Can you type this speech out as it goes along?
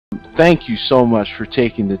thank you so much for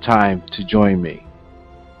taking the time to join me.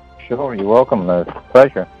 Sure, you're welcome. It's a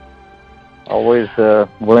pleasure. Always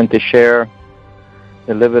willing to share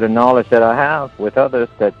the limited knowledge that I have with others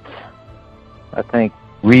that I think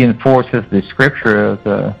reinforces the scripture.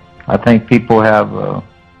 I think people have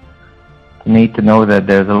need to know that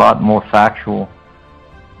there's a lot more factual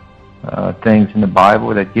things in the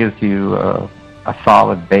Bible that gives you a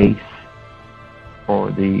solid base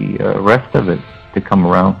for the rest of it to come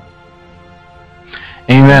around.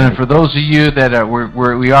 Amen. And for those of you that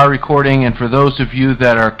we are recording, and for those of you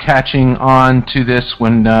that are catching on to this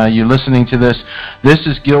when you're listening to this, this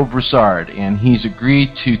is Gill Broussard, and he's agreed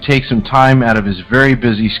to take some time out of his very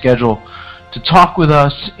busy schedule to talk with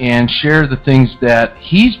us and share the things that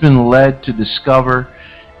he's been led to discover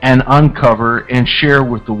and uncover and share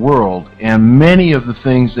with the world. And many of the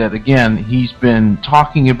things that, again, he's been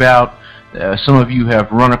talking about, some of you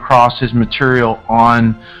have run across his material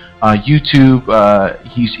on YouTube.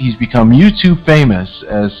 He's become YouTube famous,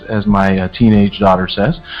 as my teenage daughter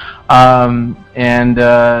says.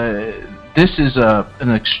 This is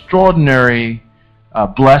an extraordinary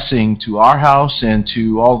blessing to our house and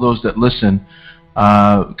to all those that listen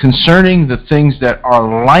concerning the things that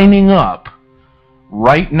are lining up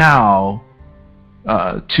right now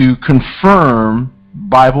to confirm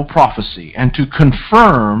Bible prophecy and to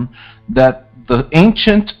confirm that the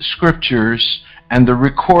ancient scriptures and the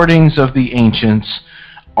recordings of the ancients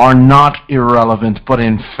are not irrelevant, but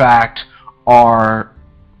in fact are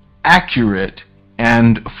accurate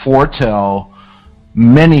and foretell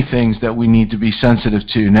many things that we need to be sensitive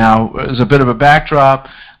to. Now, as a bit of a backdrop,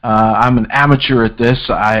 I'm an amateur at this.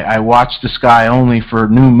 I watch the sky only for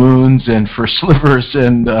new moons and for slivers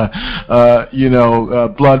and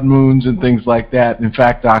blood moons and things like that. In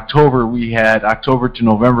fact, October to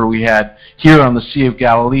November, we had here on the Sea of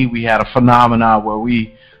Galilee, we had a phenomena where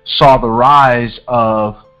we saw the rise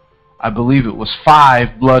of, I believe it was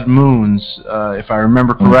 5 blood moons, if I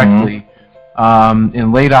remember correctly,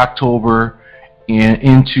 in late October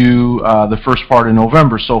into the first part of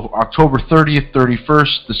November. So October 30th,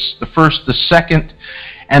 31st, the 1st, the 2nd,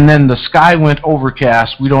 and then the sky went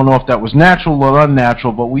overcast. We don't know if that was natural or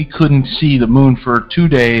unnatural, but we couldn't see the moon for 2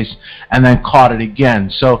 days and then caught it again.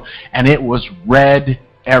 So, and it was red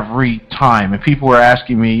every time. And people were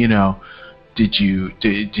asking me, did you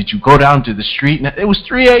go down to the street? And it was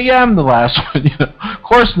 3 a.m. the last one. Of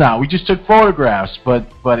course not. We just took photographs,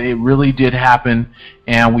 but it really did happen,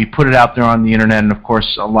 and we put it out there on the internet, and of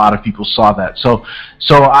course a lot of people saw that. So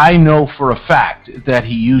I know for a fact that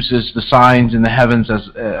he uses the signs in the heavens as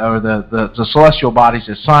or the celestial bodies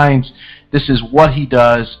as signs. This is what he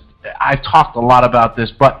does. I've talked a lot about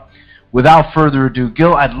this, but without further ado,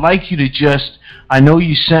 Gill, I'd like you to I know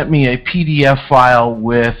you sent me a PDF file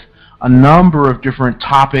with a number of different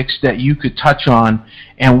topics that you could touch on,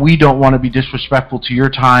 and we don't want to be disrespectful to your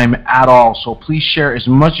time at all. So please share as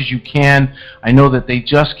much as you can. I know that they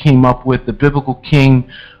just came up with the Biblical King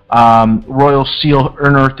Royal Seal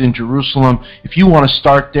unearthed in Jerusalem. If you want to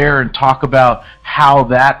start there and talk about how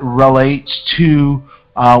that relates to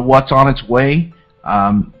what's on its way,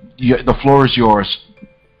 the floor is yours.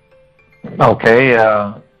 Okay,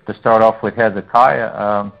 to start off with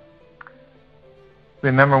Hezekiah,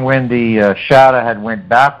 remember when the shadow had went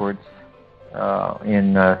backwards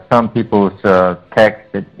in some people's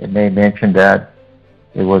text, it may mention that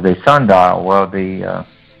it was a sundial. Well, the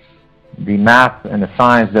math and the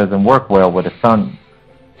science doesn't work well with a sundial.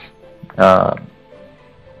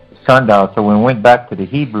 So we went back to the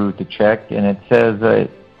Hebrew to check, and it says the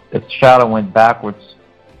shadow went backwards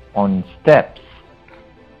on steps.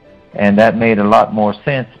 And that made a lot more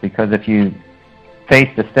sense, because if you face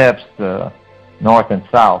the steps north and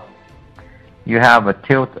south, you have a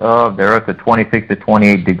tilt of the Earth of 26 to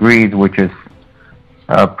 28 degrees, which is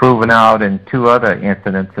proven out in 2 other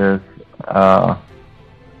incidences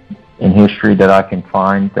in history that I can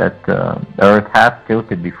find, that the Earth has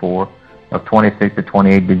tilted before, of 26 to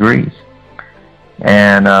 28 degrees.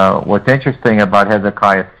 And what's interesting about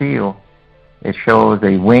Hezekiah's seal, it shows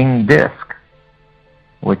a winged disc,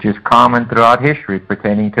 which is common throughout history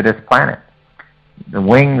pertaining to this planet. The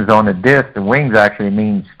wings on the disc, the wings actually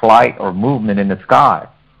means flight or movement in the sky.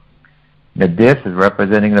 The disc is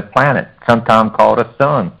representing the planet, sometimes called a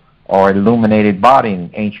sun or illuminated body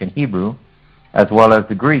in ancient Hebrew, as well as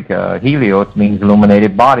the Greek. Helios means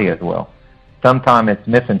illuminated body as well. Sometimes it's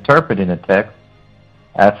misinterpreted in the text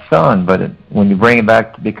as sun, but when you bring it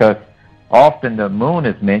back, because often the moon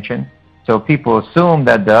is mentioned, so people assume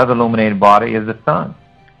that the other illuminated body is the sun.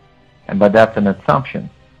 But that's an assumption.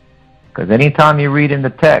 Because anytime you read in the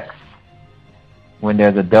text when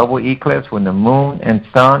there's a double eclipse, when the moon and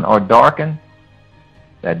sun are darkened,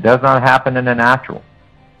 that does not happen in the natural.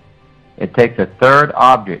 It takes a third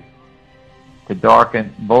object to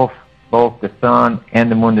darken both the sun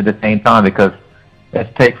and the moon at the same time, because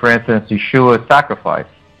let's take, for instance, Yeshua's sacrifice.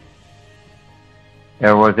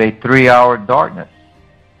 There was a 3-hour darkness,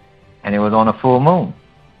 and it was on a full moon.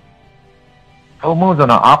 Full moon's on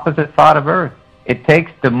the opposite side of Earth. It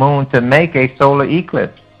takes the moon to make a solar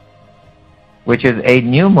eclipse, which is a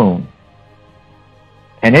new moon.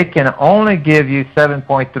 And it can only give you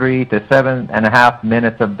 7.3 to 7.5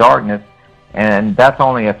 minutes of darkness, and that's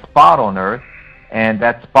only a spot on Earth, and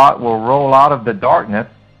that spot will roll out of the darkness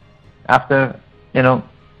after,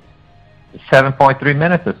 7.3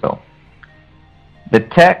 minutes or so. The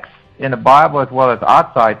text in the Bible, as well as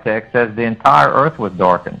outside text, says the entire Earth was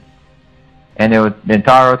darkened. And the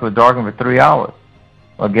entire Earth was darkened for 3 hours.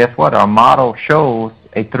 Well, guess what? Our model shows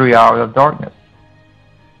a 3 hours of darkness.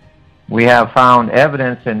 We have found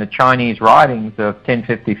evidence in the Chinese writings of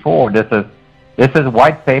 1054. This is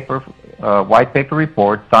white paper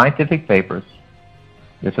reports, scientific papers.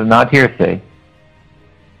 This is not hearsay.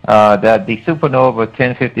 That the supernova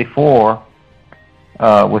 1054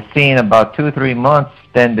 was seen about 2 or 3 months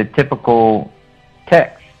than the typical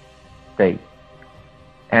text states.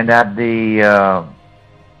 And that the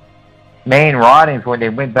main writings, when they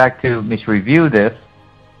went back to review this,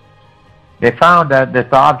 they found that this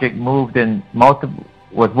object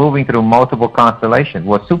was moving through multiple constellations.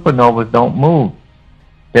 Well, supernovas don't move.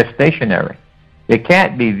 They're stationary. They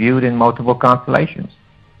can't be viewed in multiple constellations.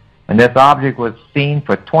 And this object was seen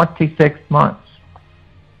for 26 months.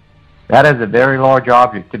 That is a very large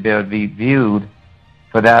object to be able to be viewed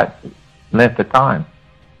for that length of time.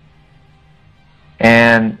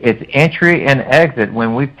 And its entry and exit,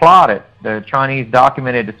 when we plot it, the Chinese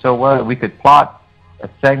documented it so well that we could plot a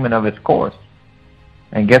segment of its course.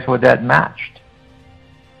 And guess what that matched?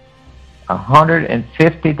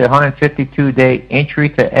 150 to 152 day entry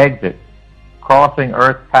to exit, crossing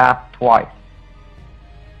Earth's path twice.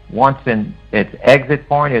 Once in its exit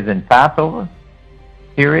point is in Passover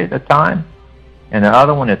period of time, and the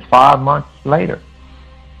other one is 5 months later,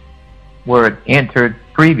 where it entered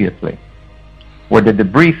previously, where the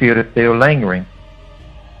debris field is still lingering.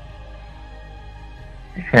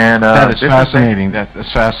 And that is fascinating.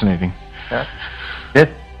 That's fascinating.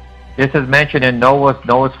 This is mentioned in Noah's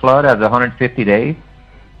flood as 150 days,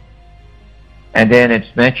 and then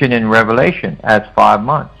it's mentioned in Revelation as 5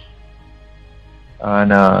 months.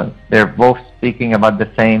 And they're both speaking about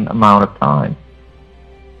the same amount of time.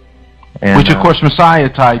 And, which, of course, Messiah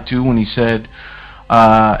tied to when he said,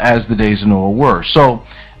 as the days of Noah were. So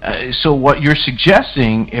what you're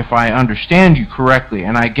suggesting, if I understand you correctly,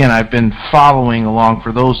 and again, I've been following along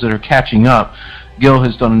for those that are catching up, Gill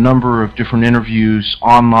has done a number of different interviews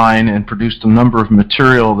online and produced a number of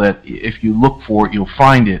material that if you look for it, you'll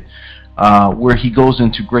find it, where he goes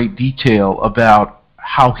into great detail about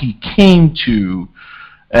how he came to,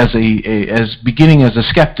 as beginning as a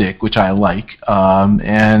skeptic, which I like,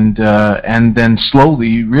 and then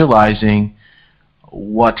slowly realizing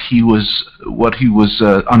what he was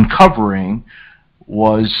uncovering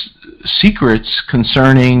was secrets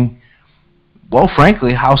concerning, well,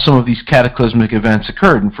 frankly, how some of these cataclysmic events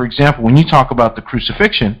occurred. And for example, when you talk about the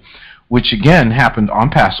crucifixion, which again happened on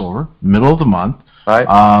Passover, middle of the month, right?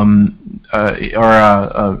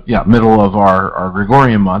 Middle of our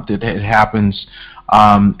Gregorian month. It happens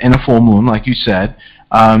in a full moon, like you said.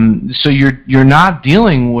 So you're not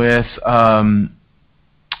dealing with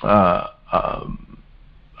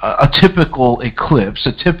a typical eclipse,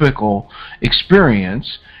 a typical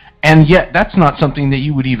experience, and yet that's not something that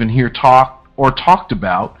you would even hear talked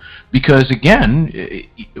about, because again,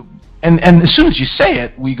 and as soon as you say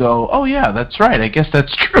it, we go, oh yeah, that's right, I guess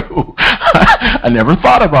that's true. I never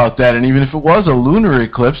thought about that, and even if it was a lunar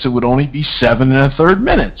eclipse, it would only be 7 1/3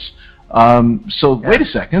 minutes. Wait a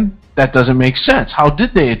second, that doesn't make sense. How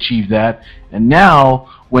did they achieve that? And now,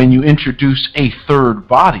 when you introduce a third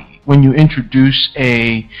body, when you introduce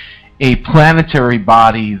a planetary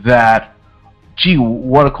body that, gee,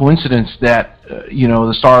 what a coincidence that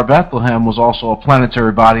the Star of Bethlehem was also a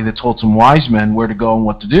planetary body that told some wise men where to go and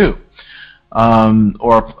what to do,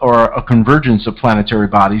 or a convergence of planetary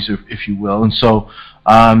bodies, if you will. And so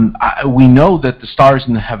we know that the stars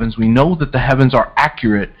in the heavens, we know that the heavens are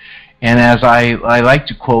accurate. And as I like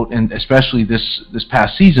to quote, and especially this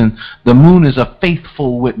past season, the moon is a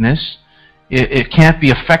faithful witness. It can't be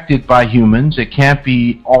affected by humans. It can't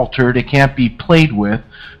be altered. It can't be played with.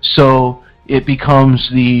 So it becomes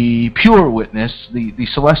the pure witness. The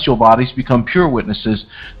celestial bodies become pure witnesses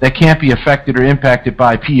that can't be affected or impacted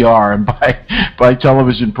by PR and by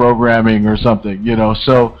television programming or something, you know.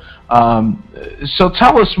 So so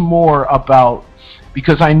tell us more about,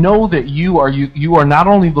 because I know that you are not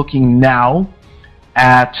only looking now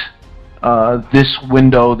at this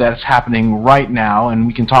window that's happening right now, and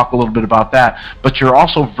we can talk a little bit about that, but you're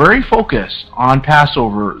also very focused on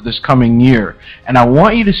Passover this coming year. And I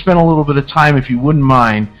want you to spend a little bit of time, if you wouldn't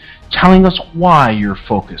mind, telling us why you're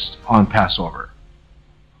focused on Passover.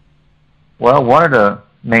 Well, one of the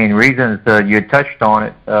main reasons you touched on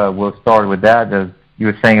it, we'll start with that, as you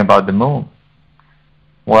were saying about the moon.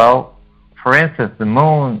 Well, for instance, the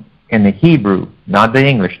moon in the Hebrew, not the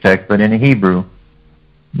English text, but in the Hebrew,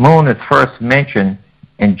 moon is first mentioned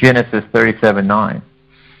in Genesis 37:9.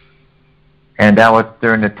 And that was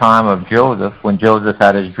during the time of Joseph, when Joseph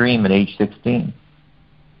had his dream at age 16.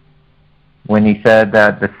 When he said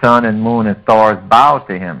that the sun and moon and stars bowed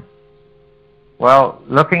to him. Well,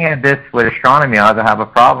 looking at this with astronomy, I have a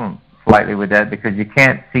problem slightly with that, because you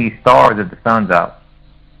can't see stars if the sun's out.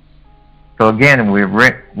 So again,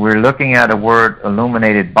 we're looking at a word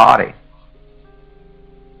illuminated body.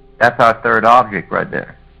 That's our third object right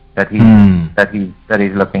there that he's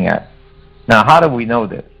looking at. Now, how do we know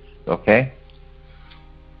this? Okay.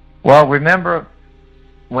 Well, remember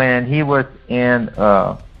when he was in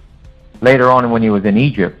later on when he was in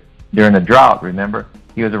Egypt during the drought. Remember,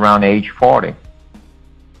 he was around age 40.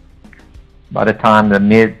 By the time the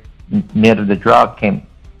mid of the drought came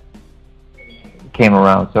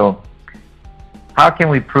around. So, how can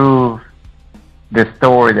we prove this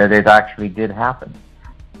story that it actually did happen?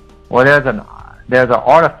 Well, there's an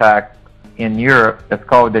artifact in Europe that's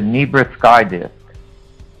called the Nibiru sky disk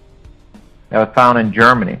that was found in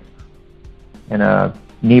Germany, in a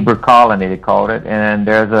Nibiru colony, they called it. And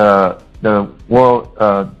there's the world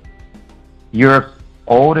Europe's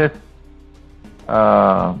oldest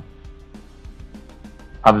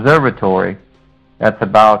observatory that's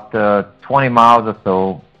about 20 miles or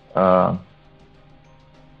so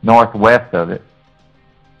northwest of it.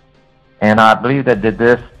 And I believe that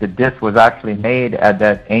the disc was actually made at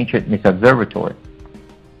that ancient observatory.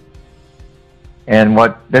 And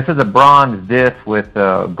this is a bronze disc with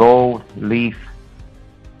gold leaf,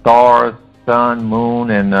 stars, sun, moon,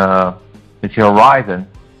 and its horizon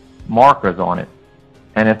markers on it.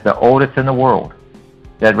 And it's the oldest in the world.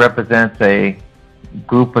 That represents a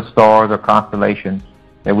group of stars or constellations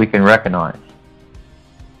that we can recognize.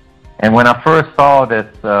 And when I first saw this,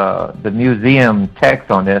 the museum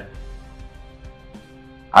text on this,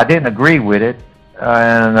 I didn't agree with it,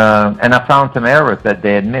 and I found some errors that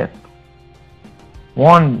they had missed.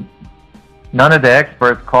 One, none of the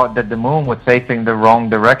experts caught that the moon was facing the wrong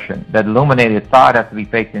direction. That illuminated side has to be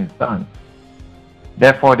facing the sun.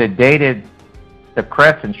 Therefore, they dated the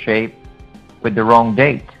crescent shape with the wrong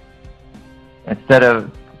date. Instead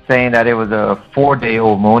of saying that it was a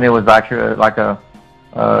 4-day-old moon, it was actually like a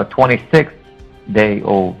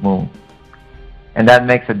 26-day-old moon. And that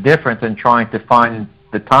makes a difference in trying to find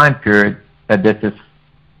the time period that this is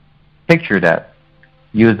pictured at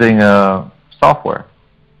using software.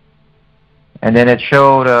 And then it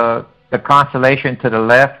showed the constellation to the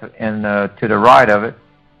left and to the right of it.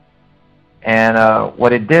 And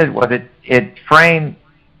what it did was it framed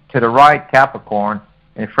to the right Capricorn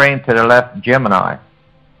and framed to the left Gemini.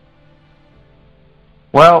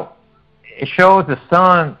 Well, it shows the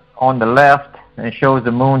sun on the left and it shows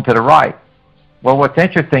the moon to the right. Well, what's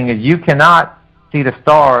interesting is you cannot see the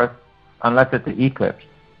stars unless it's an eclipse.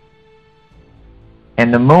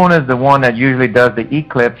 And the moon is the one that usually does the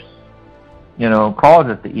eclipse,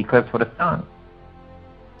 causes the eclipse for the sun.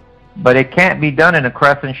 But it can't be done in a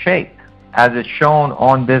crescent shape as it's shown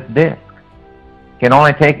on this disk. It can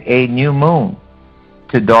only take a new moon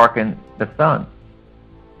to darken the sun.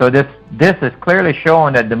 So this is clearly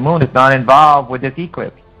showing that the moon is not involved with this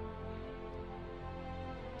eclipse,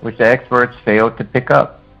 which the experts failed to pick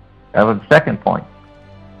up. That was the second point.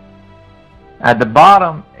 At the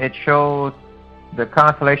bottom, it shows the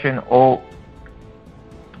constellation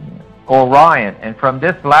Orion. And from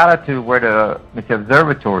this latitude where the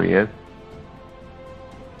observatory is,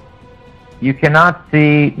 you cannot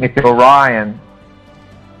see Mr. Orion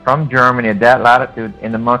from Germany at that latitude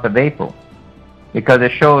in the month of April, because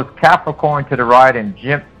it shows Capricorn to the right and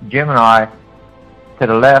Gemini to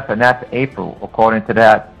the left, and that's April according to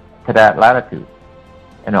that latitude.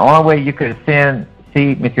 And the only way you could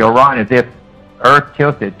see Mr. Orion is if Earth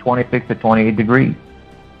tilted 26 to 28 degrees.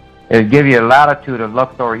 It would give you a latitude of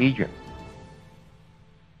Luxor, Egypt.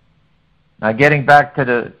 Now, getting back to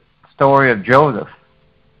the story of Joseph,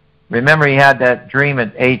 Remember, he had that dream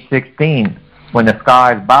at age 16 when the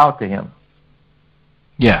skies bowed to him.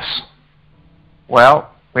 Yes. Well,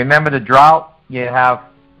 remember the drought you have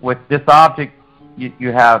with this object.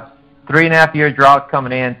 You have 3.5 year drought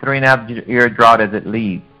coming in, 3.5 year drought as it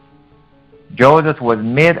leaves. Joseph was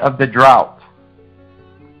mid of the drought.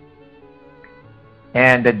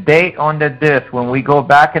 And the date on the disk, when we go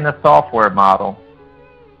back in the software model,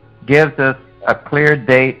 gives us a clear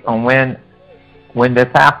date on when this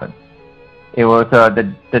happened. It was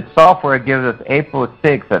the software gives us April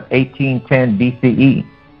 6th of 1810 BCE.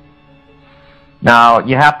 Now,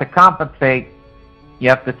 you have to compensate. You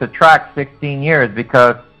have to subtract 16 years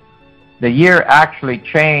because the year actually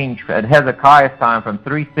changed at Hezekiah's time from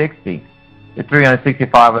 360 to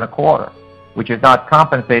 365.25, which is not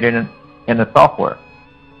compensated in the software.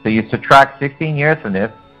 So you subtract 16 years from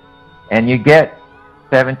this, and you get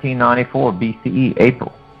 1794 BCE,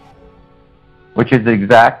 April, which is the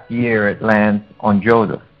exact year it lands on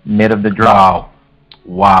Joseph, mid of the drought.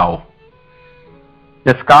 Wow.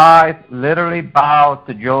 The skies literally bowed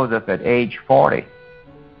to Joseph at age 40.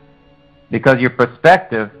 Because your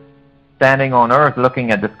perspective, standing on earth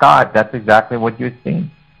looking at the skies, that's exactly what you're seeing.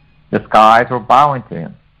 The skies were bowing to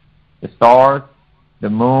him. The stars, the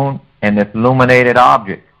moon, and this illuminated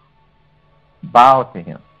object bowed to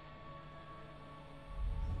him.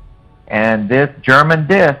 And this German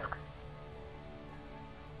disc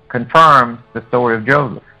confirms the story of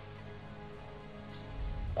Joseph,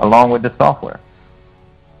 along with the software.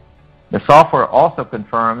 The software also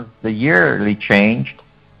confirms the yearly change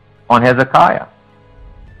on Hezekiah.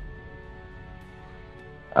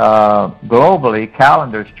 Globally,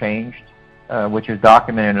 calendars changed, which is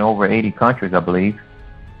documented in over 80 countries, I believe,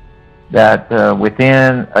 that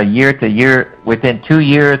within a year to year, within 2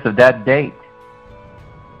 years of that date,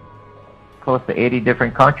 close to 80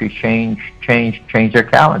 different countries change their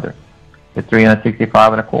calendar to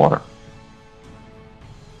 365.25.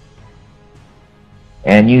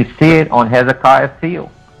 And you see it on Hezekiah's seal,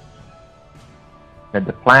 that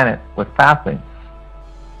the planet was passing.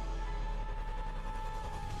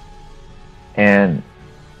 And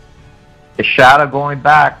the shadow going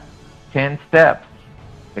back 10 steps,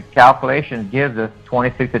 the calculation gives us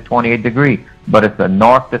 26 to 28 degrees, but it's a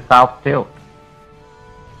north to south tilt.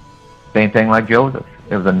 Same thing like Joseph.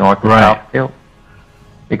 It was a north to south tilt.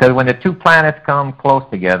 Because when the two planets come close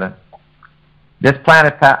together, this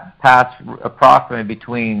planet passed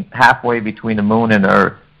approximately halfway between the moon and the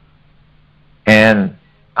earth. And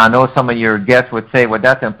I know some of your guests would say, well,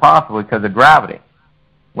 that's impossible because of gravity.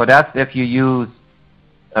 Well, that's if you use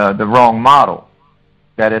the wrong model,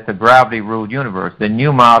 that it's a gravity-ruled universe. The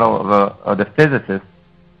new model of the physicists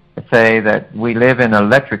say that we live in an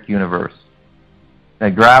electric universe,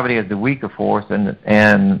 that gravity is the weaker force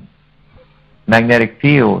and magnetic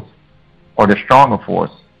fields are the stronger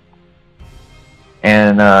force.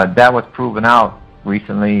 And that was proven out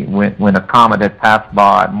recently when a comet had passed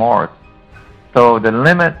by Mars. So the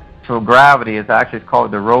limit to gravity is actually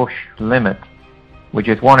called the Roche limit, which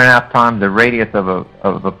is 1.5 times the radius of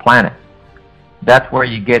a planet. That's where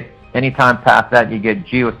you get, anytime past that, you get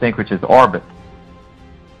geosynchronous orbit.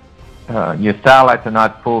 Your satellites are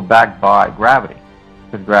not pulled back by gravity,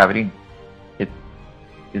 because gravity it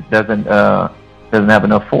doesn't have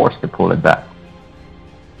enough force to pull it back.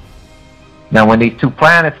 Now, when these two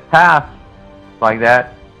planets pass like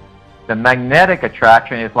that, the magnetic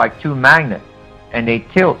attraction is like two magnets, and they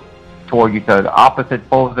tilt toward each other. The opposite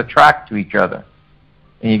poles attract to each other,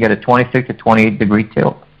 and you get a 26 to 28 degree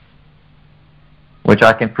tilt, which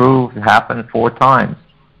I can prove happened 4 times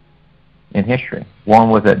in history. One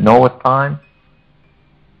was at Noah's time.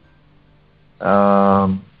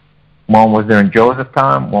 One was during Joseph's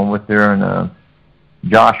time. One was during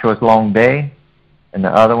Joshua's long day. And the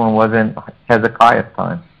other one was in Hezekiah's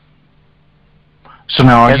time. So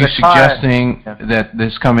now are you suggesting that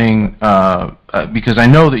this coming, because I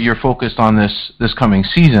know that you're focused on this coming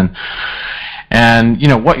season, and you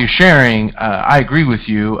know what you're sharing, I agree with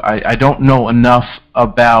you. I don't know enough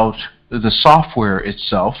about the software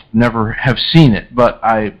itself, never have seen it, but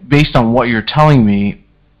based on what you're telling me,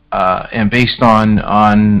 and based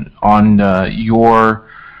on your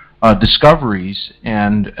discoveries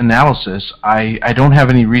and analysis, I don't have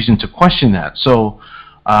any reason to question that. So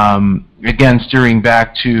again, steering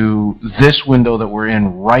back to this window that we're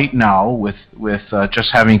in right now, with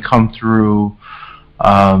just having come through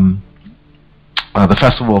the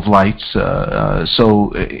Festival of Lights,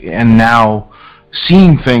 and now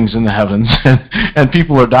seeing things in the heavens, and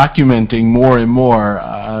people are documenting more and more.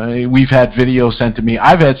 We've had videos sent to me.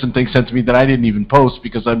 I've had some things sent to me that I didn't even post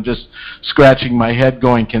because I'm just scratching my head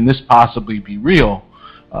going, can this possibly be real?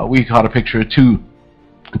 we caught a picture of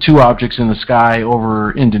two objects in the sky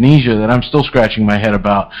over Indonesia that I'm still scratching my head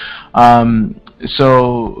about.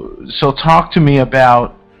 So talk to me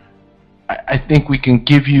about, I think we can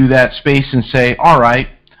give you that space and say, all right,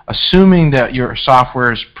 assuming that your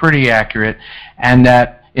software is pretty accurate and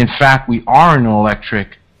that in fact we are in an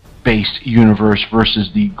electric-based universe versus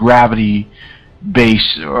the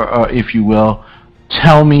gravity-based, if you will,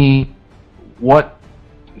 tell me what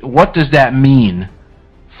does that mean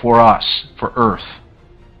for us, for Earth?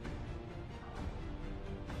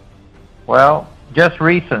 Well, just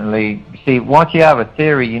recently, see, once you have a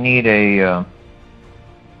theory, you need a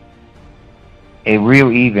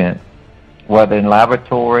real event, whether in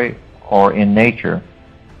laboratory or in nature,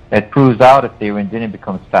 that proves out a theory and then it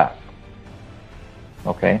becomes fact.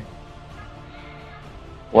 Okay?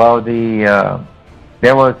 Well,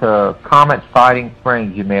 there was a comet Siding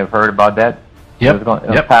Springs. You may have heard about that. Yep. It was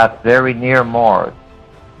going to pass very near Mars.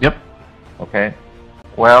 Yep. Okay.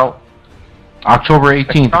 Well, October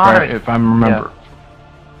 18th, if I remember.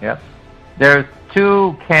 Yep. There's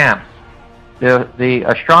two camps. The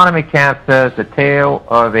astronomy camp says the tail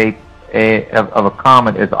of a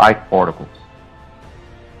comet is ice particles,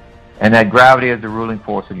 and that gravity is the ruling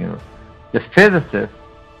force of the universe. The physicists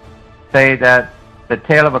say that the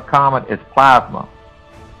tail of a comet is plasma,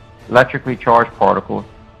 electrically charged particles,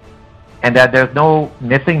 and that there's no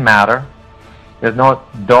missing matter, there's no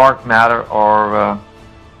dark matter or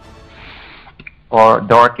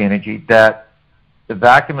dark energy, that the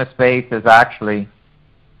vacuum of space is actually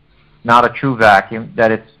not a true vacuum,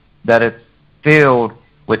 that it's filled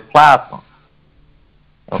with plasma.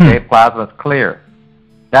 Okay, plasma is clear.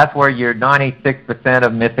 That's where your 96%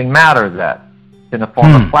 of missing matter is at. It's in the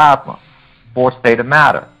form of plasma, fourth state of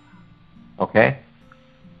matter. Okay?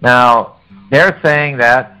 Now, they're saying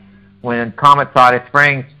that when Comet Siding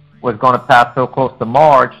Springs was going to pass so close to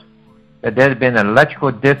Mars, that there had been an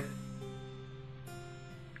electrical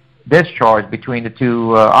discharge between the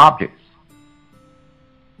two objects.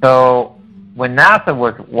 So when NASA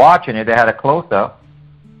was watching it, they had a close-up.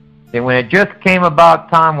 Then when it just came about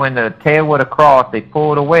time when the tail would have crossed, they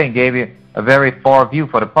pulled away and gave you a very far view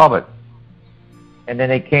for the public. And then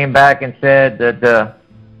they came back and said that that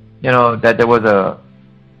there was the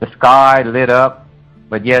sky lit up,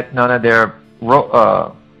 but yet none of their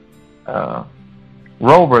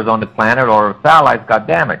rovers on the planet or satellites got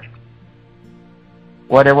damaged.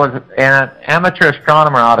 Well, there was an amateur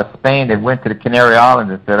astronomer out of Spain that went to the Canary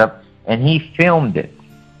Islands and set up, and he filmed it.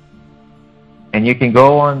 And you can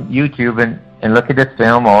go on YouTube and look at this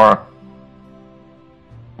film, or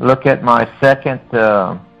look at my second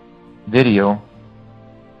video.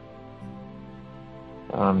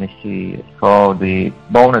 Let me see, it's called the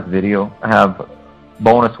bonus video. I have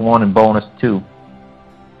bonus 1 and bonus 2.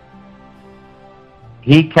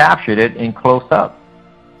 He captured it in close up,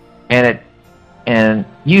 and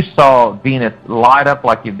you saw Venus light up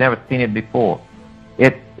like you've never seen it before.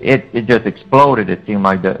 It just exploded. It seemed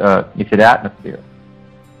like the atmosphere.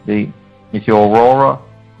 You see aurora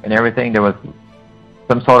and everything. There was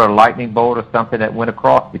some sort of lightning bolt or something that went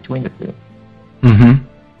across between the two. Mm-hmm.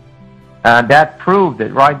 And that proved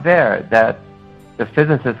it right there that the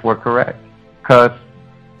physicists were correct, because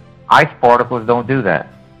ice particles don't do that.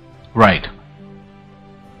 Right.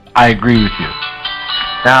 I agree with you.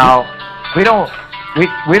 Now, we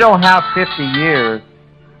don't have 50 years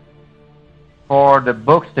for the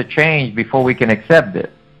books to change before we can accept this.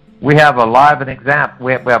 We have a live example.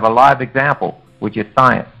 We have a live example, which is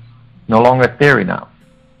science, no longer theory now.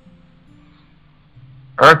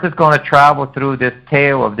 Earth is going to travel through this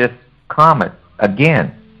tail of this comet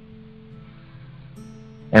again.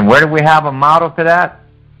 And where do we have a model to that?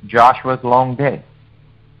 Joshua's long day.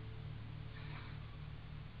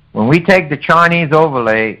 When we take the Chinese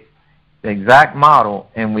overlay, the exact model,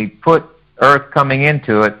 and we put Earth coming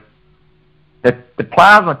into it, the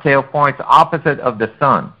plasma tail points opposite of the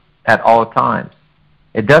sun at all times.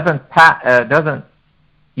 It doesn't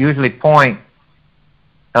usually point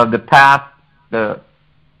of the path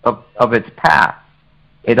of its path.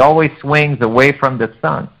 It always swings away from the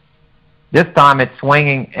sun. This time it's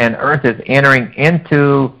swinging, and Earth is entering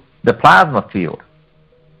into the plasma field.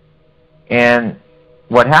 And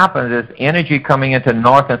what happens is energy coming into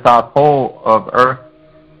north and south pole of Earth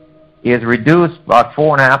is reduced by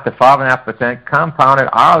 4.5 to 5.5%, compounded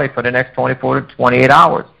hourly for the next 24 to 28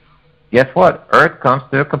 hours. Guess what? Earth comes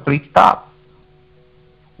to a complete stop.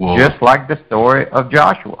 Whoa. Just like the story of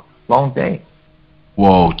Joshua, long day.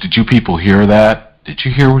 Whoa, did you people hear that? Did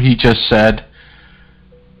you hear what he just said?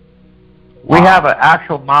 We have an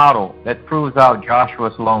actual model that proves out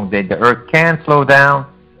Joshua's long day. The Earth can slow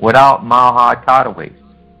down without mile-high tidal waves.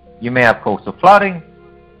 You may have coastal flooding,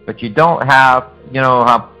 but you don't have, you know,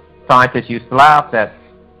 how scientists used to laugh that,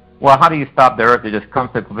 well, how do you stop the Earth? It just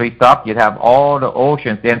comes to a complete stop. You'd have all the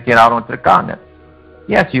oceans emptying out onto the continent.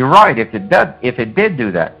 Yes, you're right, if it did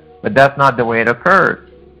do that, but that's not the way it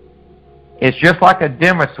occurred. It's just like a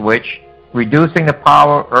dimmer switch, reducing the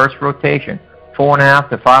power of Earth's rotation, 4.5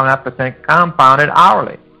 to 5.5% compounded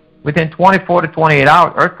hourly. Within 24 to 28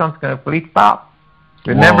 hours, Earth comes to a complete stop.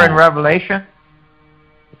 Remember in Revelation,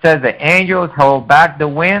 it says the angels hold back the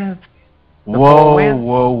winds. Whoa.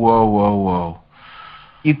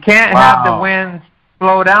 You can't have the winds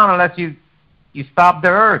slow down unless you stop the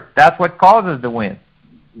Earth. That's what causes the wind.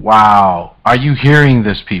 Wow. Are you hearing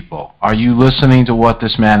this, people? Are you listening to what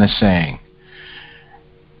this man is saying?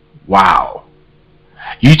 Wow.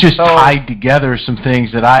 You just tied together some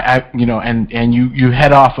things that I you know, and you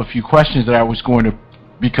head off a few questions that I was going to,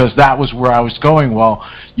 because that was where I was going. Well,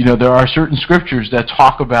 you know, there are certain scriptures that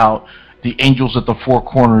talk about the angels at the four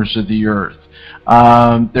corners of the earth.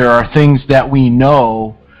 There are things that we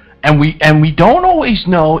know, and we don't always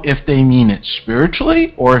know if they mean it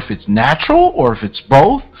spiritually or if it's natural or if it's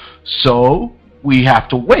both. So we have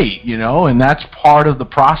to wait, you know, and that's part of the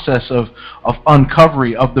process of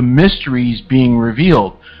uncovery, of the mysteries being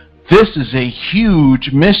revealed. This is a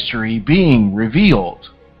huge mystery being revealed.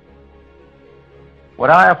 What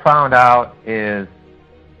I have found out is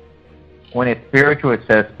when it's spiritual, it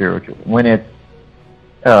says spiritual. When it's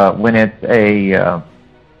a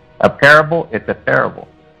parable, it's a parable.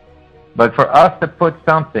 But for us to put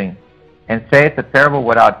something and say it's a parable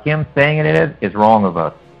without him saying it is wrong of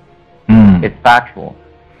us. It's factual.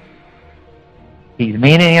 He's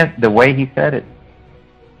meaning it the way he said it.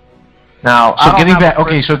 Now, so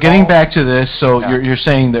getting back to this, so you're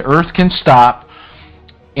saying the Earth can stop,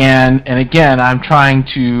 and again, I'm trying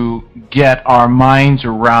to get our minds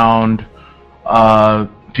around,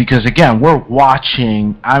 because again, we're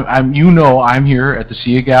watching. I'm here at the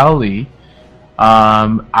Sea of Galilee.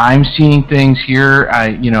 I'm seeing things here.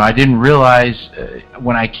 I didn't realize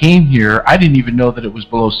when I came here, I didn't even know that it was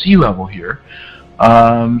below sea level here.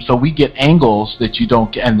 So we get angles that you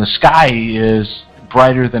don't get, and the sky is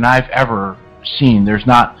brighter than I've ever seen. There's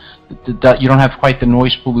not, you don't have quite the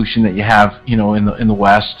noise pollution that you have, you know, in the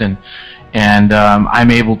West, and I'm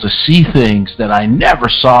able to see things that I never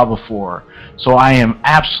saw before. So I am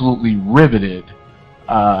absolutely riveted.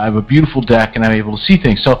 I have a beautiful deck, and I'm able to see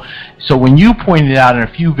things. So when you pointed out in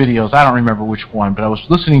a few videos, I don't remember which one, but I was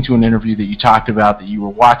listening to an interview that you talked about that you were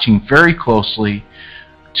watching very closely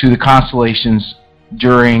to the constellations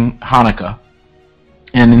during Hanukkah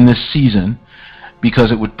and in this season,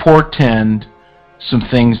 because it would portend some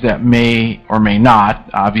things that may or may not.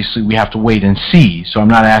 Obviously, we have to wait and see. So I'm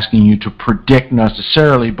not asking you to predict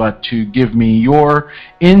necessarily, but to give me your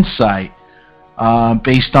insight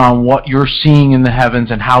based on what you're seeing in the heavens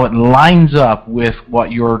and how it lines up with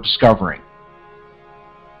what you're discovering.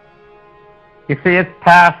 You see, it's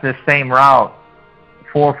passed the same route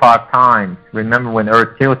 4 or 5 times. Remember when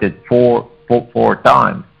Earth tilted four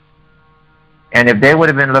times? And if they would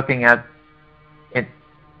have been looking at it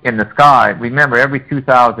in the sky, remember every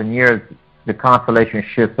 2,000 years the constellation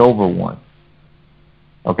shifts over one.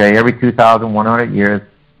 Okay, every 2,100 years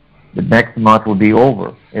the next month will be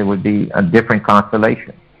over. It would be a different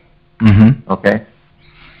constellation. Okay?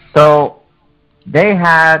 So they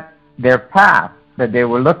had their path that they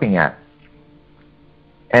were looking at.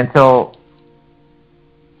 And so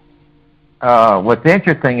what's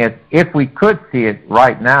interesting is if we could see it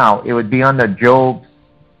right now, it would be under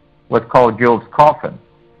what's called Job's coffin.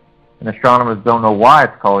 And astronomers don't know why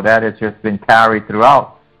it's called that. It's just been carried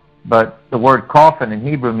throughout. But the word coffin in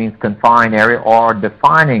Hebrew means confined area or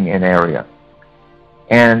defining an area.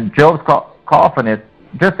 And Job's coffin is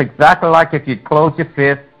just exactly like if you close your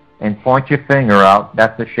fist and point your finger out,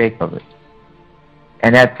 that's the shape of it.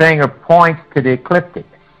 And that finger points to the ecliptic,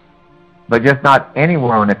 but just not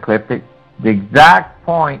anywhere on the ecliptic, the exact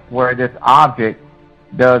point where this object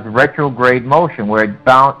does retrograde motion, where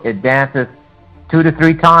it dances 2 to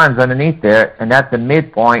 3 times underneath there, and that's the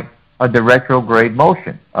midpoint of the retrograde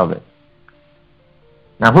motion of it.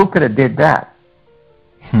 Now, who could have did that?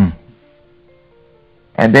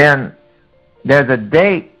 And then there's a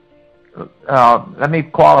date. Let me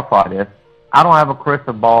qualify this. I don't have a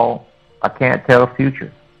crystal ball. I can't tell the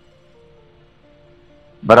future.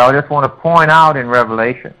 But I just want to point out in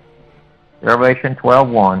Revelation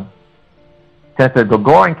 12:1, since the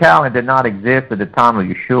Gregorian calendar did not exist at the time of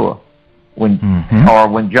Yeshua,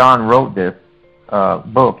 when John wrote this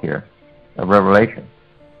book here of Revelation,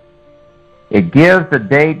 it gives the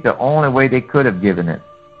date the only way they could have given it: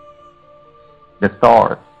 the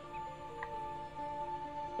stars.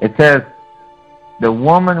 It says, the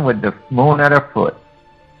woman with the moon at her foot.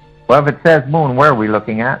 Well, if it says moon, where are we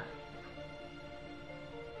looking at?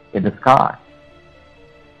 In the sky.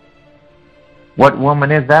 What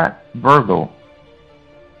woman is that? Virgo.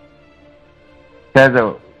 It says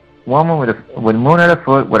a woman with the moon at her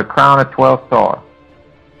foot with a crown of 12 stars.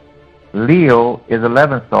 Leo is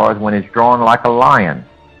 11 stars when it's drawn like a lion.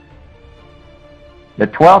 The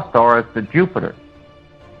 12th star is the Jupiter,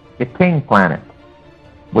 the king planet,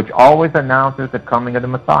 which always announces the coming of the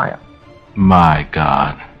Messiah. My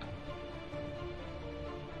God.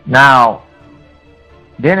 Now,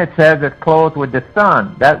 then it says it's clothed with the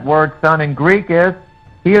sun. That word sun in Greek is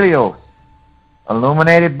helios,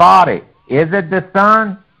 illuminated body. Is it the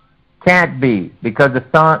sun? Can't be, because the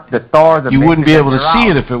sun, the stars are. You wouldn't be able to see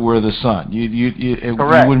it if it were the sun. You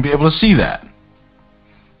wouldn't be able to see that.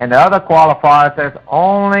 And the other qualifier says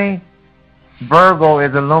only Virgo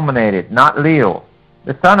is illuminated, not Leo.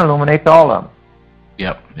 The sun illuminates all of them.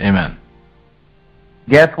 Yep. Amen.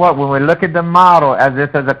 Guess what? When we look at the model as this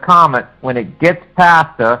as a comet, when it gets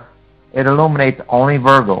past us, it illuminates only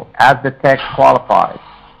Virgo, as the text qualifies.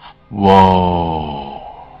 Whoa.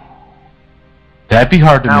 That'd be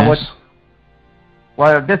hard to miss.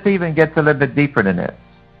 Well, this even gets a little bit deeper than this.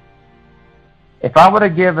 If I would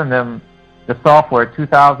have given them the software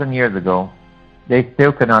 2,000 years ago, they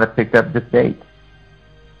still could not have picked up this date.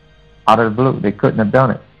 Out of the blue. They couldn't have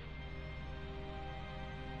done it.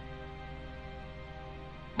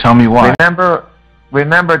 Tell me why.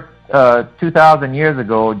 Remember 2,000 years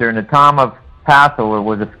ago, during the time of Passover,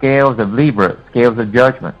 was the scales of Libra, scales of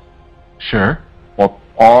judgment. Sure.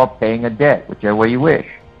 Or paying a debt, whichever way you wish.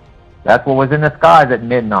 That's what was in the skies at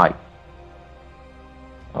midnight.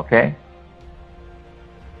 Okay?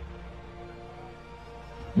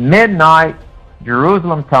 Midnight,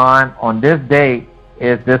 Jerusalem time, on this date,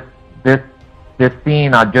 is this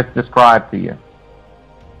scene I just described to you.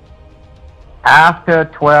 After a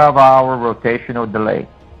 12-hour rotational delay.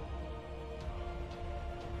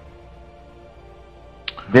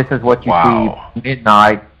 This is what you see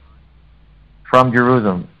midnight from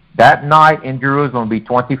Jerusalem. That night in Jerusalem will be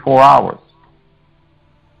 24 hours.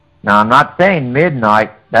 Now, I'm not saying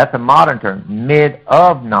midnight. That's a modern term. Mid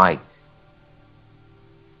of night.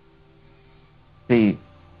 See,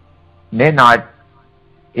 midnight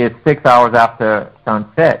is 6 hours after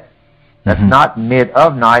sunset. That's not mid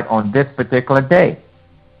of night on this particular day.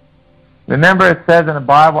 Remember, it says in the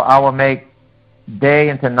Bible, I will make day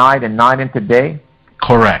into night and night into day?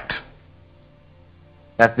 Correct.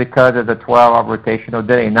 That's because of the 12-hour rotational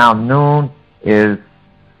day. Now, noon is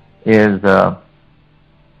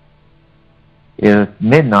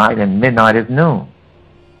midnight, and midnight is noon.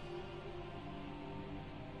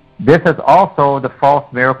 This is also the false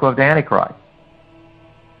miracle of the Antichrist.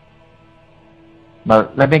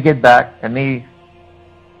 But let me get back. Let me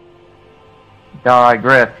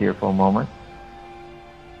digress here for a moment.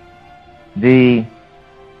 Like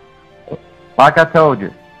I told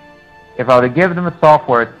you, if I would have given them a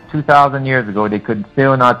software 2,000 years ago, they could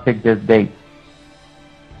still not pick this date.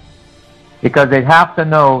 Because they'd have to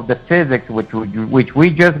know the physics, which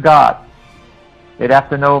we just got. They'd have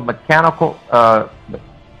to know mechanical,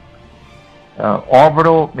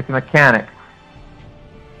 orbital mechanics.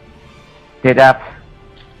 They'd have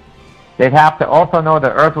to also know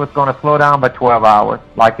the Earth was going to slow down by 12 hours,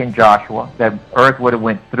 like in Joshua. That Earth would have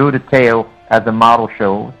went through the tail, as the model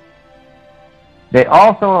shows. They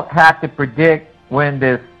also had to predict when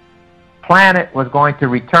this planet was going to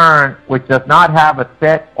return, which does not have a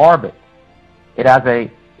set orbit. It has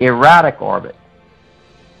a erratic orbit,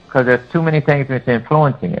 because there's too many things that's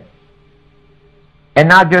influencing it. And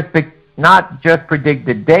not just predict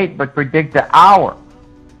the date, but predict the hour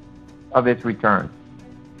of its return.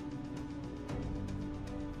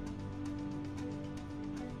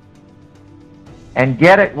 And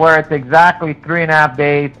get it where it's exactly 3.5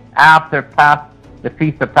 days after the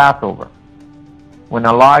Feast of Passover, when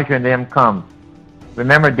Elijah and them comes.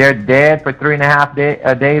 Remember, they're dead for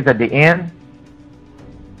 3.5 days at the end.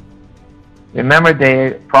 Remember,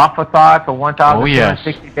 they prophesied for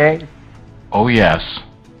 1,260 days. Oh yes.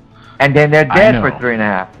 And then they're dead for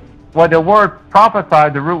 3.5. Well, the word prophesy,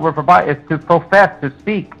 the root word for is to profess, to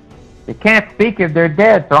speak. They can't speak if they're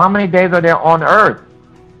dead. So how many days are there on earth?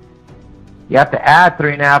 You have to add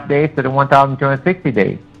 3.5 days to the 1,260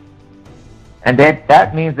 days. And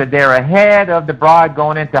that means that they're ahead of the bride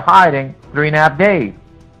going into hiding 3.5 days.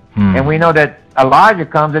 And we know that Elijah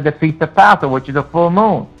comes at the Feast of Passover, which is a full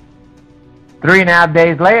moon. 3.5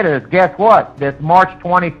 days later, guess what? This March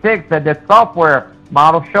 26th that the software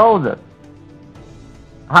model shows us.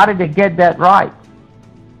 How did they get that right?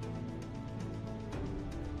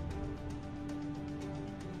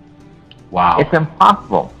 Wow. It's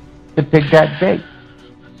impossible to pick that date.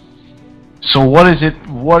 So what is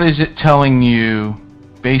it telling you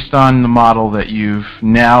based on the model that you've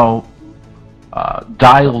now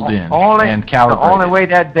dialed in and calibrated? The only way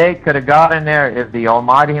that date could have got in there is the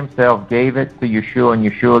Almighty Himself gave it to Yeshua, and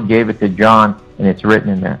Yeshua gave it to John, and it's written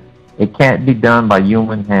in there. It can't be done by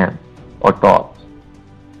human hands or thoughts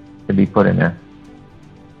to be put in there.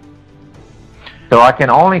 So I can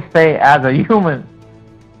only say as a human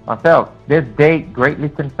myself, this date greatly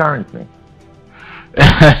concerns me.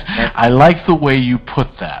 I like the way you put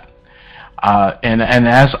that. And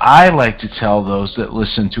as I like to tell those that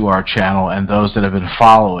listen to our channel and those that have been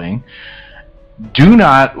following, do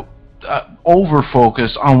not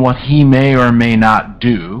over-focus on what he may or may not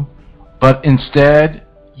do, but instead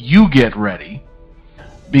you get ready,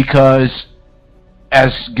 because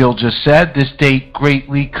as Gill just said, this date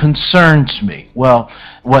greatly concerns me. Well,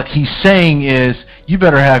 what he's saying is, you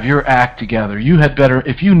better have your act together. You had better,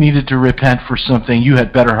 if you needed to repent for something, you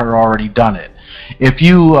had better have already done it. If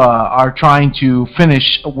you are trying to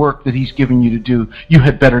finish a work that he's given you to do, you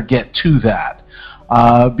had better get to that,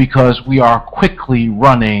 because we are quickly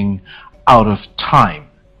running out of time.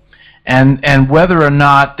 And whether or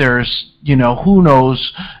not there's, who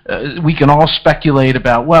knows, we can all speculate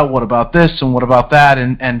about, well, what about this and what about that,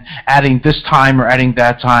 and adding this time or adding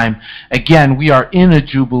that time. Again, we are in a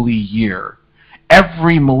Jubilee year.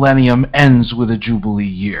 Every millennium ends with a Jubilee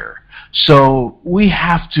year. So we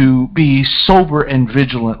have to be sober and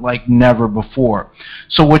vigilant like never before.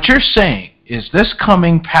 So what you're saying is this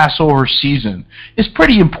coming Passover season is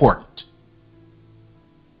pretty important.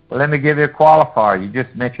 Well, let me give you a qualifier. You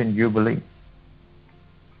just mentioned Jubilee.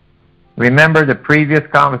 Remember the previous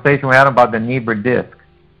conversation we had about the Nibiru disc?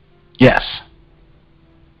 Yes.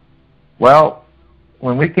 Well,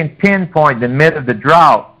 when we can pinpoint the mid of the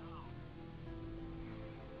drought,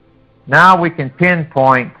 now we can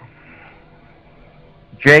pinpoint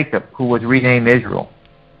Jacob, who was renamed Israel,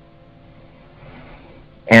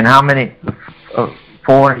 and how many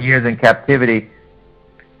 400 years in captivity.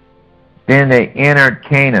 Then they entered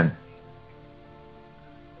Canaan.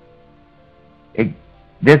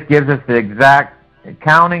 This gives us the exact,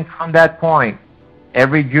 counting from that point,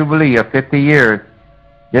 every Jubilee of 50 years,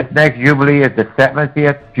 this next Jubilee is the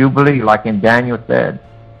 70th Jubilee, like in Daniel said.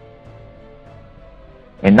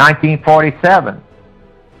 In 1947,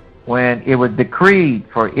 when it was decreed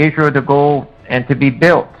for Israel to go and to be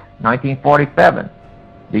built, 1947,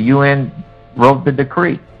 the UN wrote the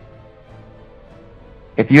decree.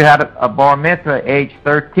 If you had a bar mitzvah age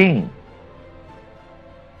 13,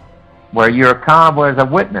 where you're accountable as a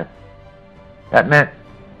witness, that meant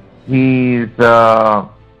he's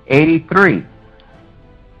 83.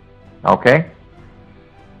 Okay?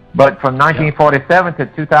 But from 1947 to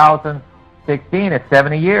 2016 is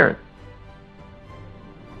 70 years.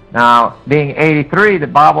 Now, being 83, the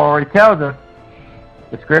Bible already tells us,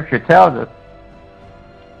 the Scripture tells us,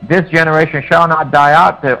 this generation shall not die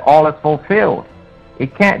out till all is fulfilled.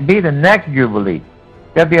 It can't be the next Jubilee.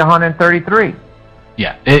 There'll be 133.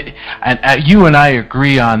 Yeah, and you and I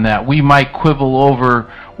agree on that. We might quibble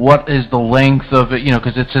over what is the length of it,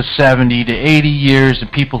 because it says 70 to 80 years,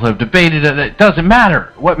 and people have debated it. It doesn't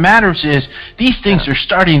matter. What matters is these things are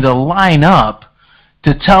starting to line up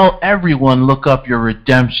to tell everyone, look up, your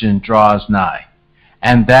redemption draws nigh.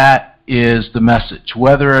 And that is the message.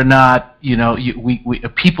 Whether or not,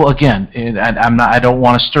 people, again, and I don't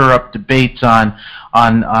want to stir up debates on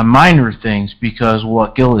minor things, because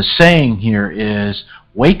what Gill is saying here is,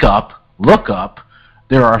 wake up, look up.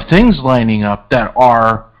 There are things lining up that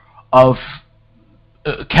are of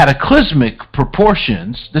cataclysmic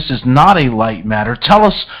proportions. This is not a light matter. Tell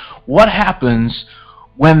us what happens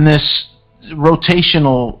when this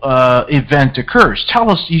rotational event occurs. Tell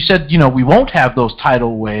us, you said, we won't have those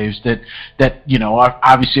tidal waves that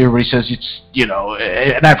obviously everybody says it's,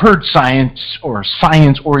 and I've heard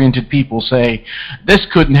science-oriented people say this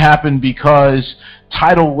couldn't happen because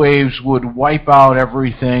tidal waves would wipe out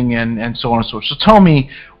everything and so on and so forth. So tell me,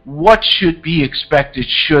 what should be expected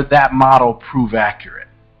should that model prove accurate?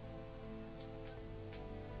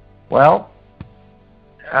 Well,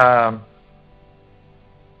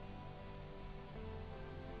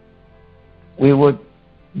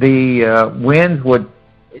 the winds would,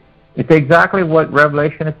 it's exactly what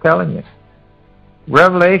Revelation is telling you.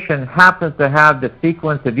 Revelation happens to have the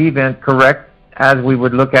sequence of events correct as we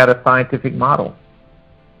would look at a scientific model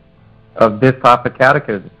of this type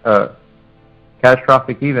of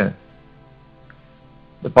catastrophic event.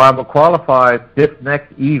 The Bible qualifies this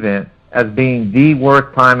next event as being the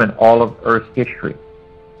worst time in all of Earth's history.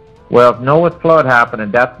 Well, if Noah's flood happened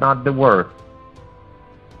and that's not the worst,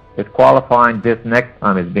 is qualifying this next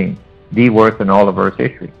time as being the worst in all of Earth's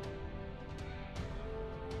history.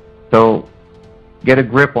 So get a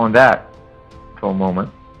grip on that for a moment.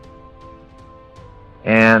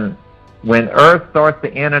 And when Earth starts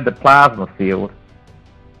to enter the plasma field,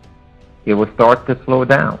 it will start to slow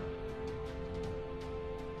down.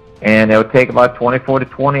 And it'll take about 24 to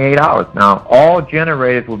 28 hours. Now, all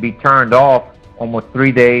generators will be turned off almost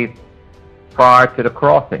 3 days prior to the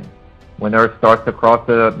crossing, when Earth starts to cross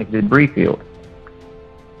the debris field.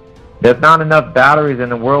 There's not enough batteries in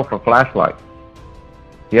the world for flashlights.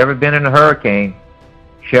 If you ever been in a hurricane,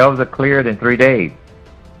 shelves are cleared in 3 days.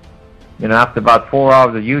 You know, after about 4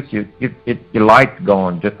 hours of use, your light's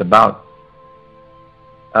gone just about.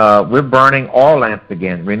 We're burning all lamps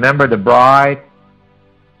again. Remember the bride,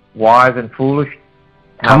 wise and foolish,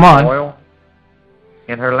 Come on. oil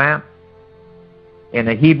in her lamp? In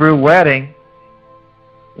the Hebrew wedding,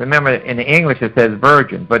 remember in the English it says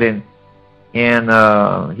virgin, but in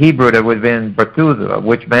Hebrew there would have been Bethuselah,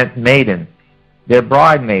 which meant maiden. They're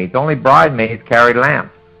bridesmaids. Only bridesmaids carry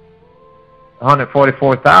lamps.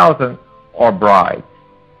 144,000 are brides.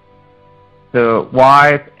 The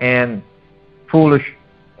wise and foolish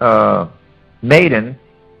maidens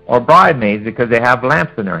are bridesmaids because they have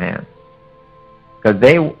lamps in their hands. Because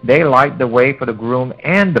they light the way for the groom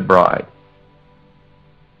and the bride.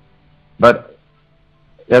 But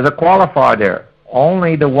there's a qualifier there.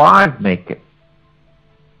 Only the wise make it.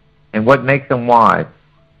 And what makes them wise?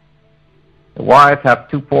 The wise have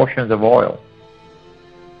 2 portions of oil.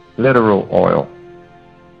 Literal oil.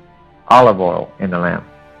 Olive oil in the lamp.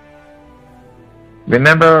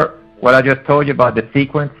 Remember what I just told you about the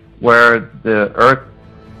sequence where the earth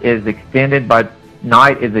is extended by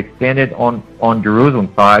night is extended on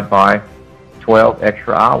Jerusalem side by 12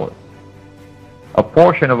 extra hours. A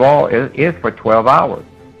portion of oil is for 12 hours.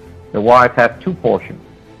 The wise have 2 portions.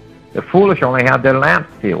 The foolish only have their lamps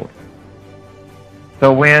filled.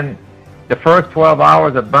 So when the first 12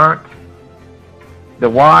 hours are burnt, the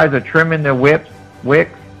wise are trimming their wicks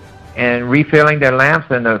and refilling their lamps,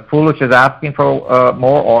 and the foolish is asking for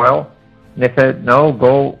more oil. And they said, no,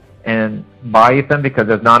 go and buy some because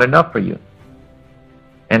there's not enough for you.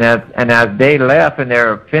 And as they left and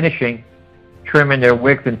they're finishing trimming their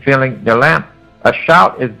wicks and filling their lamp, a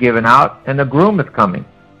shout is given out and the groom is coming.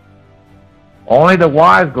 Only the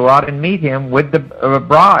wise go out and meet him with the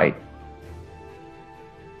bride.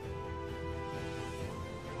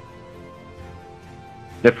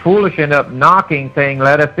 The foolish end up knocking, saying,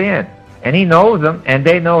 let us in. And he knows them, and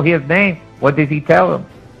they know his name. What does he tell them?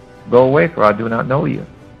 Go away, for I do not know you.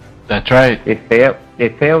 That's right. They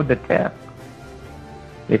failed the test.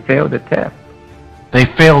 They failed the test. They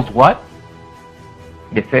failed what?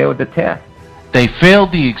 They failed the test. They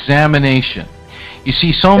failed the examination. You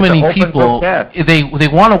see, so It's many an open people, book test. they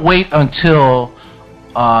want to wait until,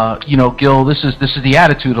 you know, Gill, this is the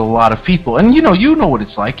attitude of a lot of people. And, you know what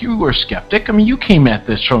it's like. You were a skeptic. I mean, you came at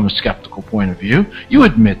this from a skeptical point of view. You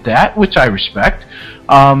admit that, which I respect.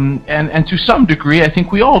 And to some degree, I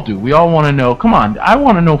think we all do. We all want to know, come on, I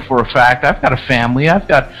want to know for a fact, I've got a family,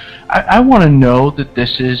 I want to know that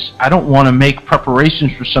this is, I don't want to make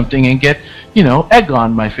preparations for something and get, you know, egg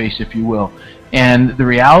on my face, if you will. And the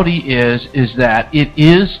reality is that it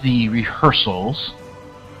is the rehearsals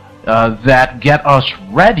that get us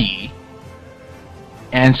ready.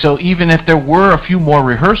 And so even if there were a few more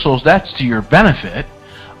rehearsals, that's to your benefit,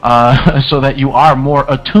 so that you are more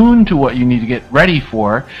attuned to what you need to get ready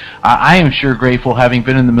for. I am sure grateful, having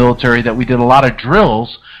been in the military, that we did a lot of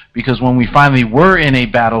drills, because when we finally were in a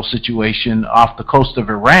battle situation off the coast of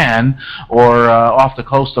Iran or off the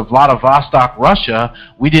coast of Vladivostok, Russia,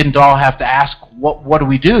 we didn't all have to ask, what do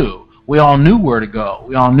we do? We all knew where to go.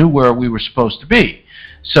 We all knew where we were supposed to be.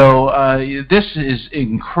 So this is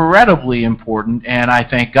incredibly important, and I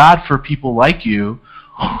thank God for people like you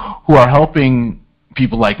who are helping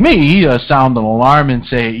people like me sound an alarm and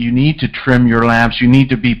say, you need to trim your lamps, you need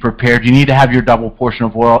to be prepared, you need to have your double portion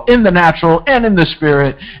of oil in the natural and in the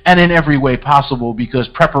spirit and in every way possible, because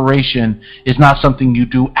preparation is not something you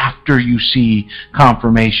do after you see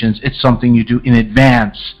confirmations. It's something you do in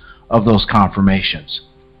advance of those confirmations.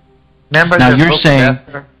 Remember now the you're book saying, of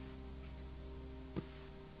Esther?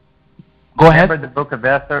 Go ahead. Remember the book of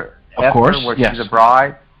Esther? Of course, where yes. she's a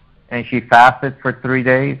bride and she fasted for 3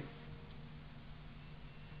 days?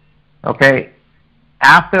 Okay,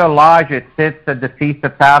 after Elijah sits at the feast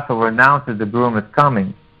of Passover, announces the groom is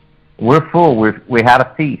coming, we're full. We had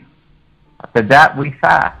a feast. After that, we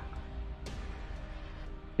fast.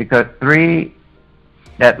 Because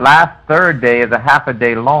that last third day is a half a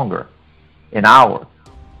day longer in hours.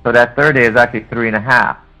 So that third day is actually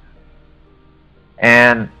 3.5.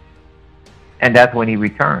 And and that's when he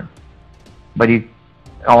returns. But he's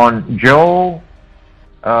on Joel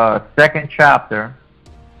 2nd chapter,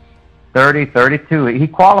 30, 32. He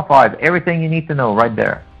qualifies everything you need to know right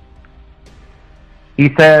there.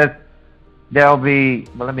 He says there'll be,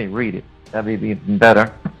 well, let me read it. That'll be even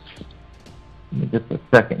better. Just a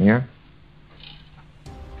second here.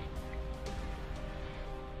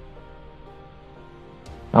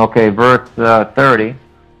 Okay, verse 30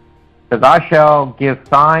 says, I shall give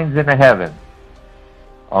signs in the heavens.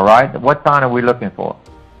 All right? What sign are we looking for?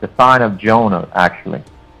 The sign of Jonah, actually,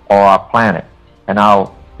 or our planet. And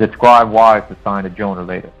I'll describe why it's the sign of Jonah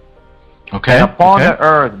later. Okay. And upon the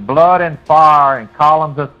earth, blood and fire and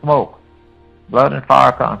columns of smoke. Blood and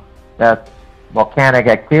fire columns. That's volcanic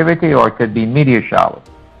activity, or it could be meteor showers.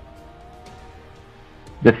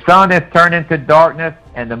 The sun is turned into darkness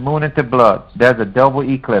and the moon into blood. There's a double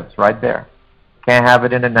eclipse right there. Can't have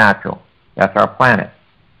it in the natural. That's our planet.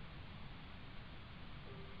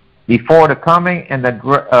 Before the coming and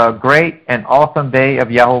the great and awesome day of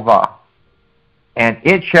Yahovah. And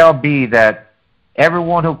it shall be that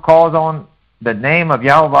everyone who calls on the name of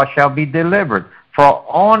Yahovah shall be delivered. For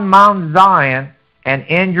on Mount Zion and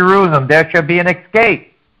in Jerusalem there shall be an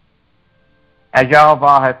escape, as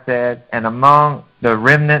Yahovah has said, and among the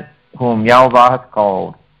remnant whom Yahovah has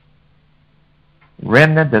called.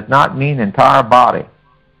 Remnant does not mean entire body.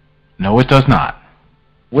 No, it does not.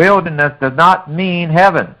 Wilderness does not mean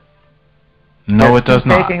heaven. No, it does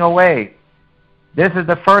not. Taking away. This is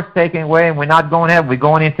the first taking away, and we're not going to heaven. We're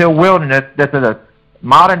going into a wilderness. This is a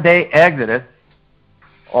modern-day Exodus,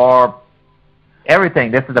 or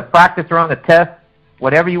everything. This is a practice run, a test,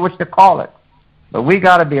 whatever you wish to call it. But we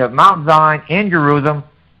got to be at Mount Zion in Jerusalem,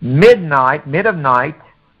 midnight, mid of night,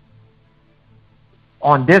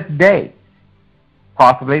 on this day,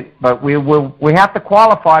 possibly. But we have to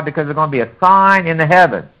qualify, because there's going to be a sign in the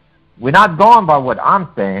heavens. We're not going by what I'm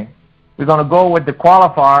saying. We're going to go with the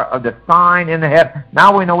qualifier of the sign in the heaven.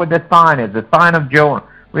 Now we know what the sign is, the sign of Jonah.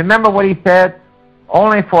 Remember what he said?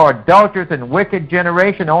 Only for adulterous and wicked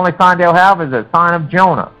generation, the only sign they'll have is the sign of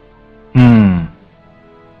Jonah.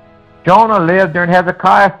 Jonah lived during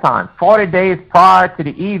Hezekiah's time. 40 days prior to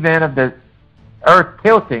the event of the earth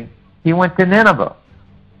tilting, he went to Nineveh.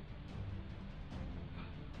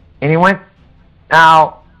 And he went,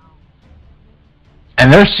 now...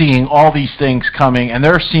 And they're seeing all these things coming, and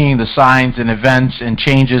they're seeing the signs and events and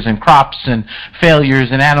changes and crops and failures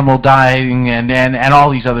and animal dying and all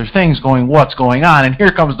these other things going, what's going on? And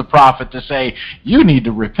here comes the prophet to say, you need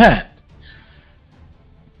to repent.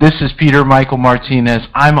 This is Peter Michael Martinez.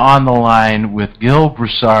 I'm on the line with Gill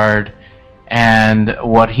Broussard, and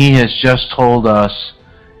what he has just told us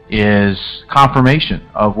is confirmation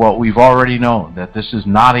of what we've already known, that this is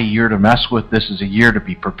not a year to mess with. This is a year to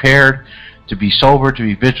be prepared, to be sober, to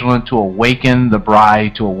be vigilant, to awaken the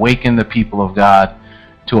bride, to awaken the people of God,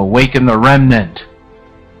 to awaken the remnant.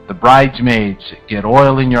 The bridesmaids, get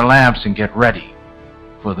oil in your lamps and get ready,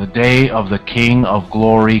 for the day of the King of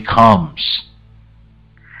Glory comes.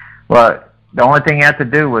 Well, the only thing you have to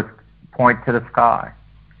do was point to the sky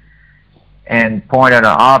and point at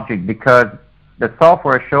an object, because the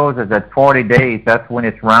software shows us that 40 days, that's when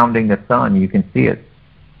it's rounding the sun. You can see it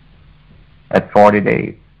at 40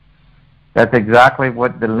 days. That's exactly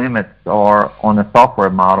what the limits are on the software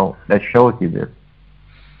model that shows you this.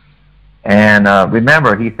 And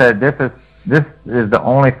remember, he said this is the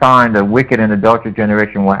only sign the wicked and adulterous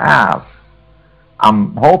generation will have.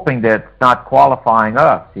 I'm hoping that it's not qualifying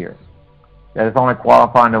us here, that it's only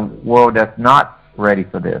qualifying the world that's not ready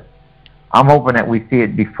for this. I'm hoping that we see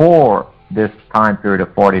it before this time period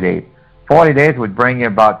of 40 days. 40 days would bring you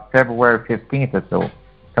about February 15th or so,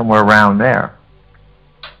 somewhere around there.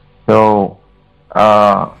 So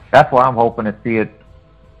that's why I'm hoping to see it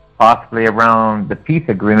possibly around the peace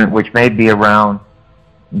agreement, which may be around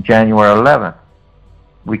January 11th.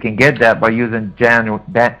 We can get that by using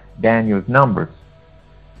Daniel's numbers,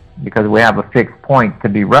 because we have a fixed point to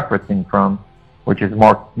be referencing from, which is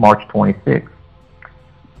March 26th.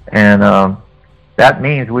 And that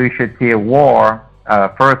means we should see a war,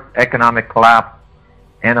 first economic collapse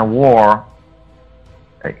and a war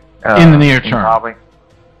in the near term. Probably,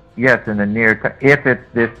 yes, in the near term, if it's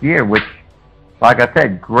this year, which, like I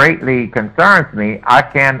said, greatly concerns me. I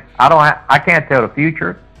can't tell the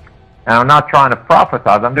future, and I'm not trying to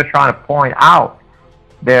prophesize. I'm just trying to point out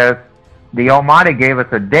the Almighty gave us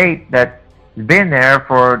a date that's been there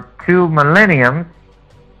for 2 millenniums,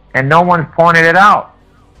 and no one's pointed it out.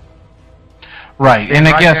 Right, and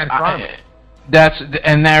I guess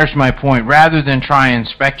there's my point. Rather than try and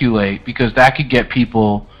speculate, because that could get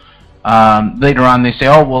people later on they say,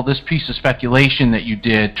 oh, well, this piece of speculation that you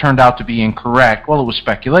did turned out to be incorrect. Well, it was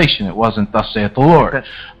speculation. It wasn't thus saith the Lord.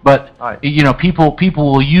 But, you know, people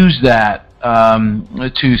will use that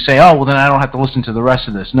to say, oh, well, then I don't have to listen to the rest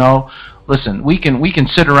of this. No, listen, we can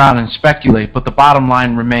sit around and speculate, but the bottom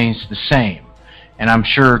line remains the same. And I'm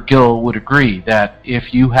sure Gill would agree that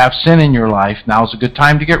if you have sin in your life, now's a good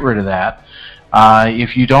time to get rid of that.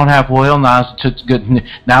 If you don't have oil,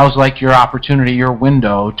 now's like your opportunity, your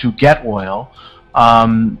window to get oil,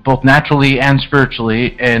 both naturally and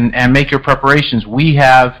spiritually, and make your preparations. We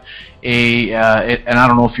have and I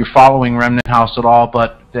don't know if you're following Remnant House at all,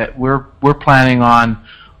 but that we're planning on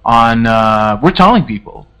we're telling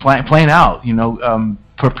people plain out, you know,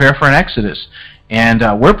 prepare for an exodus. And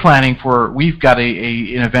we're planning we've got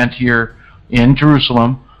an event here in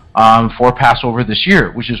Jerusalem for Passover this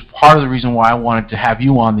year, which is part of the reason why I wanted to have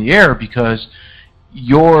you on the air, because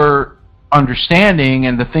your understanding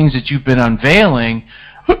and the things that you've been unveiling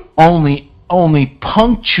only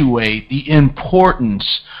punctuate the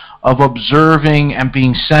importance of observing and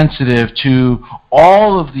being sensitive to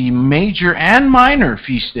all of the major and minor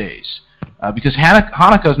feast days. Because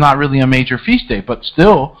Hanukkah is not really a major feast day, but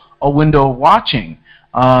still a window of watching,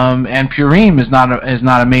 and Purim is not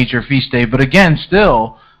a major feast day, but again,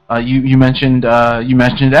 still, you mentioned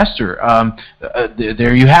Esther.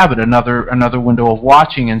 There you have it, another window of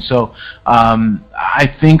watching, and so I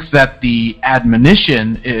think that the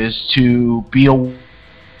admonition is to be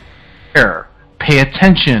aware, pay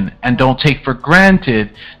attention, and don't take for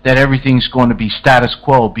granted that everything's going to be status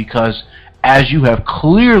quo, because as you have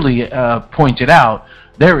clearly pointed out,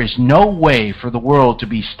 there is no way for the world to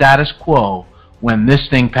be status quo when this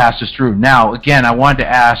thing passes through. Now, again, I wanted to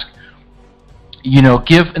ask, you know,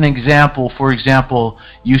 give an example. For example,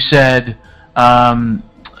 you said,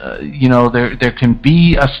 you know, there can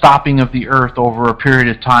be a stopping of the earth over a period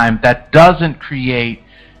of time that doesn't create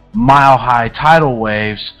mile-high tidal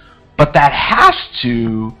waves, but that has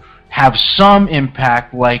to have some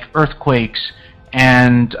impact, like earthquakes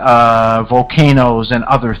and volcanoes and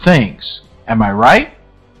other things. Am I right?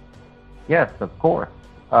 Yes, of course.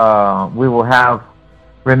 We will have,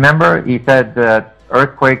 remember, he said that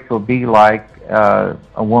earthquakes will be like a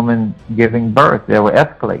woman giving birth. They will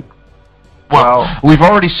escalate. Well, we've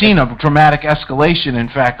already seen a dramatic escalation. In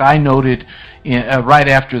fact, I noted right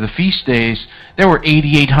after the feast days, there were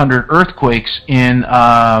 8,800 earthquakes in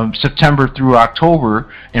September through October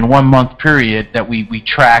in 1 month period that we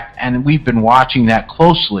tracked, and we've been watching that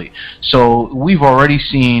closely. So we've already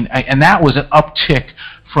seen, and that was an uptick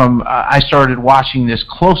from, I started watching this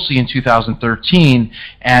closely in 2013,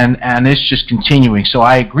 and it's just continuing. So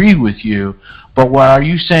I agree with you. But what are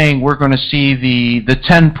you saying? We're going to see the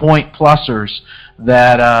 10-point plusers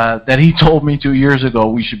that he told me 2 years ago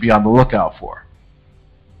we should be on the lookout for?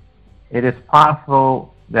 It is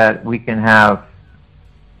possible that we can have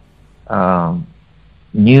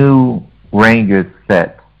new ranges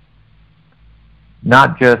set,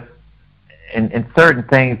 not just in certain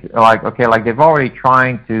things, like, okay, like they've already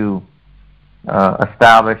trying to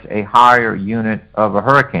establish a higher unit of a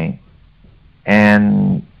hurricane,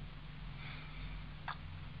 and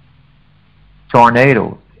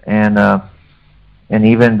tornadoes, and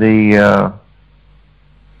even the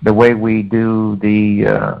way we do the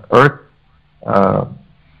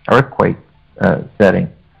earthquake setting,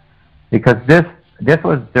 because this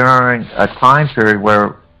was during a time period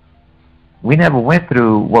where we never went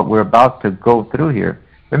through what we're about to go through here.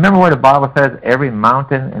 Remember where the Bible says every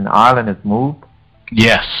mountain and island is moved?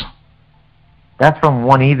 Yes. That's from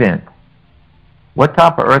one event. What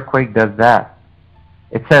type of earthquake does that?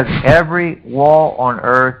 It says every wall on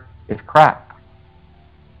earth is cracked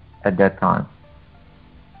at that time.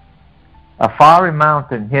 A fiery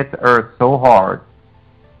mountain hits earth so hard,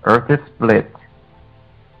 earth is split,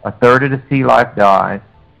 a third of the sea life dies,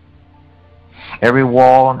 every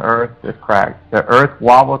wall on earth is cracked. The earth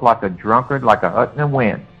wobbles like a drunkard, like a hut in the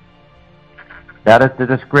wind. That is the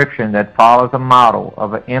description that follows a model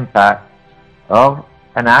of an impact of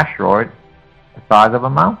an asteroid the size of a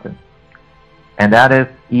mountain. And that is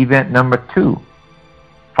event number 2,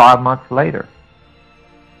 5 months later.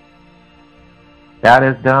 That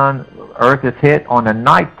is done, earth is hit on the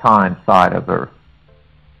nighttime side of earth.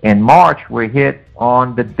 In March, we're hit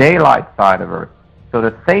on the daylight side of earth. So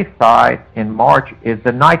the safe side in March is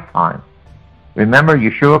the nighttime. Remember,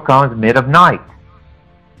 Yeshua comes mid of night,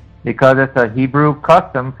 because it's a Hebrew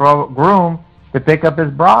custom for a groom to pick up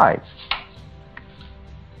his bride.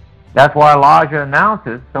 That's why Elijah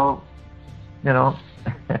announces, so, you know,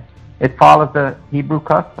 it follows the Hebrew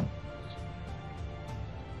custom.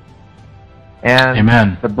 And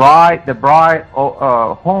Amen. the bride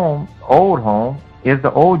home, old home, is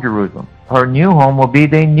the old Jerusalem. Her new home will be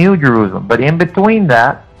the new Jerusalem. But in between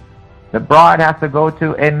that, the bride has to go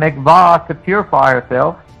to a mikvah to purify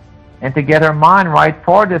herself and to get her mind right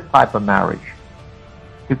for this type of marriage,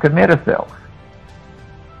 to commit herself.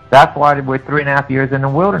 That's why we're 3.5 years in the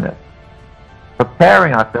wilderness,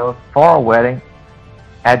 preparing ourselves for a wedding.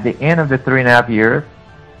 At the end of the 3.5 years,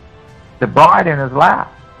 the bride in his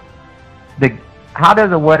lap. How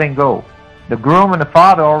does a wedding go? The groom and the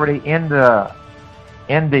father already in the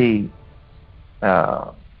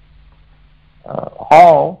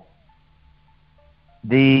hall.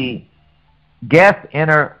 The guests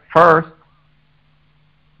enter first,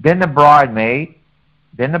 then the bridemaid,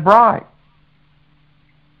 then the bride.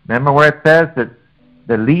 Remember where it says that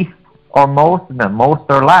the least or most and the most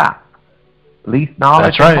or last. Least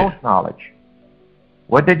knowledge and most knowledge.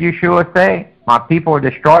 What did Yeshua say? My people are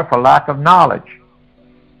destroyed for lack of knowledge.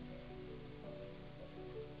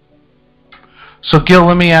 So, Gill,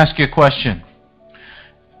 let me ask you a question.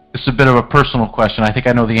 This is a bit of a personal question. I think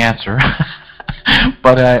I know the answer.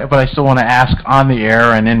 but I still want to ask on the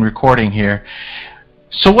air and in recording here.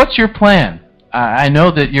 So what's your plan? I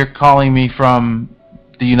know that you're calling me from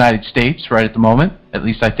the United States right at the moment. At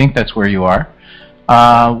least I think that's where you are.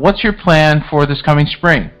 What's your plan for this coming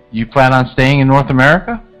spring? You plan on staying in North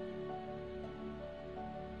America?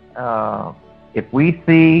 If we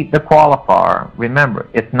see the qualifier, remember,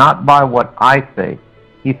 it's not by what I say.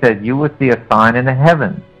 He said, you will see a sign in the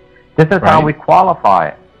heavens. This is how we qualify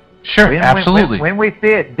it. Sure, absolutely. When we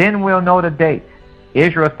see it, then we'll know the date.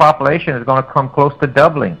 Israel's population is going to come close to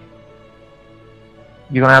doubling.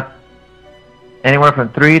 You're going to have anywhere from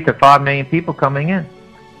 3 to 5 million people coming in.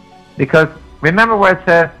 Because remember where it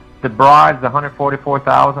says the bride's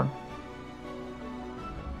 144,000?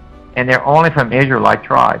 And they're only from Israelite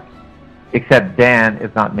tribes, except Dan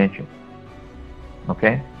is not mentioned.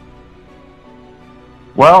 Okay?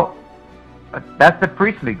 Well, that's the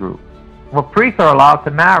priestly group. Well, priests are allowed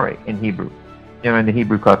to marry in Hebrew, in the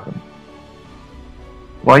Hebrew custom.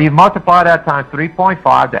 Well, you multiply that times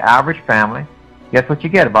 3.5, the average family, guess what you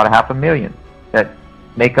get? About 500,000 that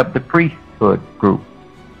make up the priesthood group.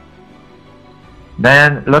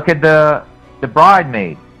 Then look at the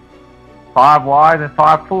bridemaid. 5 wise and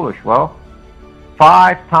 5 foolish. Well,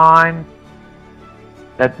 5 times,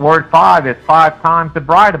 that word 5 is 5 times the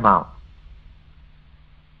bride amount.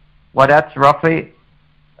 Well, that's roughly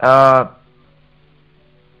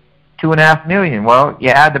 2.5 million. Well, you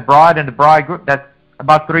add the bride and the bride group, that's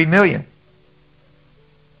about 3 million.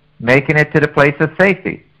 Making it to the place of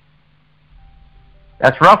safety.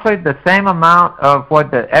 That's roughly the same amount of what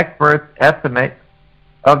the experts estimate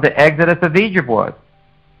of the exodus of Egypt was.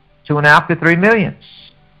 2.5 to 3 million.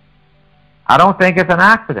 I don't think it's an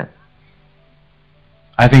accident.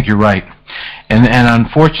 I think you're right. And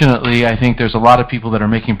unfortunately, I think there's a lot of people that are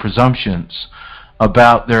making presumptions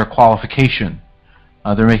about their qualification.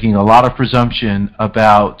 They're making a lot of presumption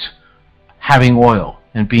about having oil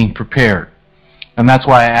and being prepared. And that's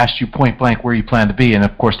why I asked you point blank where you plan to be, and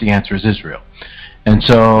of course the answer is Israel. And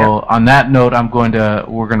so on that note,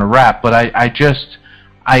 we're going to wrap. But I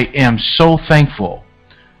am so thankful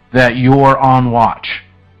that you're on watch.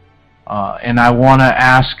 And I want to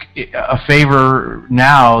ask a favor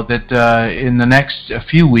now that in the next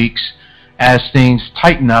few weeks, as things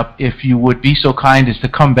tighten up, if you would be so kind as to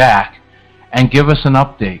come back and give us an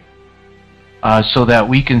update so that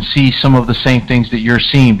we can see some of the same things that you're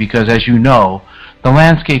seeing, because as you know, the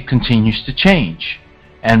landscape continues to change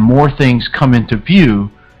and more things come into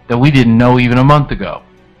view that we didn't know even a month ago.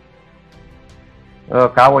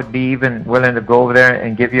 Look, I would be even willing to go over there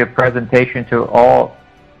and give you a presentation to all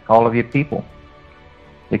of you people,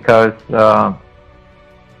 because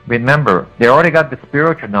remember, they already got the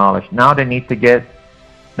spiritual knowledge. Now they need to get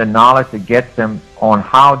the knowledge that gets them on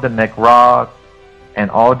how the Mikrah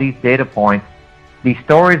and all these data points. These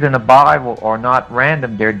stories in the Bible are not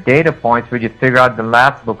random. They're data points where you figure out the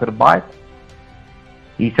last book of the Bible.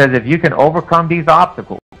 He says if you can overcome these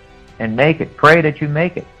obstacles and make it, pray that you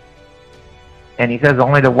make it. And he says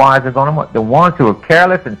only the wise are going to. The ones who are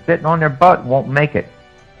careless and sitting on their butt won't make it.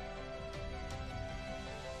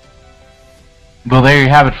 Well, there you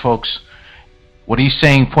have it, folks. What he's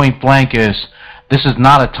saying point blank is, this is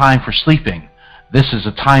not a time for sleeping. This is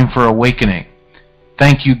a time for awakening.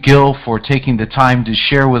 Thank you, Gill, for taking the time to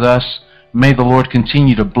share with us. May the Lord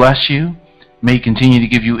continue to bless you. May He continue to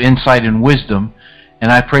give you insight and wisdom.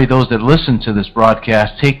 And I pray those that listen to this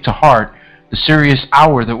broadcast take to heart the serious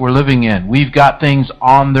hour that we're living in. We've got things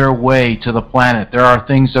on their way to the planet. There are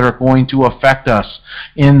things that are going to affect us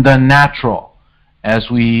in the natural.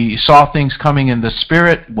 As we saw things coming in the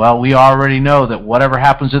spirit, well, we already know that whatever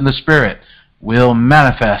happens in the spirit will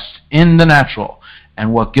manifest in the natural.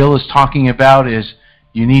 And what Gill is talking about is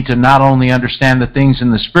you need to not only understand the things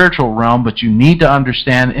in the spiritual realm, but you need to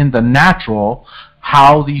understand in the natural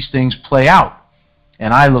how these things play out.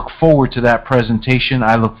 And I look forward to that presentation.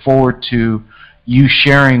 I look forward to you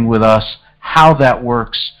sharing with us how that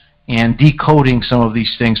works and decoding some of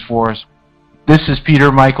these things for us. This is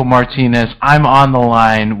Peter Michael Martinez. I'm on the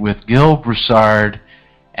line with Gill Broussard,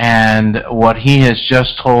 and what he has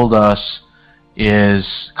just told us is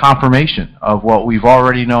confirmation of what we've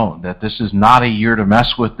already known, that this is not a year to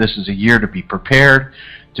mess with. This is a year to be prepared.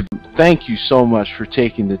 Thank you so much for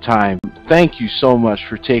taking the time. Thank you so much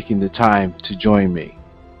for taking the time to join me.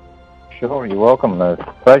 Sure, you're welcome. It's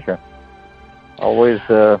a pleasure. Always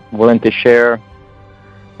willing to share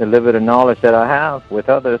the limited knowledge that I have with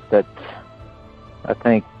others that I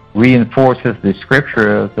think reinforces the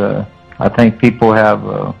scripture. I think people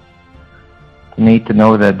have need to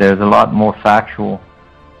know that there's a lot more factual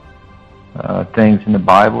things in the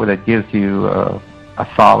Bible that gives you a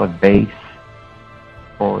solid base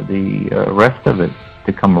for the rest of it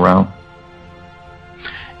to come around.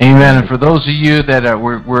 Amen. And for those of you that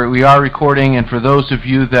we are recording, and for those of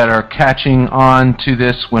you that are catching on to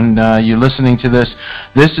this when you're listening to this,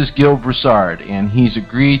 this is Gill Broussard, and he's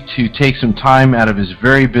agreed to take some time out of his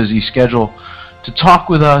very busy schedule to talk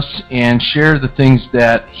with us and share the things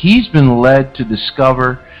that he's been led to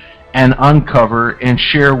discover and uncover and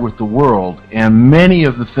share with the world. And many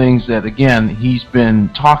of the things that, again, he's been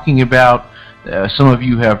talking about, some of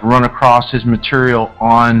you have run across his material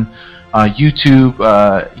on YouTube.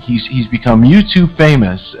 He's become YouTube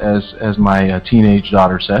famous, as my teenage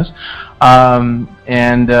daughter says.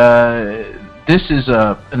 This is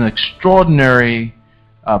an extraordinary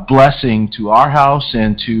blessing to our house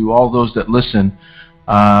and to all those that listen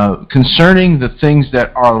concerning the things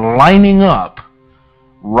that are lining up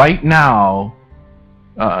right now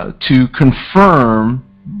to confirm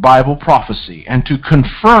Bible prophecy and to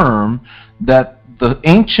confirm that the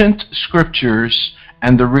ancient scriptures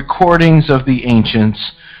and the recordings of the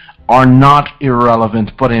ancients are not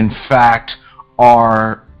irrelevant, but in fact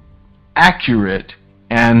are accurate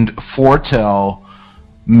and foretell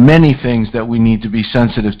many things that we need to be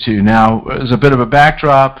sensitive to. Now, as a bit of a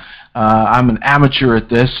backdrop, I'm an amateur at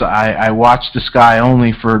this. I watch the sky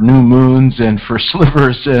only for new moons and for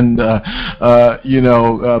slivers and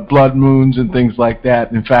blood moons and things like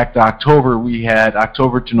that. In fact, October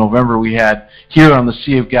to November, we had here on the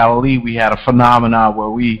Sea of Galilee, we had a phenomena where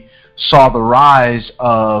we saw the rise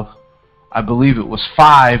of, I believe it was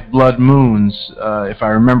 5 blood moons, if I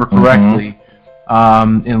remember correctly,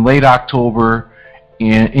 in late October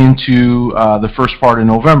into the first part of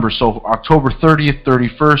November. So October 30th,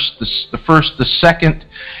 31st, the 1st, the 2nd,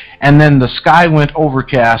 and then the sky went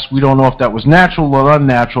overcast. We don't know if that was natural or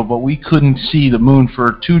unnatural, but we couldn't see the moon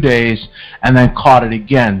for 2 days and then caught it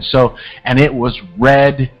again. So, and it was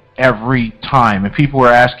red every time. And people were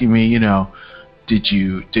asking me, did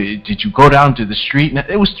you go down to the street? And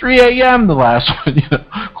it was 3 a.m. the last one.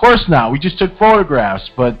 Of course not. We just took photographs,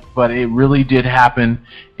 but it really did happen,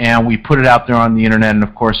 and we put it out there on the internet, and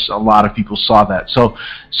of course a lot of people saw that. So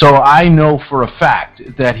I know for a fact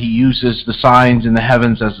that he uses the signs in the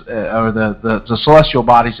heavens as or the celestial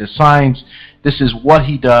bodies as signs. This is what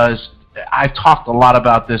he does. I've talked a lot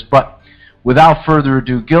about this, but without further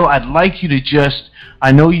ado, Gill, I'd like you to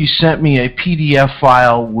I know you sent me a PDF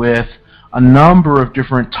file with a number of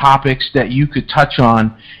different topics that you could touch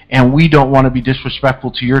on, and we don't want to be disrespectful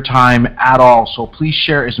to your time at all. So please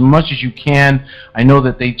share as much as you can. I know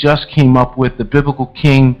that they just came up with the Biblical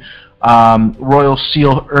King Royal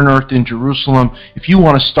Seal unearthed in Jerusalem. If you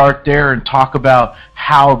want to start there and talk about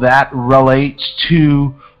how that relates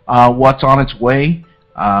to what's on its way,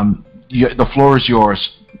 the floor is yours.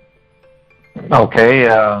 Okay,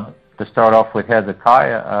 to start off with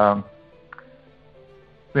Hezekiah,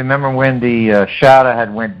 remember when the shadow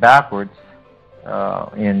had went backwards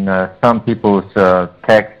in some people's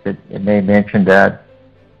text, it may mention that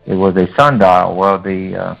it was a sundial. Well,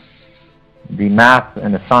 the math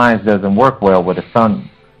and the science doesn't work well with a sundial.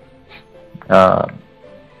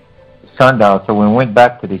 So we went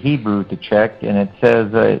back to the Hebrew to check, and it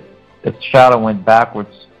says the shadow went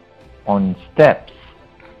backwards on steps.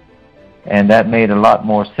 And that made a lot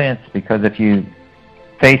more sense, because if you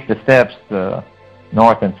face the steps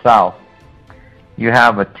north and south, you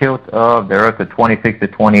have a tilt of the Earth of 26 to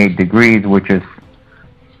 28 degrees, which is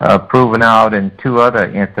proven out in 2 other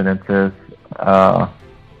incidences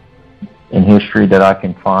in history that I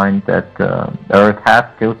can find, that the Earth has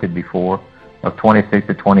tilted before, of 26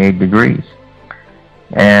 to 28 degrees.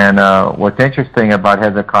 And what's interesting about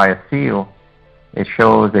Hezekiah's seal, it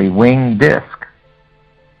shows a winged disc,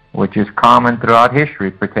 which is common throughout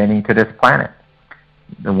history pertaining to this planet.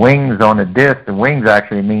 The wings on the disc, the wings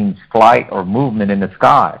actually means flight or movement in the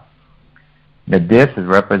sky. The disc is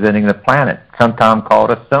representing the planet, sometimes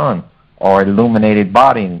called a sun or illuminated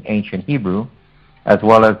body in ancient Hebrew, as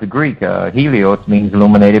well as the Greek. Helios means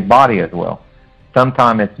illuminated body as well.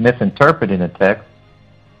 Sometimes it's misinterpreted in the text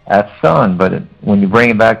as sun, but when you bring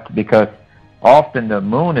it back, because often the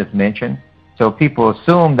moon is mentioned, so people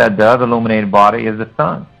assume that the other illuminated body is the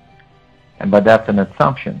sun. But that's an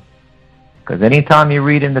assumption. Because anytime you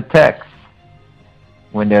read in the text,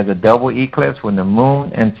 when there's a double eclipse, when the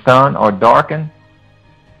moon and sun are darkened,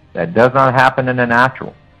 that does not happen in the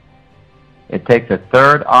natural. It takes a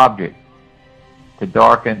third object to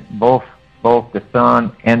darken both the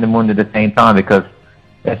sun and the moon at the same time. Because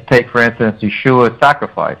let's take, for instance, Yeshua's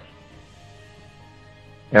sacrifice.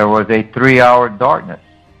 There was a 3-hour darkness,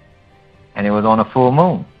 and it was on a full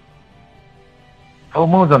moon. Full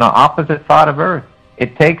moon's on the opposite side of Earth.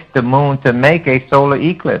 It takes the moon to make a solar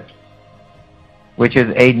eclipse, which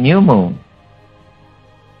is a new moon.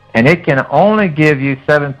 And it can only give you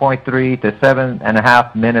 7.3 to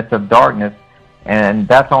 7.5 minutes of darkness, and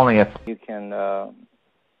that's only a... You can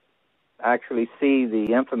actually see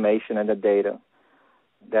the information and the data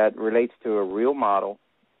that relates to a real model,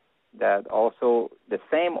 that also the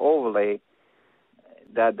same overlay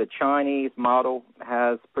that the Chinese model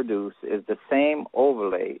has produced is the same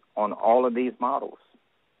overlay on all of these models,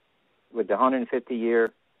 with the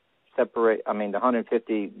 150-year the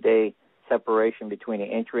 150-day separation between the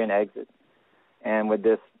entry and exit, and with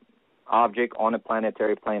this object on the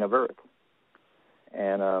planetary plane of Earth.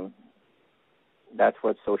 And that's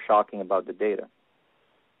what's so shocking about the data.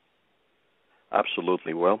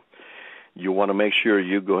 Absolutely. Well, you want to make sure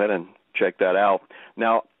you go ahead and check that out.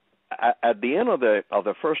 Now, at the end of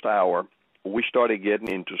the first hour, we started getting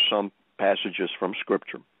into some passages from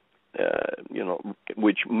Scripture,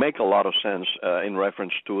 which make a lot of sense in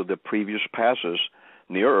reference to the previous passes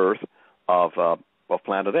near Earth of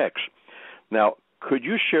Planet X. Now, could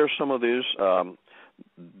you share some of these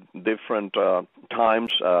different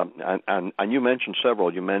times? And you mentioned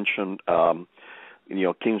several. You mentioned,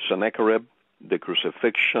 King Sennacherib, the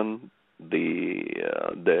crucifixion,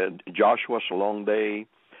 the Joshua's long day,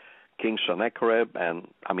 King Sennacherib, and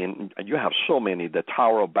you have so many. The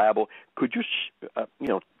Tower of Babel. Could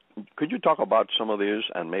you talk about some of these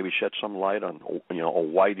and maybe shed some light on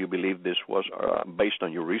why do you believe this was based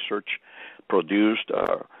on your research produced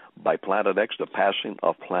by Planet X, the passing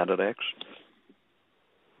of Planet X?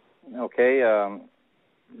 Okay.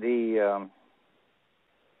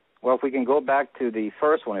 Well, if we can go back to the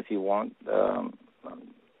first one, if you want,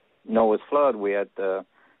 Noah's flood, we had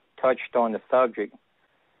touched on the subject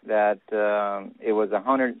that it was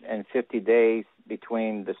 150 days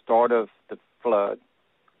between the start of the flood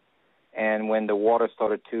and when the water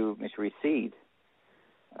started to recede.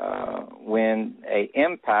 When an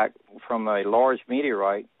impact from a large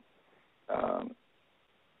meteorite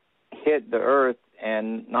hit the Earth,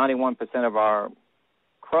 and 91% of our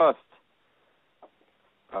crust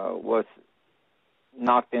was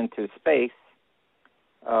knocked into space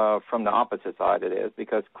from the opposite side, it is,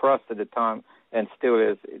 because crust at the time, and still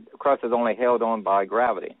is, crust is only held on by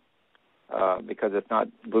gravity because it's not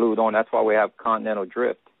glued on. That's why we have continental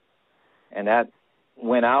drift. And that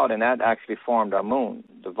went out, and that actually formed our moon.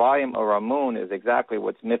 The volume of our moon is exactly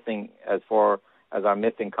what's missing as far as our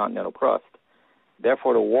missing continental crust.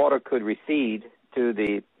 Therefore, the water could recede to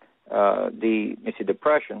the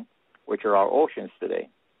depression, which are our oceans today.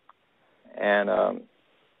 And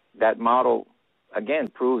that model, again,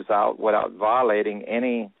 proves out without violating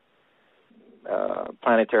any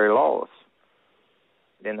planetary laws.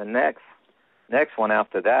 Then the next one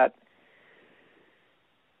after that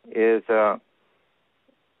is the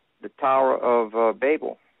Tower of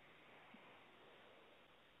Babel.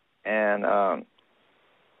 And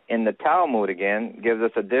in the Talmud, again, gives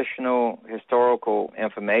us additional historical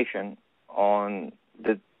information on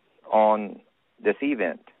this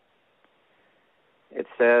event. It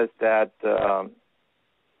says that the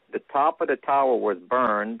top of the tower was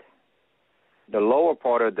burned, the lower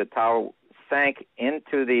part of the tower sank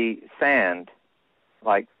into the sand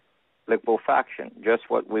like liquefaction, just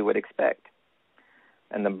what we would expect.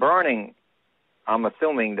 And the burning, I'm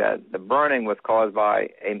assuming that the burning was caused by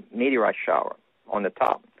a meteorite shower on the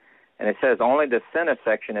top. And it says only the center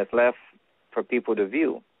section is left for people to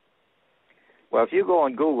view. Well, if you go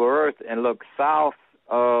on Google Earth and look south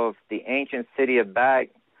of the ancient city of Baghdad,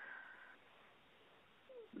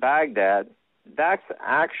 that's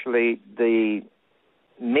actually the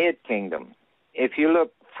mid-kingdom. If you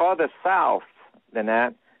look further south than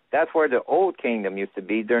that, that's where the old kingdom used to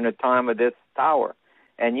be during the time of this tower.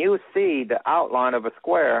 And you see the outline of a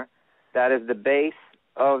square that is the base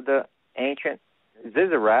of the ancient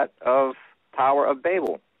ziggurat of Tower of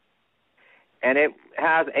Babel. And it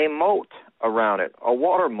has a moat around it, a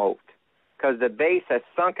water moat, because the base has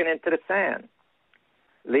sunken into the sand,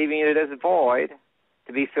 leaving you this void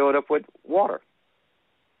to be filled up with water.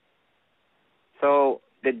 So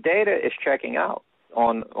the data is checking out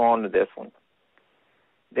on this one.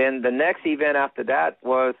 Then the next event after that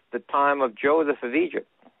was the time of Joseph of Egypt.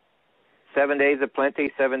 7 days of plenty,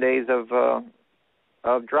 7 days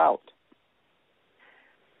of drought.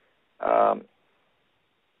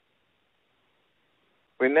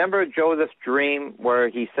 Remember Joseph's dream where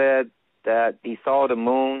he said that he saw the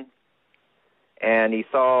moon and he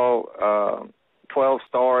saw 12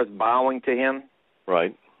 stars bowing to him?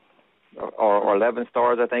 Right. Or 11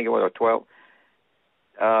 stars, I think it was, or 12.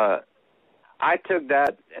 I took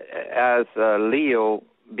that as Leo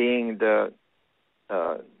being the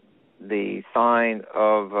sign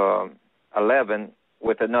of 11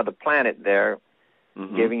 with another planet there,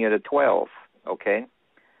 giving it a 12, okay?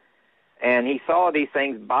 And he saw these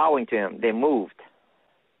things bowing to him. They moved,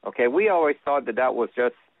 okay? We always thought that that was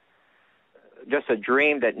just a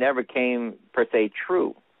dream that never came, per se,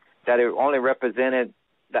 true, that it only represented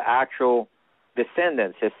the actual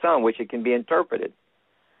descendants, his son, which it can be interpreted.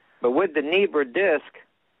 But with the Nibiru disk,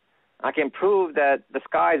 I can prove that the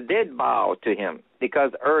skies did bow to him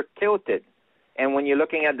because Earth tilted. And when you're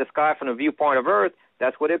looking at the sky from the viewpoint of Earth,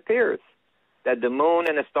 that's what it appears, that the moon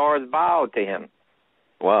and the stars bowed to him.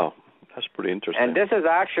 Wow, that's pretty interesting. And this is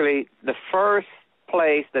actually the first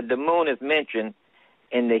place that the moon is mentioned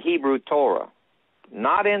in the Hebrew Torah,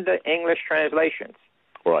 not in the English translations.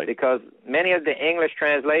 Right. Because many of the English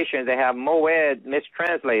translations, they have moed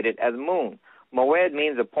mistranslated as moon. Moed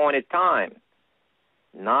means appointed time,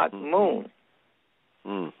 not moon.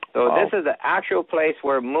 So wow. this is the actual place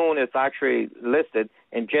where moon is actually listed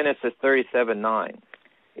in Genesis 37:9.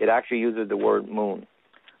 It actually uses the word moon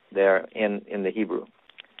there in the Hebrew.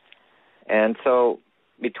 And so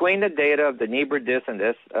between the data of the Nibiru disk and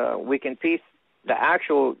this, we can piece the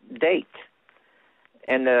actual date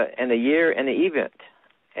and the year and the event.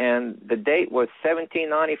 And the date was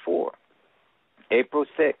 1794, April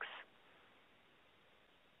 6th.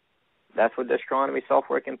 That's what the astronomy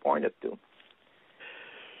software can point us to.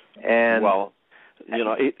 And well, you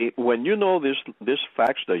know, when you know these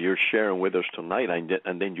facts that you're sharing with us tonight,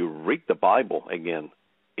 and then you read the Bible again,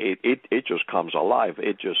 it just comes alive.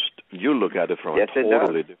 You look at it from a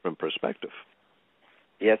totally different perspective.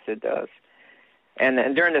 Yes, it does.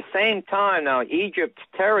 And during the same time, now Egypt's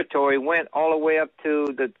territory went all the way up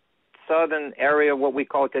to the southern area of what we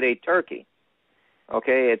call today Turkey.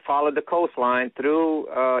 Okay, it followed the coastline through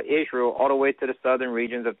Israel all the way to the southern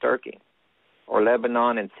regions of Turkey, or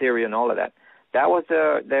Lebanon and Syria and all of that. That was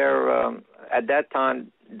their at that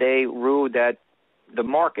time, they ruled the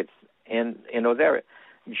markets in those areas.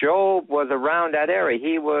 Job was around that area.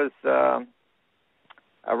 He was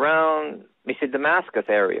around, Damascus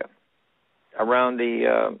area, around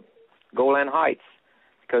the Golan Heights,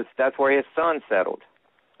 because that's where his son settled,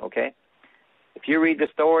 okay? If you read the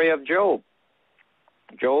story of Job,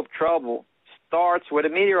 Job's trouble starts with a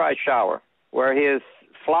meteorite shower where his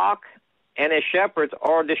flock and his shepherds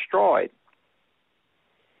are destroyed.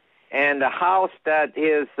 And the house that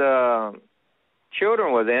his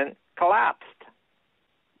children was in collapsed,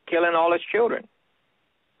 killing all his children.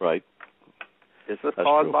 Right. This was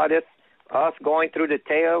caused by us going through the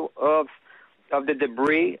tail of the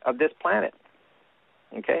debris of this planet.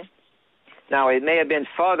 Okay? Now, it may have been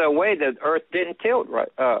further away that Earth didn't tilt,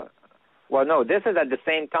 right? Well, no, this is at the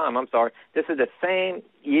same time. I'm sorry. This is the same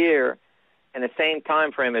year and the same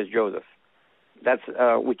time frame as Joseph. That's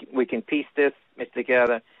we can piece this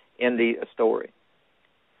together in the story.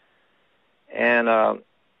 And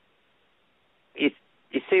you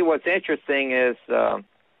see, what's interesting is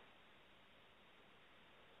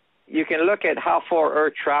you can look at how far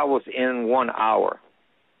Earth travels in 1 hour.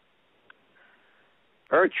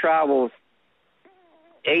 Earth travels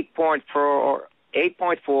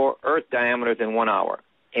 8.4 Earth diameters in 1 hour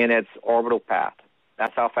in its orbital path.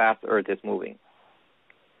 That's how fast Earth is moving.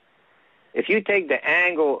 If you take the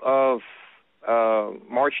angle of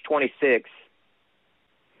March 26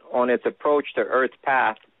 on its approach to Earth's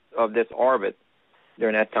path of this orbit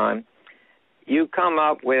during that time, you come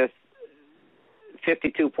up with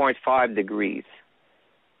 52.5 degrees.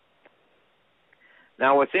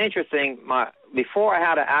 Now, what's interesting, before I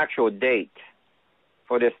had an actual date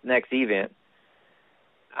for this next event,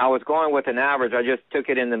 I was going with an average. I just took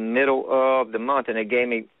it in the middle of the month, and it gave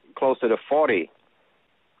me closer to 40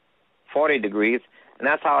 degrees, and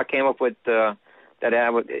that's how I came up with that.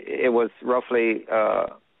 It was roughly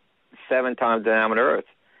 7 times the diameter Earth.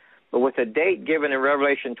 But with the date given in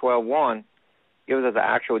Revelation 12:1, gives us an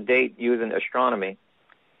actual date using astronomy.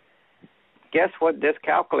 Guess what this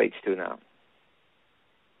calculates to now?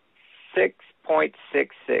 6.66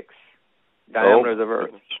 diameters of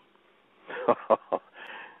Earth.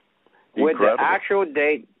 With the actual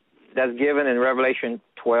date that's given in Revelation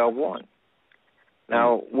 12:1.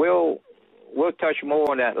 Now we'll touch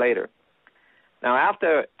more on that later. Now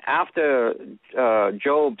after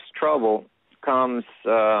Job's trouble comes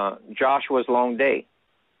Joshua's long day.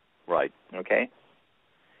 Right. Okay.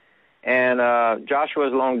 And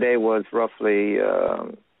Joshua's long day was roughly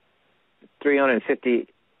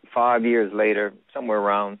 355 years later, somewhere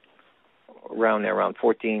around there, around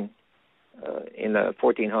 14 in the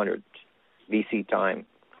 1400s BC time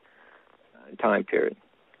period.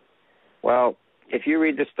 Well, if you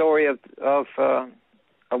read the story of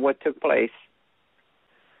what took place,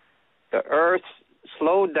 the earth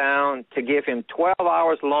slowed down to give him 12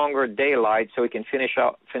 hours longer daylight so he can finish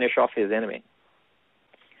off his enemy.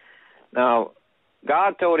 Now,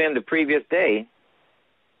 God told him the previous day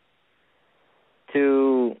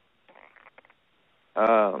to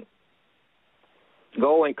go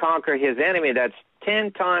and conquer his enemy that's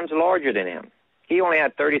 10 times larger than him. He only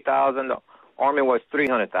had 30,000. The army was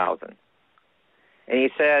 300,000. And he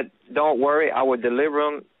said, don't worry, I will deliver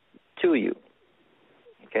him to you.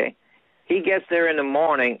 Okay? He gets there in the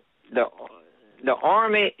morning. The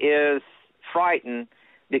army is frightened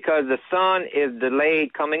because the sun is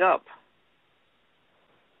delayed coming up.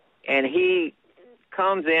 And he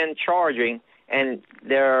comes in charging, and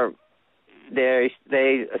they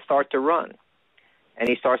start to run. And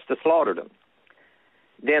he starts to slaughter them.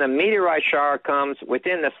 Then a meteorite shower comes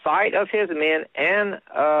within the sight of his men and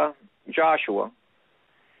Joshua,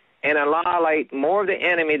 and annihilate more of the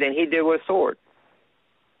enemy than he did with a sword.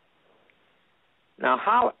 Now,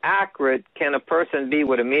 how accurate can a person be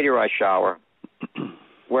with a meteorite shower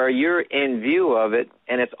where you're in view of it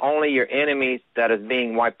and it's only your enemies that is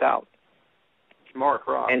being wiped out? Mark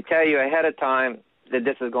Rock. And tell you ahead of time that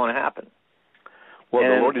this is going to happen. Well,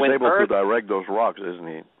 and the Lord is able to direct those rocks, isn't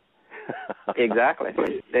he? Exactly.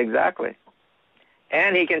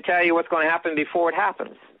 And he can tell you what's going to happen before it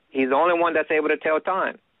happens. He's the only one that's able to tell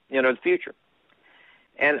time, the future.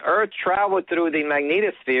 And Earth traveled through the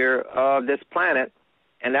magnetosphere of this planet,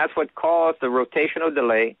 and that's what caused the rotational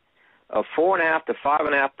delay of 4.5 to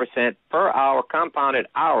 5.5% per hour compounded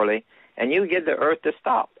hourly, and you get the Earth to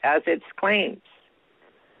stop, as it claims.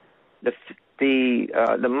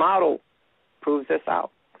 The model proves this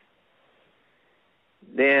out.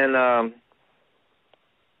 Then I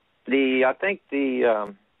think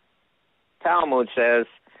the Talmud says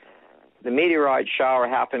the meteorite shower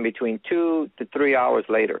happened between 2 to 3 hours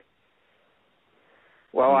later.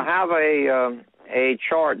 Well, I have a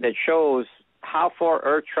chart that shows how far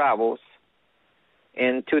Earth travels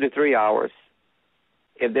in 2 to 3 hours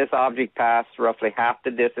if this object passed roughly half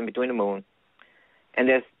the distance between the moon, and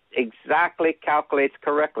this exactly calculates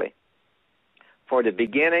correctly for the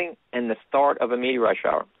beginning and the start of a meteorite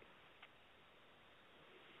shower.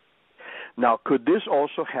 Now, could this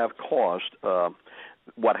also have caused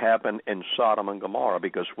what happened in Sodom and Gomorrah?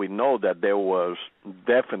 Because we know that there was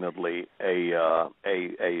definitely a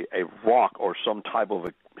rock or some type of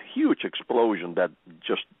a huge explosion that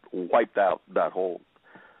just wiped out that whole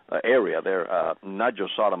area there. Not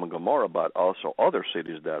just Sodom and Gomorrah, but also other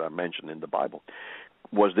cities that are mentioned in the Bible.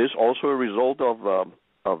 Was this also a result of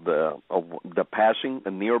the passing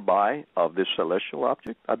nearby of this celestial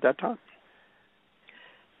object at that time?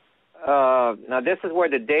 Now, this is where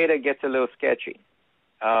the data gets a little sketchy.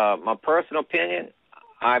 My personal opinion,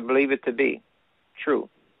 I believe it to be true.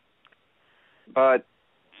 But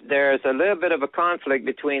there's a little bit of a conflict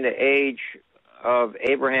between the age of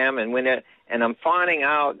Abraham and and I'm finding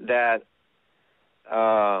out that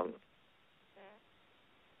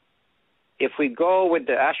if we go with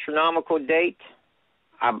the astronomical date,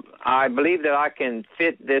 I believe that I can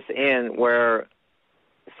fit this in where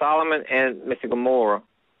Solomon and Mr. Gomorrah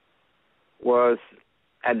was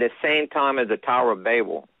at the same time as the Tower of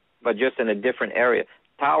Babel, but just in a different area.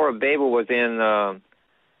 Tower of Babel was in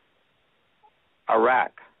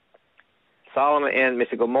Iraq. Solomon and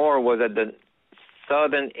Mr. Gomorrah was at the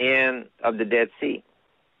southern end of the Dead Sea,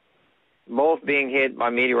 both being hit by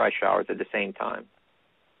meteorite showers at the same time.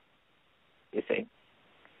 You see?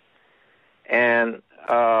 And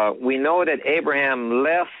we know that Abraham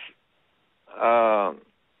left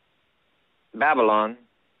Babylon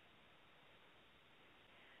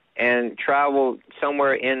and traveled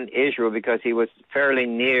somewhere in Israel because he was fairly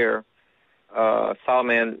near Sodom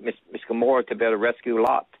and Gomorrah to be able to rescue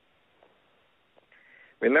Lot.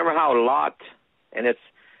 Remember how Lot, and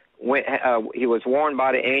he was warned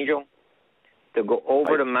by the angel to go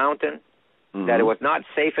over the mountain, that it was not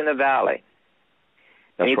safe in the valley.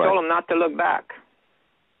 And he told him not to look back.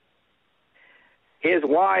 His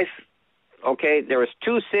wife, there was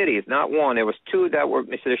 2 cities, not one. There was 2 that were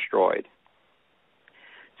destroyed.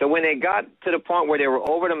 So when they got to the point where they were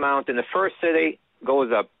over the mountain, the first city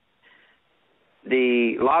goes up.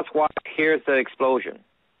 The Lot's wife hears the explosion.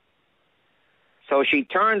 So she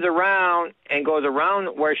turns around and goes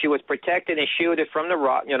around where she was protected and shielded from the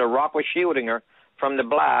rock. The rock was shielding her from the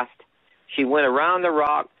blast. She went around the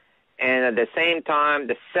rock, and at the same time,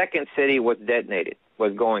 the second city was detonated,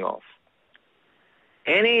 was going off.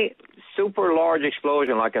 Any super large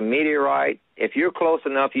explosion like a meteorite, if you're close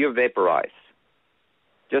enough, you're vaporized.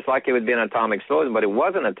 Just like it would be an atomic explosion, but it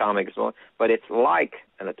wasn't an atomic explosion, but it's like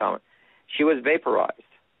an atomic. She was vaporized.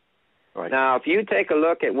 Right. Now, if you take a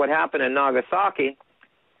look at what happened in Nagasaki,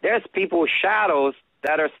 there's people's shadows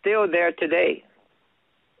that are still there today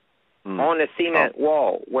on the cement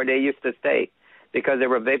wall where they used to stay because they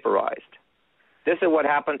were vaporized. This is what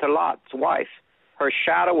happened to Lot's wife. Her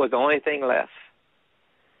shadow was the only thing left.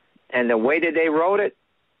 And the way that they wrote it,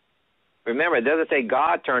 remember, it doesn't say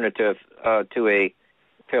God turned it to a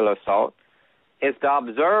pillar of salt. It's the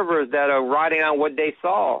observers that are writing on what they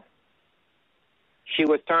saw. She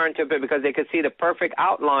was turned to because they could see the perfect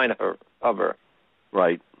outline of her.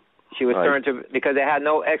 Right. She was turned to because they had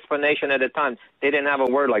no explanation at the time. They didn't have a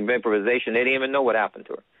word like vaporization. They didn't even know what happened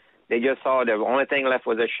to her. They just saw the only thing left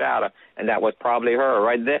was a shadow, and that was probably her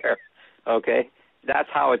right there. Okay? That's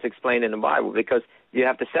how it's explained in the Bible, because you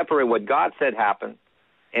have to separate what God said happened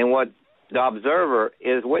and what the observer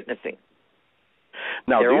is witnessing.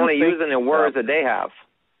 Now, they're only using the words that they have.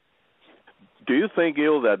 Do you think,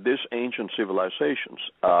 Gill, that these ancient civilizations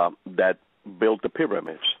that built the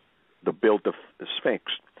pyramids, that built the Sphinx,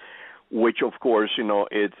 which of course,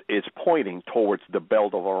 it's pointing towards the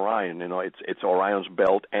belt of Orion. It's Orion's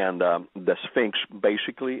belt, and the Sphinx,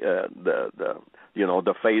 basically, the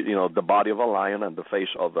face, the body of a lion and the face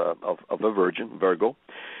of a virgin, Virgo.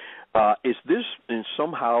 Is this in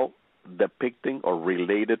somehow depicting or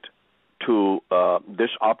related to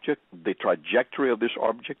this object, the trajectory of this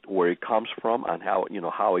object, where it comes from, and how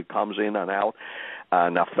it comes in and out,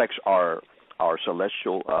 and affects our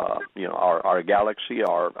celestial, our galaxy,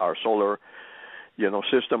 our solar,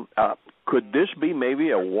 system? Could this be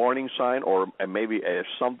maybe a warning sign, or maybe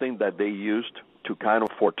something that they used to kind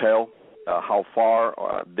of foretell how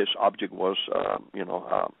far this object was,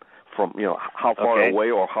 from, how far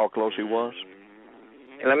away or how close it was?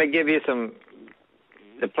 Let me give you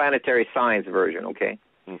the planetary science version, okay?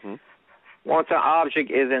 Mm-hmm. Once an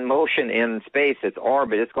object is in motion in space, its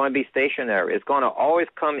orbit, it's going to be stationary. It's going to always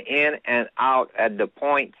come in and out at the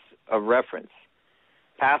points of reference,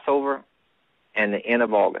 Passover and the end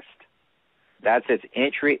of August. That's its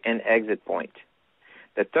entry and exit point.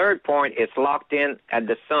 The third point is locked in at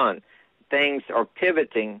the sun. Things are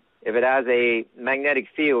pivoting. If it has a magnetic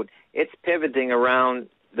field, it's pivoting around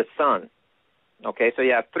the sun. Okay, so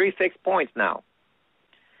you have 3 fixed points now.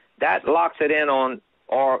 That locks it in on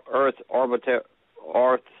Earth's orbital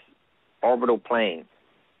plane.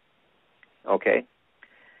 Okay?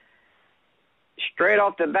 Straight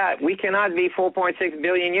off the bat, we cannot be 4.6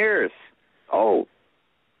 billion years old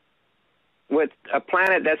with a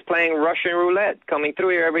planet that's playing Russian roulette coming through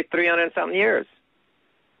here every 300-something years.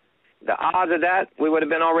 The odds of that, we would have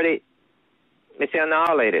been already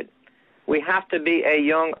annihilated. We have to be a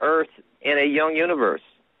young Earth in a young universe,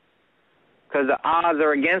 because the odds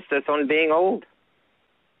are against us on being old.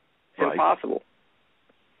 It's impossible.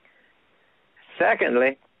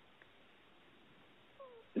 Secondly,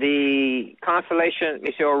 the constellation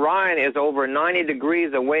Orion is over 90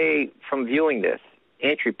 degrees away from viewing this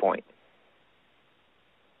entry point.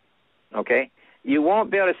 Okay? You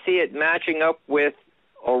won't be able to see it matching up with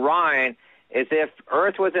Orion as if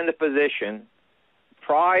Earth was in the position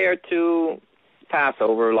prior to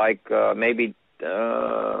Passover, like maybe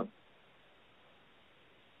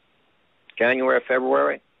January,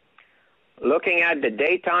 February, looking at the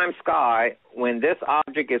daytime sky when this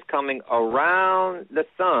object is coming around the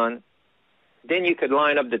sun, then you could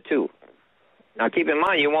line up the two. Now, keep in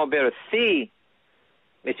mind, you won't be able to see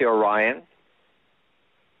Orion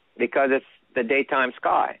because it's the daytime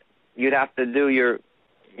sky. You'd have to do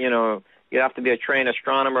you'd have to be a trained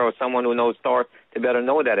astronomer or someone who knows stars to be able to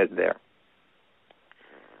know that it's there.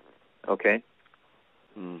 Okay?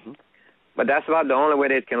 Mm-hmm. But that's about the only way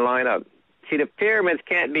they can line up. See, the pyramids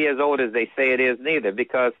can't be as old as they say it is neither,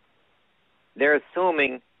 because they're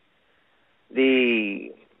assuming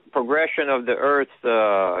the progression of the Earth's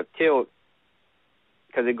tilt,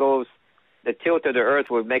 because the tilt of the Earth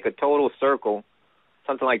would make a total circle,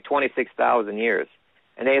 something like 26,000 years.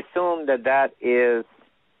 And they assume that that is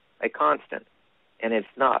a constant, and it's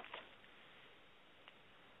not.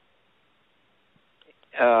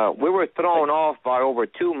 We were thrown off by over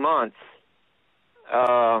 2 months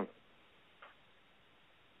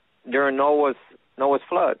during Noah's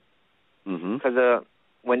flood. Because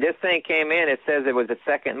when this thing came in, it says it was the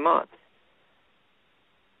second month.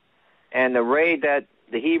 And the way that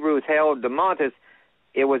the Hebrews held the month is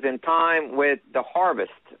it was in time with the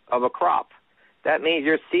harvest of a crop. That means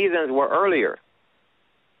your seasons were earlier.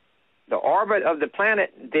 The orbit of the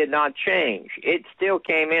planet did not change. It still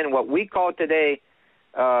came in what we call today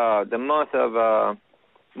the month of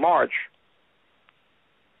March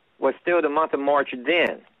was still the month of March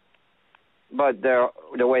then. But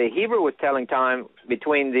the way Hebrew was telling time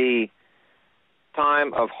between the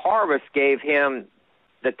time of harvest gave him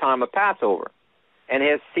the time of Passover. And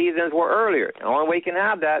his seasons were earlier. The only way you can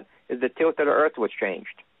have that is the tilt of the earth was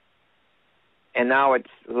changed. And now it's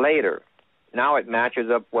later. Now it matches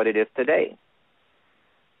up what it is today.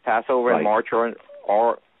 Passover and March are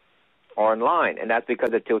in line, and that's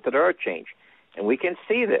because the tilt of the earth changed. And we can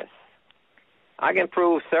see this. I can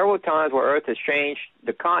prove several times where Earth has changed,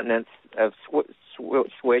 the continents have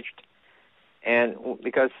switched, and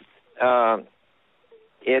because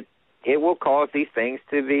it will cause these things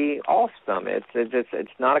to be off some. It's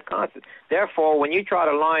not a constant. Therefore, when you try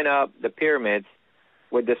to line up the pyramids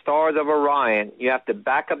with the stars of Orion, you have to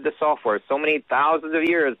back up the software so many thousands of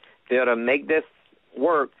years to be able to make this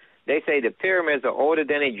work. They say the pyramids are older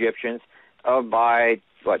than Egyptians by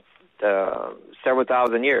several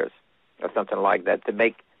thousand years or something like that to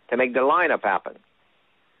make the lineup happen.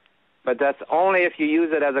 But that's only if you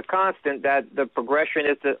use it as a constant that the progression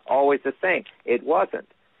is always the same. It wasn't.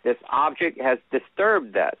 This object has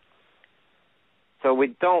disturbed that. So we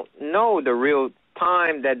don't know the real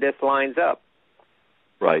time that this lines up.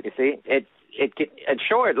 Right. You see,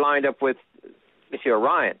 it lined up with Monsieur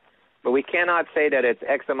Orion, but we cannot say that it's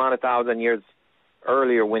X amount of thousand years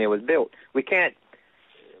earlier when it was built. We can't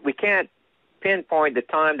pinpoint the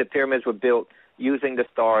time the pyramids were built using the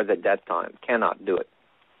stars at that time. Cannot do it.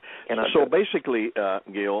 So basically,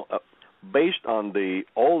 Gill, based on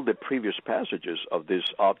all the previous passages of this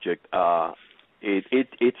object,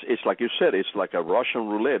 it's like you said, it's like a Russian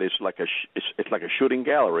roulette. It's like a shooting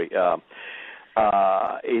gallery.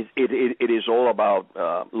 It is all about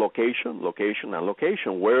location.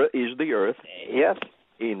 Where is the Earth? Yes.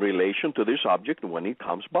 In relation to this object when it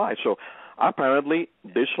comes by. So apparently,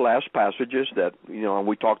 these last passages that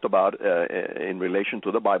we talked about in relation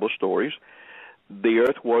to the Bible stories, the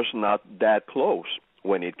Earth was not that close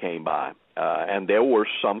when it came by, and there were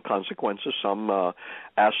some consequences, some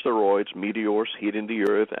asteroids, meteors hitting the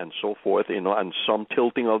Earth, and so forth, and some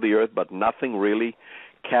tilting of the Earth, but nothing really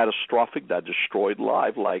catastrophic that destroyed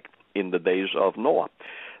life like in the days of Noah.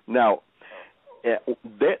 Now,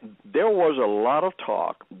 there was a lot of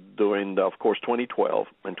talk during, of course, 2012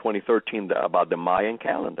 and 2013 about the Mayan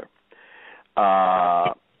calendar.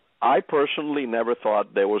 I personally never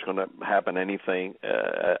thought there was going to happen anything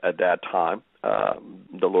at that time.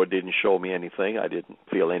 The Lord didn't show me anything. I didn't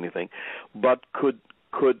feel anything. But could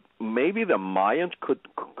maybe the Mayans,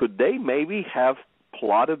 could they maybe have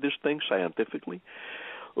plotted this thing scientifically?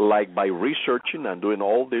 Like by researching and doing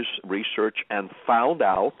all this research and found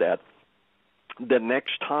out that the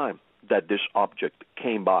next time that this object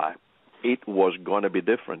came by, it was going to be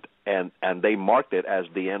different, and they marked it as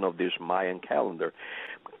the end of this Mayan calendar.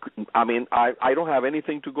 I mean, I don't have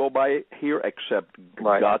anything to go by here except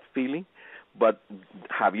God's feeling. But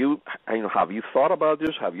have you thought about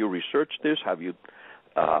this? Have you researched this? Have you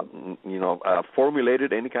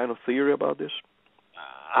formulated any kind of theory about this?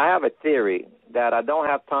 I have a theory that I don't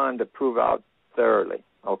have time to prove out thoroughly.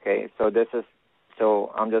 Okay, so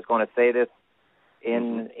I'm just going to say this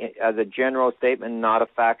as a general statement, not a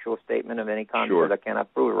factual statement of any kind, because I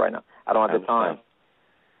cannot prove it right now. I don't have the time.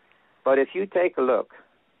 But if you take a look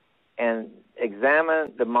and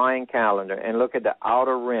examine the Mayan calendar and look at the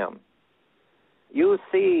outer rim, you'll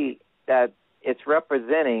see that it's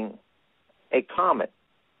representing a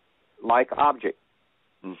comet-like object.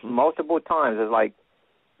 Multiple times. It's like,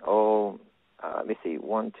 let me see,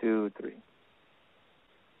 1, 2, 3.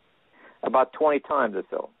 About 20 times or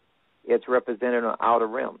so. It's represented on the outer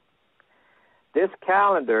rim. This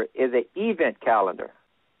calendar is an event calendar,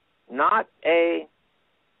 not a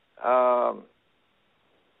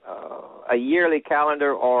a yearly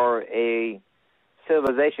calendar or a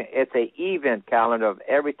civilization. It's an event calendar of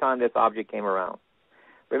every time this object came around.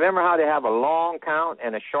 Remember how they have a long count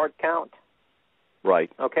and a short count? Right.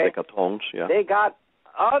 Okay. Decatones, yeah. They got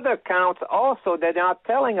other counts also that they're not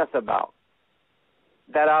telling us about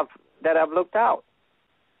that I've looked out.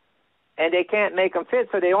 And they can't make them fit,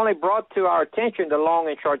 so they only brought to our attention the long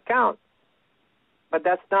and short count. But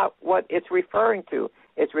that's not what it's referring to.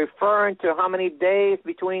 It's referring to how many days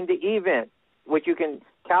between the event, which you can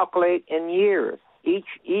calculate in years, each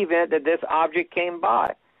event that this object came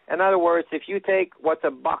by. In other words, if you take what's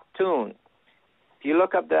a Baktun, if you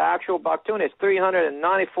look up the actual Baktun, it's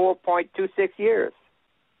 394.26 years.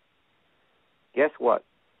 Guess what?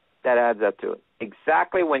 That adds up to it.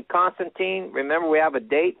 Exactly when Constantine, remember we have a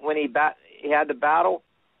date when he had the battle?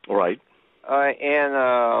 Right. In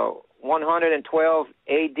 112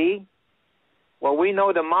 A.D. Well, we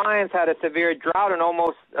know the Mayans had a severe drought and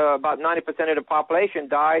almost about 90% of the population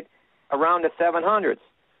died around the 700s.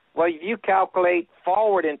 Well, if you calculate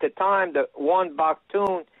forward into time, the one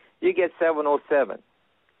Baktun, you get 707.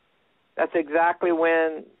 That's exactly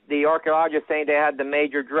when the archaeologists saying they had the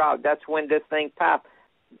major drought. That's when this thing passed.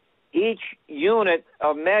 Each unit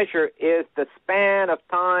of measure is the span of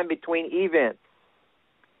time between events.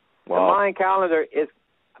 Wow. The Mayan calendar is,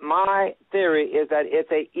 my theory is that it's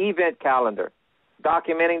an event calendar,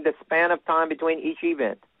 documenting the span of time between each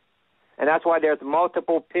event. And that's why there's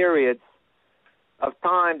multiple periods of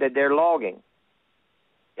time that they're logging.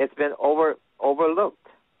 It's been overlooked.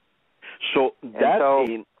 So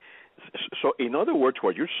in other words,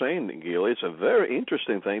 what you're saying, Gill, is a very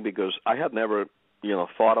interesting thing because I had never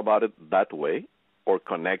thought about it that way or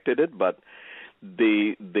connected it, but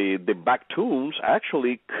the Baktuns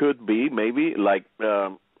actually could be maybe like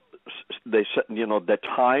they said, the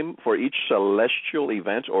time for each celestial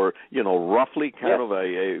event, or roughly kind of a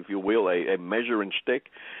if you will, a measuring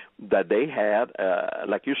stick that they had,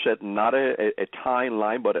 like you said, not a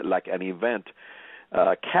timeline, but like an event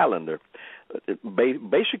calendar.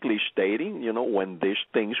 Basically stating, when these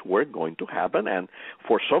things were going to happen, and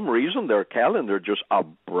for some reason their calendar just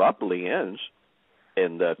abruptly ends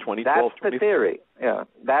in 2012. That's the theory. Yeah,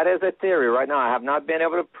 that is a theory. Right now, I have not been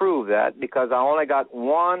able to prove that because I only got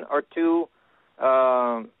one or two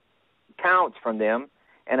counts from them,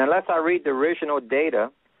 and unless I read the original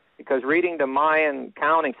data, because reading the Mayan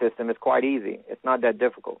counting system is quite easy. It's not that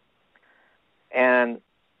difficult, and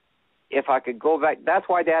if I could go back, that's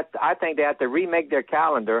why I think they have to remake their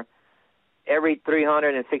calendar every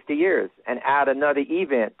 360 years and add another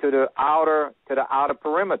event to the outer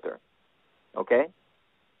perimeter. Okay?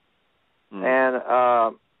 And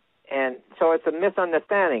so it's a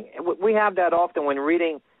misunderstanding. We have that often when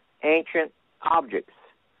reading ancient objects.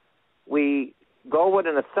 We go with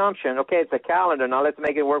an assumption, okay, it's a calendar, now let's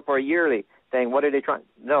make it work for a yearly thing. What are they trying?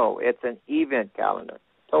 No, it's an event calendar.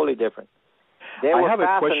 Totally different. They were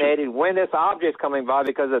fascinated when this object's coming by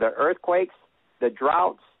because of the earthquakes, the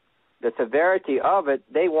droughts, the severity of it.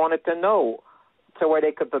 They wanted to know to where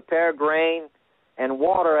they could prepare grain and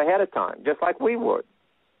water ahead of time, just like we would.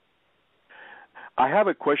 I have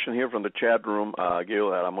a question here from the chat room, Gill,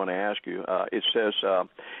 that I'm going to ask you. It says,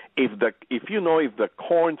 if the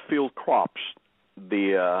cornfield crops,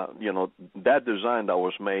 that design that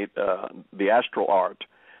was made, the astral art,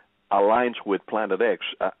 aligns with Planet X.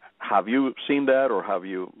 Have you seen that, or have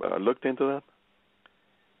you looked into that?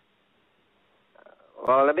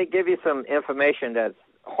 Well, let me give you some information that's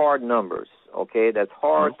hard numbers, okay? That's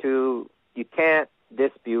hard you can't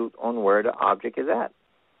dispute on where the object is at.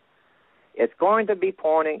 It's going to be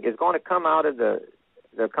it's going to come out of the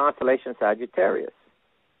constellation Sagittarius,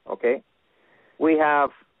 okay?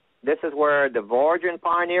 This is where the Voyager and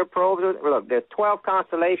Pioneer probes are. Look, there's 12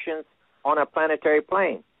 constellations on a planetary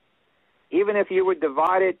plane. Even if you would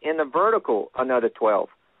divide it in the vertical, another 12.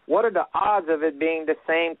 What are the odds of it being the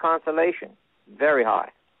same constellation? Very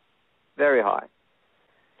high. Very high.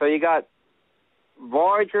 So you got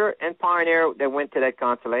Voyager and Pioneer that went to that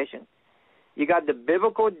constellation. You got the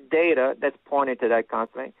biblical data that's pointing to that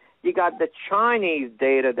constellation. You got the Chinese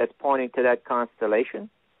data that's pointing to that constellation.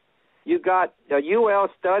 You got the UL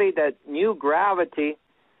study that new gravity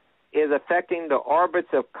is affecting the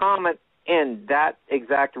orbits of comets in that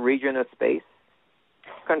exact region of space,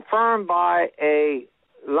 confirmed by a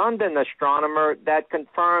London astronomer that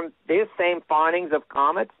confirmed these same findings of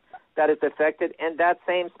comets that is affected in that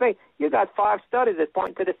same space. You got 5 studies that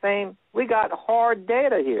point to the same. We got hard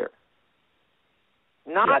data here.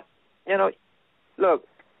 Look,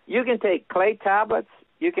 you can take clay tablets,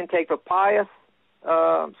 you can take papyrus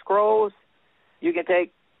scrolls, you can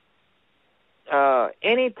take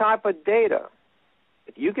any type of data.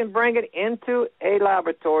 If you can bring it into a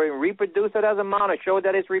laboratory and reproduce it as a model, show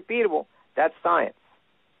that it's repeatable, that's science.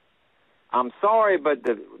 I'm sorry, but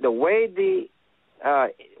the way they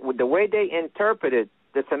interpreted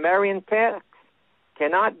the Sumerian text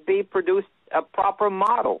cannot be produced a proper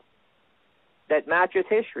model that matches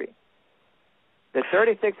history. The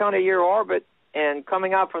 3,600-year orbit and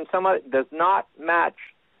coming out from some other does not match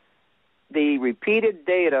the repeated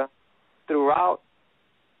data throughout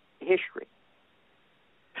history.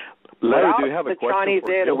 Larry, do you have a question? Without the Chinese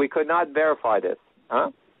data, Gill? we could not verify this.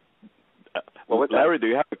 Huh? Larry, do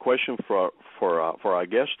you have a question for our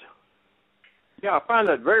guest? Yeah, I find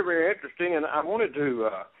that very, very interesting, and I wanted to.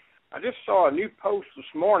 I just saw a new post this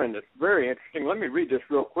morning that's very interesting. Let me read this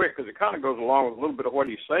real quick because it kind of goes along with a little bit of what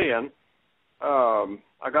he's saying.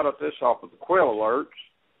 I got this off of the Quail Alerts.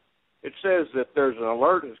 It says that there's an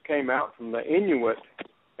alert that came out from the Inuit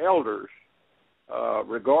elders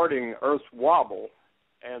regarding Earth's wobble,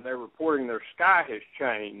 and they're reporting their sky has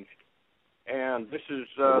changed. And this is,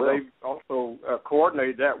 they've also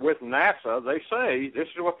coordinated that with NASA. They say, this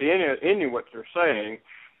is what the Inuits are saying,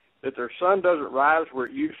 that their sun doesn't rise where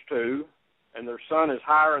it used to, and their sun is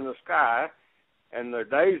higher in the sky, and their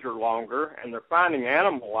days are longer, and they're finding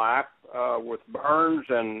animal life with burns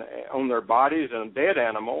and on their bodies and dead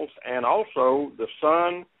animals, and also the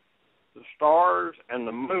sun, the stars, and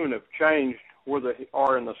the moon have changed where they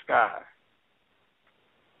are in the sky.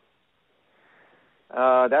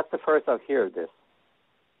 That's the first I've heard this,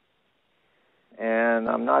 and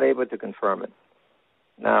I'm not able to confirm it.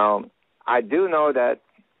 Now, I do know that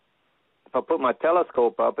if I put my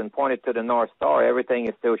telescope up and point it to the North Star, everything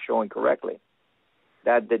is still showing correctly.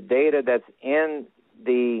 That the data that's in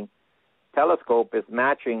the telescope is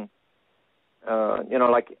matching,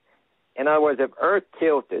 like, in other words, if Earth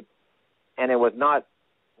tilted and it was not,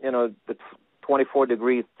 the 24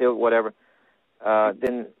 degrees tilt, whatever,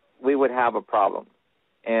 then we would have a problem.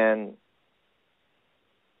 And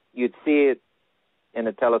you'd see it in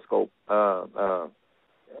a telescope,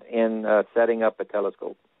 in setting up a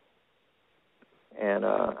telescope. And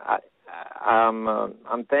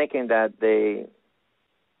I'm thinking that they,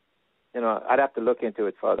 I'd have to look into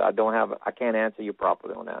it further. I can't answer you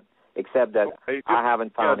properly on that, except that I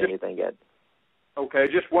haven't found anything yet. Okay,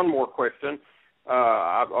 just one more question.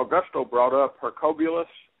 Augusto brought up Hercobulus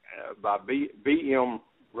by B.M.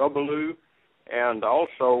 Robileau, and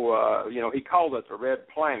also, he called it the Red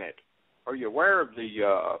Planet. Are you aware of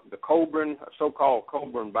the Cobran, so-called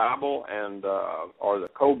Cobran Bible, and or the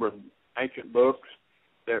Cobran ancient books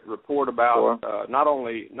that report about not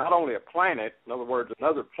only a planet, in other words,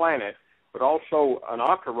 another planet, but also an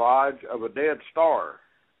entourage of a dead star?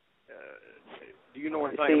 Do you know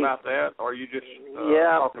anything about that, or are you just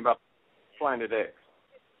talking about Planet X?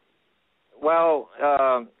 Well,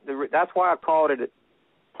 that's why I called it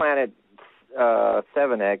Planet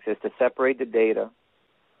 7X, is to separate the data,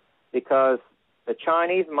 because the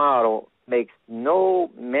Chinese model makes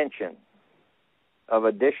no mention of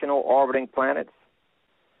additional orbiting planets.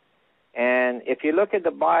 And if you look at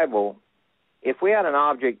the Bible, if we had an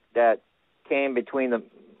object that came between the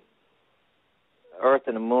Earth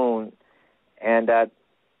and the Moon, and that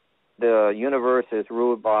the universe is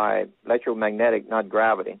ruled by electromagnetic, not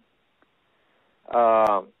gravity,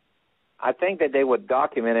 I think that they would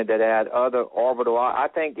document it that it had other orbital. I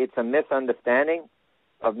think it's a misunderstanding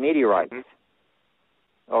of meteorites,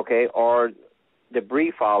 or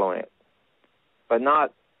debris following it, but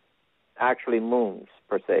not actually moons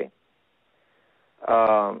per se.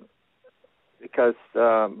 But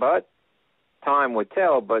time would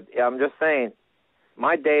tell. But I'm just saying,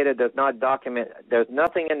 my data does not document. There's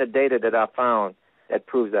nothing in the data that I found that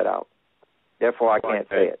proves that out. Therefore, I can't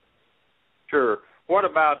say it. Sure. What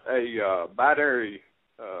about a binary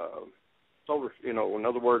solar? In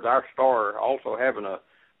other words, our star also having a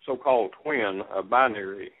so-called twin, a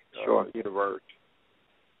binary universe.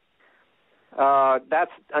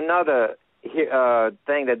 That's another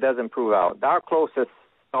thing that doesn't prove out. Our closest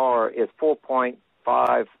star is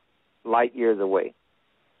 4.5 light years away.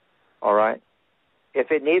 All right?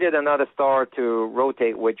 If it needed another star to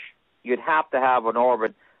rotate, which you'd have to have an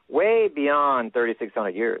orbit way beyond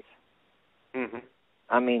 3,600 years. Mm-hmm.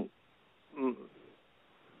 I mean,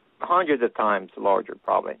 hundreds of times larger,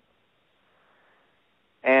 probably.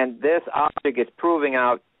 And this object is proving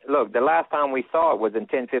out. Look, the last time we saw it was in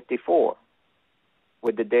 1054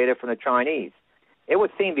 with the data from the Chinese. It was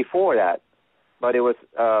seen before that, but it was,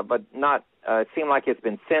 but not. It seemed like it's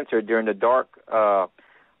been censored during the dark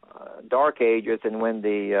ages, and when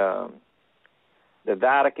the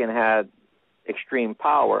Vatican had extreme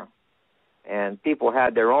power, and people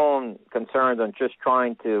had their own concerns on just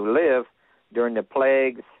trying to live. during the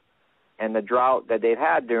plagues and the drought that they'd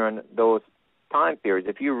had during those time periods.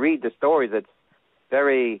 If you read the stories, it's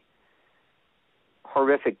very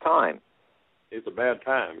horrific time. It's a bad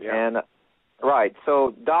time, yeah. And right,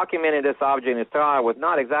 so documenting this object in the sky was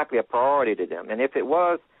not exactly a priority to them. And if it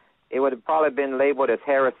was, it would have probably been labeled as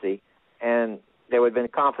heresy, and they would have been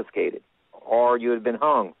confiscated, or you would have been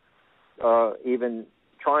hung, even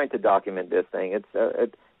trying to document this thing.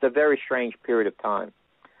 It's a very strange period of time.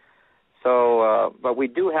 So, but we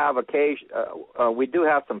do have we do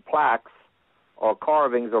have some plaques or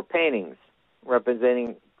carvings or paintings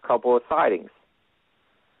representing a couple of sightings.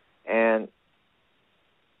 And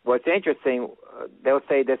what's interesting, they'll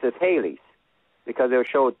say this is Halley's because they'll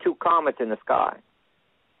show 2 comets in the sky.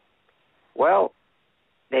 Well,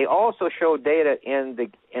 they also show data in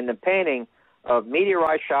the painting of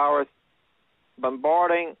meteorite showers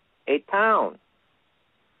bombarding a town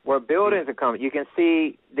where buildings are coming. You can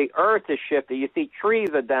see the earth is shifting. You see trees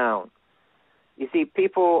are down. You see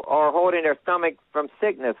people are holding their stomach from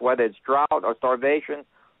sickness, whether it's drought or starvation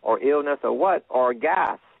or illness or what, or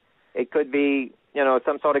gas. It could be,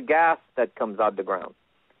 some sort of gas that comes out of the ground.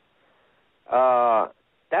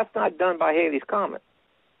 That's not done by Halley's Comet.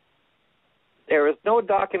 There is no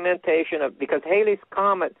documentation because Halley's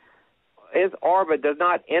Comet, its orbit does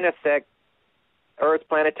not intersect Earth's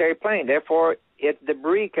planetary plane. Therefore, its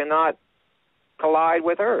debris cannot collide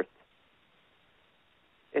with Earth.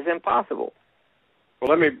 It's impossible.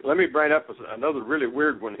 Well, let me bring up another really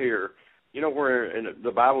weird one here. Where in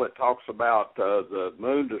the Bible it talks about the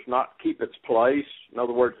moon does not keep its place. In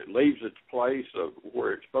other words, it leaves its place of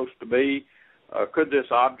where it's supposed to be. Could this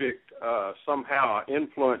object somehow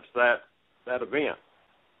influence that event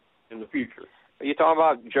in the future? Are you talking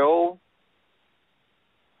about Joel?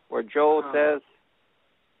 Where Joel says?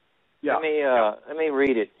 Yeah. Let me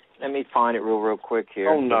read it. Let me find it real quick here.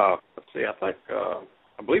 Let's see. I think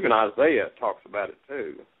I believe in Isaiah it talks about it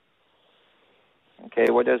too.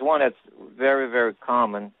 Okay, well, there's one that's very, very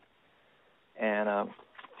common, and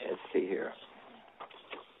let's see here.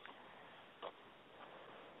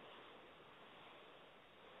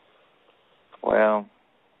 Well,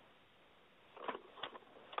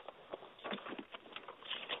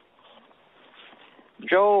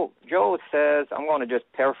 Joel says, I'm going to just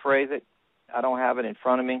paraphrase it. I don't have it in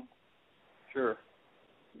front of me. Sure.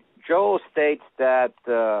 Joel states that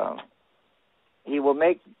he will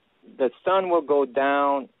make the sun will go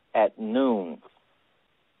down at noon,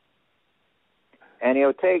 and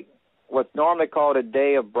he'll take what's normally called a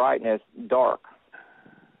day of brightness dark.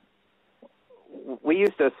 We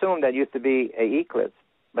used to assume that used to be an eclipse,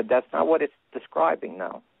 but that's not what it's describing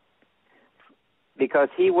now. Because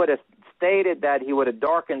he would have stated that he would have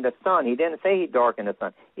darkened the sun. He didn't say he darkened the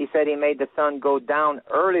sun. He said he made the sun go down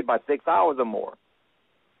early by 6 hours or more.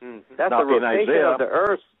 Mm-hmm. That's the rotation of the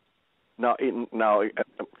earth. Now,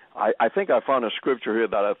 I think I found a scripture here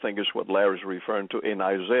that I think is what Larry's referring to in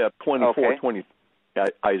Isaiah 24:20.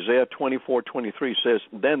 Isaiah 24:23 says,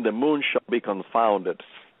 "Then the moon shall be confounded,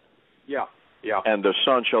 yeah, and the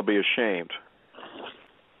sun shall be ashamed."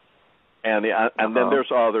 And then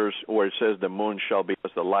there's others where it says the moon shall be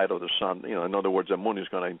as the light of the sun. In other words, the moon is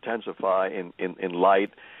going to intensify in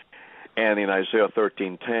light. And in Isaiah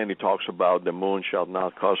 13:10, he talks about the moon shall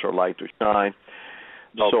not cause her light to shine.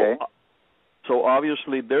 Okay. So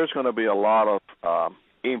obviously there's going to be a lot of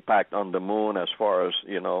impact on the moon as far as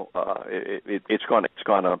it's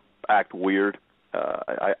going to act weird.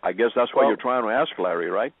 I guess that's what you're trying to ask,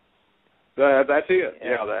 Larry, right? That's it.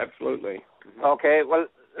 Yeah, absolutely. Okay. Well,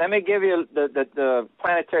 let me give you the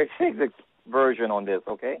planetary physics version on this.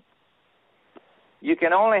 Okay. You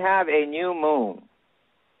can only have a new moon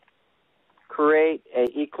create an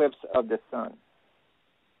eclipse of the sun.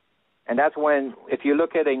 And that's when, if you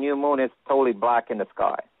look at a new moon, it's totally black in the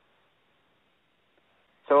sky.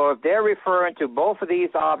 So if they're referring to both of these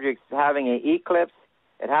objects having an eclipse,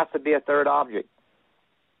 it has to be a third object.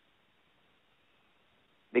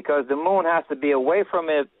 Because the moon has to be away from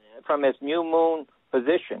its new moon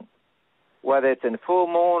position. Whether it's in full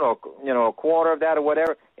moon or a quarter of that or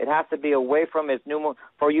whatever, it has to be away from its new moon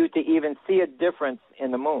for you to even see a difference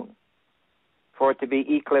in the moon. For it to be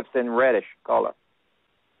eclipsed in reddish color.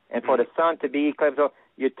 And for the sun to be eclipsed, so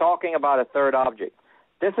you're talking about a third object.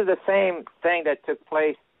 This is the same thing that took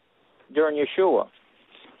place during Yeshua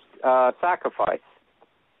sacrifice.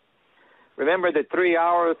 Remember the 3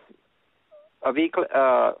 hours of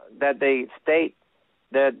that they state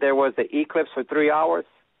that there was the eclipse for 3 hours?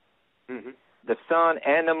 Mm-hmm. The sun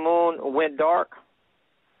and the moon went dark?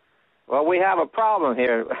 Well, we have a problem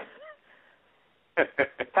here.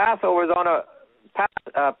 Passover is on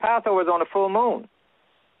a full moon.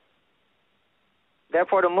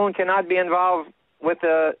 Therefore, the moon cannot be involved with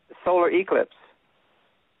a solar eclipse.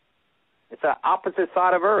 It's the opposite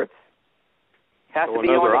side of Earth. It has to be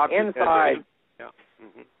on the inside. Yeah.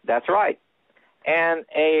 Mm-hmm. That's right. And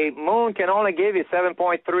a moon can only give you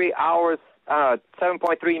 7.3 hours,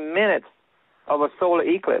 7.3 minutes of a solar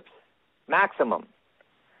eclipse, maximum.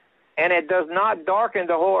 And it does not darken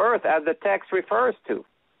the whole Earth, as the text refers to.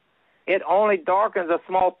 It only darkens a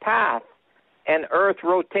small path, and Earth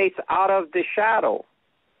rotates out of the shadow.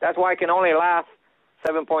 That's why it can only last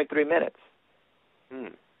 7.3 minutes.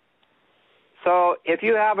 So if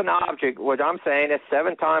you have an object, what I'm saying is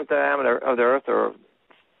 7 times the diameter of the Earth, or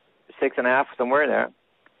 6.5, somewhere in there,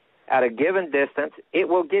 at a given distance, it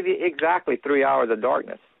will give you exactly 3 hours of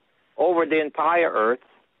darkness over the entire Earth,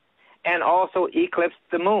 and also eclipse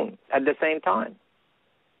the moon at the same time.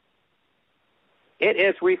 It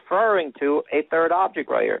is referring to a third object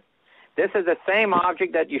right here. This is the same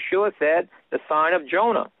object that Yeshua said, the sign of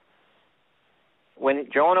Jonah, when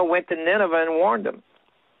Jonah went to Nineveh and warned them.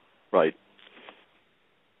 Right.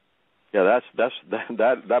 Yeah,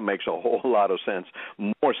 that makes a whole lot of sense.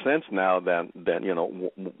 More sense now than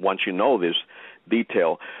once you know this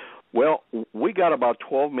detail. Well, we got about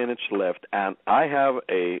 12 minutes left, and I have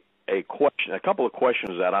a couple of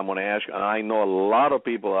questions that I'm going to ask, and I know a lot of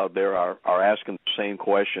people out there are asking the same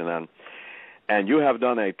question, and you have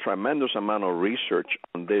done a tremendous amount of research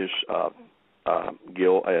on this,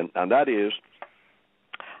 Gill, and that is,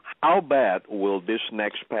 how bad will this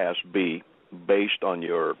next pass be based on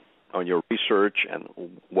your research and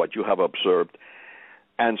what you have observed?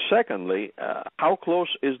 And secondly, how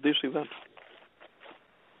close is this event?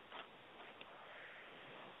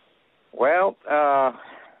 Well,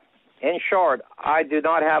 in short, I do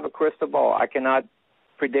not have a crystal ball. I cannot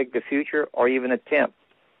predict the future or even attempt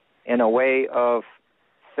in a way of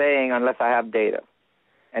saying unless I have data.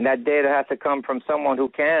 And that data has to come from someone who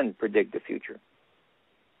can predict the future.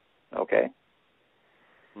 Okay?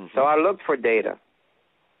 Mm-hmm. So I looked for data.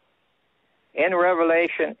 In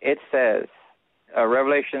Revelation, it says,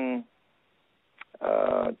 Revelation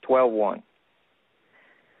 12:1,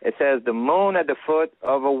 it says, the moon at the foot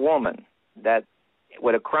of a woman that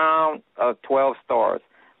with a crown of 12 stars.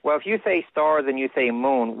 Well, if you say stars and you say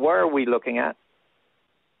moon, where are we looking at?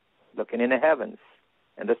 Looking in the heavens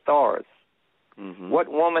and the stars. Mm-hmm. What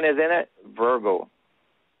woman is in it? Virgo.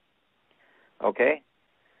 Okay?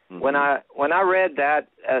 Mm-hmm. When I read that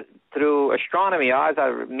through astronomy eyes, I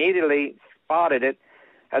immediately spotted it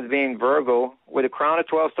as being Virgo with a crown of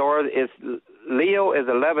 12 stars. Leo is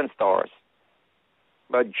 11 stars.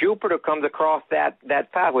 But Jupiter comes across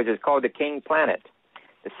that path, which is called the king planet.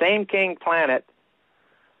 The same king planet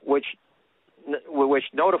which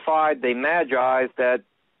notified the Magi that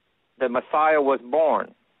the Messiah was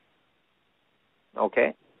born.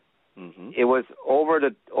 Okay? Mm-hmm. It was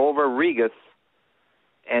over Regus,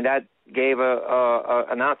 and that gave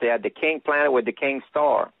an answer. They had the king planet with the king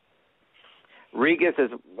star. Regus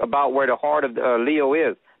is about where the heart of Leo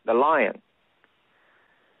is, the lion.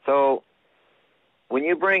 So when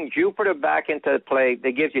you bring Jupiter back into play,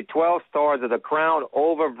 that gives you 12 stars of the crown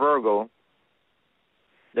over Virgo,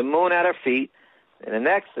 the moon at her feet, and the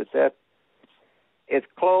next it says it's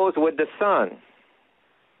closed with the sun.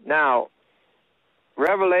 Now,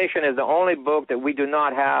 Revelation is the only book that we do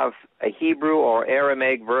not have a Hebrew or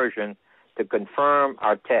Aramaic version to confirm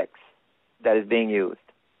our text that is being used.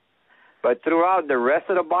 But throughout the rest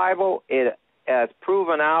of the Bible, it has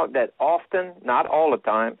proven out that often, not all the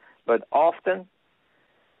time, but often,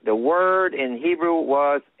 the word in Hebrew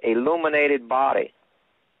was illuminated body,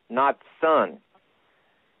 not sun.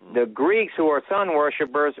 The Greeks, who are sun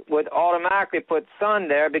worshippers, would automatically put sun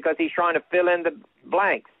there because he's trying to fill in the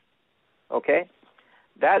blanks. Okay?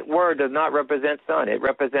 That word does not represent sun. It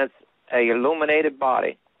represents a illuminated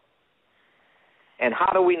body. And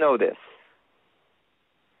how do we know this?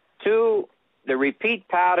 2, the repeat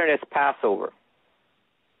pattern is Passover.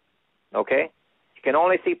 Okay? You can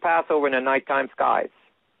only see Passover in the nighttime skies.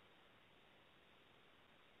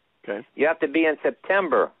 Okay. You have to be in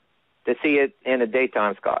September to see it in the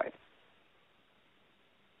daytime skies.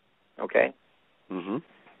 Okay? Mm-hmm.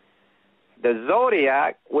 The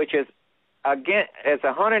zodiac, which is, again, it's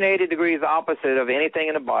 180 degrees opposite of anything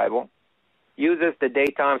in the Bible, uses the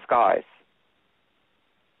daytime skies.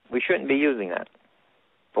 We shouldn't be using that,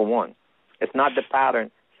 for one. It's not the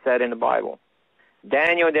pattern set in the Bible.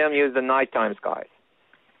 Daniel and them use the nighttime skies.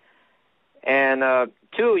 And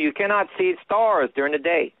 2, you cannot see stars during the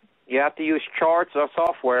day. You have to use charts or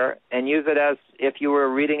software and use it as if you were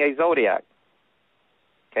reading a zodiac.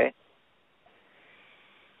 Okay?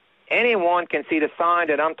 Anyone can see the sign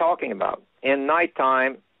that I'm talking about. In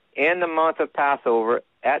nighttime, in the month of Passover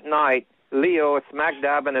at night. Leo is smack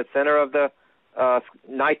dab in the center of the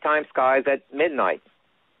nighttime skies at midnight.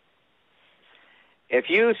 If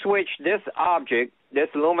you switch this object, this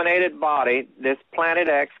illuminated body, this planet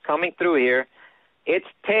X coming through here, its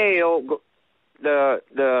tail,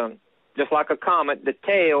 just like a comet, the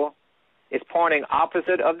tail is pointing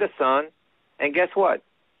opposite of the sun, and guess what?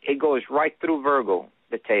 It goes right through Virgo,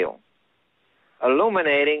 the tail,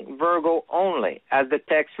 illuminating Virgo only, as the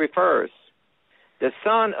text refers. The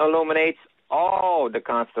sun illuminates all the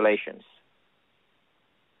constellations,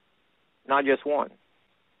 not just one.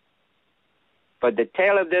 But the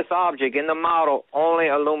tail of this object in the model only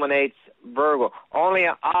illuminates Virgo. Only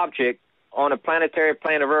an object on a planetary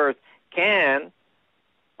plane of Earth can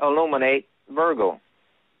illuminate Virgo.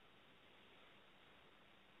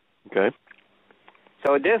 Okay.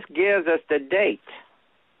 So this gives us the date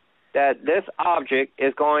that this object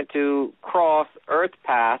is going to cross Earth's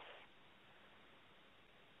path,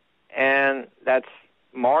 and that's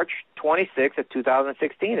March 26th of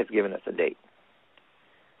 2016 is giving us a date.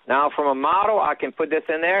 Now, from a model, I can put this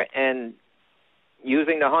in there, and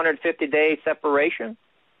using the 150-day separation,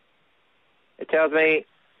 it tells me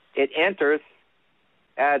it enters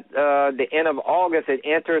at the end of August. It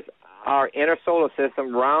enters our inner solar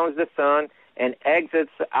system, rounds the sun, and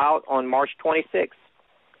exits out on March 26th,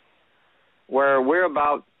 where we're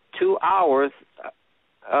about 2 hours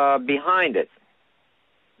behind it.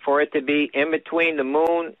 For it to be in between the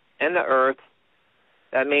moon and the Earth,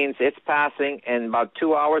 that means it's passing, and about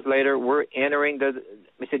 2 hours later, we're entering the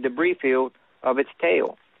debris field of its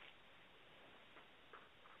tail,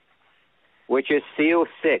 which is seal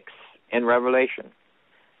 6 in Revelation.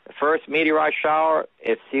 The first meteorite shower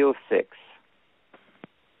is seal 6.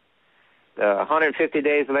 The 150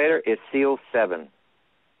 days later is seal 7.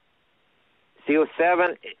 Seal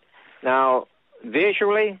 7, now,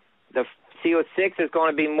 visually, the seal 6 is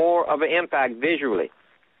going to be more of an impact visually,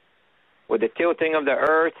 with the tilting of the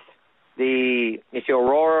Earth, the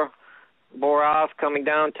aurora borealis coming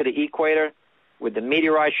down to the equator, with the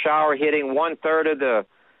meteorite shower hitting 1/3 of the,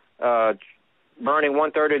 burning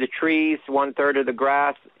 1/3 of the trees, 1/3 of the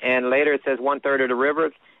grass, and later it says 1/3 of the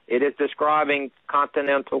rivers. It is describing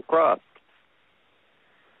continental crust.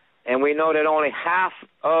 And we know that only half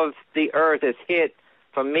of the Earth is hit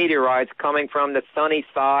from meteorites coming from the sunny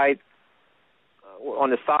side,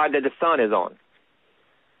 on the side that the sun is on.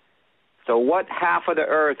 So what half of the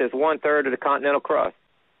Earth is 1/3 of the continental crust?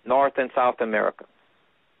 North and South America.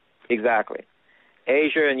 Exactly.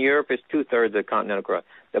 Asia and Europe is 2/3 of the continental crust.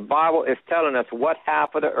 The Bible is telling us what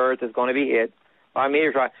half of the Earth is going to be hit by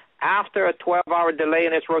meteorite after a 12-hour delay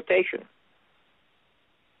in its rotation.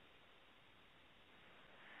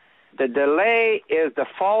 The delay is the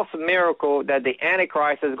false miracle that the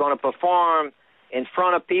Antichrist is going to perform in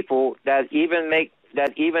front of people that even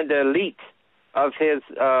the elite of his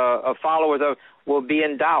followers will be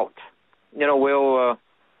in doubt.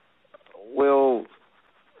 Will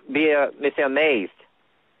be amazed,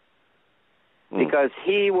 because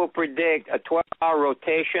he will predict a 12-hour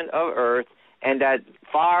rotation of Earth, and that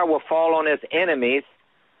fire will fall on his enemies,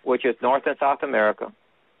 which is North and South America.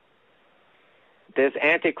 This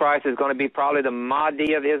Antichrist is going to be probably the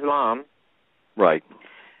Mahdi of Islam. Right.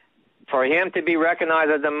 For him to be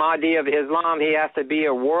recognized as the Mahdi of Islam, he has to be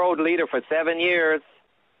a world leader for 7 years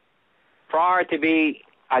prior to be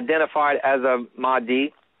identified as a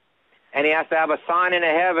Mahdi, and he has to have a sign in the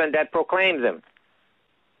heaven that proclaims him.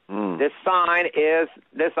 This sign is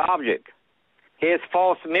this object. His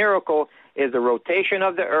false miracle is the rotation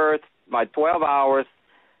of the Earth by 12 hours.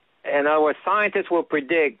 In other words, scientists will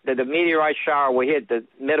predict that the meteorite shower will hit the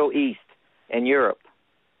Middle East and Europe.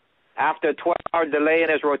 After a 12-hour delay in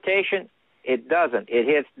its rotation, it doesn't. It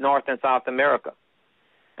hits North and South America.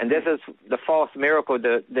 And this is the false miracle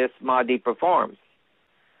that this Mahdi performs.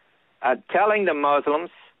 Telling the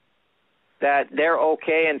Muslims that they're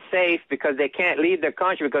okay and safe because they can't leave their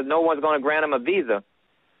country because no one's going to grant them a visa.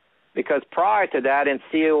 Because prior to that, in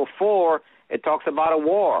Seal 4, it talks about a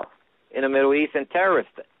war in the Middle East and terrorist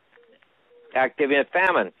activity and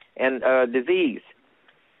famine and disease.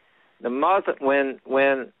 The Muslim,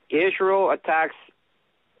 when Israel attacks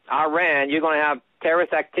Iran, you're going to have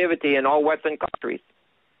terrorist activity in all Western countries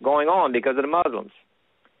going on because of the Muslims.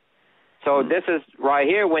 So this is right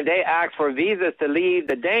here, when they ask for visas to leave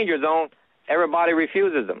the danger zone, everybody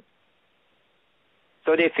refuses them.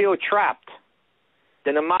 So they feel trapped.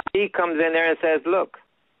 Then the Mahdi comes in there and says, look,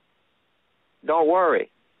 don't worry.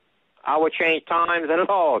 I will change times and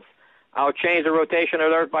laws. I'll change the rotation of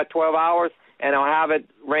the Earth by 12 hours, and I'll have it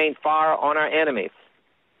rain fire on our enemies.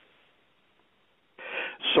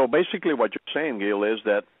 So basically what you're saying, Gill, is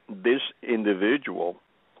that this individual,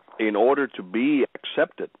 in order to be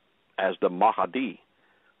accepted as the Mahdi,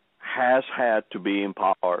 has had to be in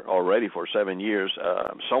power already for 7 years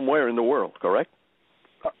somewhere in the world, correct?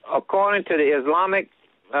 According to the Islamic,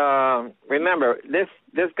 remember,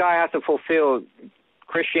 this guy has to fulfill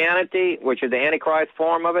Christianity, which is the Antichrist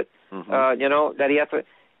form of it. Mm-hmm. That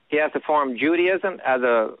he has to form Judaism as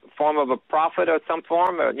a form of a prophet or some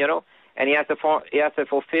form, and he has to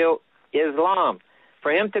fulfill Islam.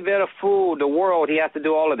 For him to be able to fool the world, he has to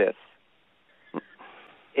do all of this.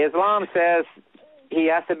 Islam says he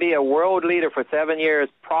has to be a world leader for 7 years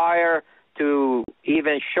prior to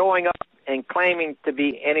even showing up and claiming to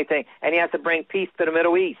be anything, and he has to bring peace to the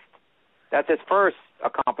Middle East. That's his first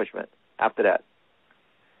accomplishment. After that,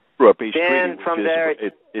 through a peace then treaty, from there,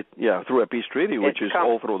 through a peace treaty, which is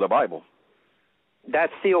all through the Bible.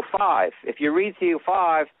 That's Seal 5. If you read Seal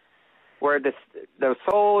 5, where the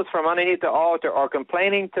souls from underneath the altar are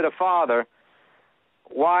complaining to the Father,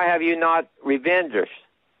 why have you not revenged us?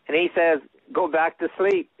 And he says, go back to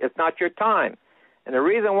sleep. It's not your time. And the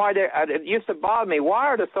reason why it used to bother me, why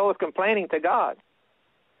are the souls complaining to God?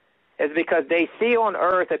 It's because they see on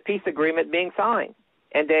earth a peace agreement being signed,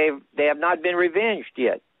 and they have not been revenged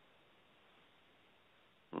yet.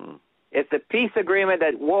 It's the peace agreement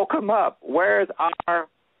that woke them up. Where's our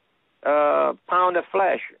pound of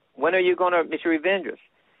flesh? When are you going to revenge us?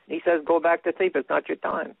 He says, go back to sleep. It's not your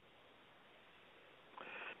time.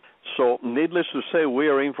 So, needless to say, we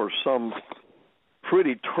are in for some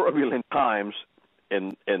pretty turbulent times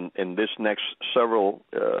in this next several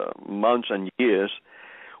months and years,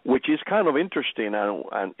 which is kind of interesting,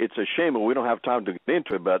 and it's a shame that we don't have time to get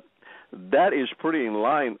into it, but that is pretty in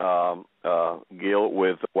line, Gill,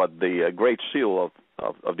 with what the Great Seal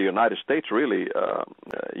of the United States really,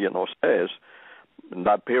 says.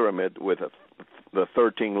 That pyramid with the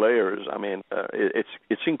 13 layers. I mean,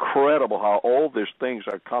 it's incredible how all these things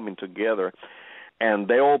are coming together, and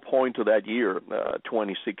they all point to that year,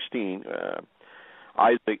 2016.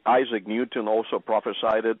 Isaac Newton also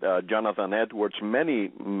prophesied it. Jonathan Edwards, many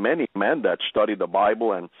men that studied the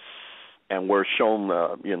Bible and were shown,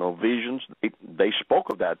 visions. They spoke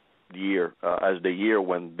of that year as the year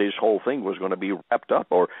when this whole thing was going to be wrapped up,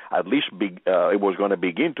 or at least it was going to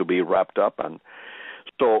begin to be wrapped up. And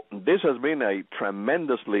so this has been a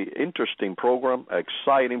tremendously interesting program,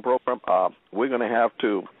 exciting program. We're going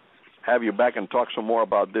to have you back and talk some more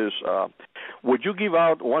about this. Would you give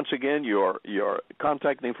out once again your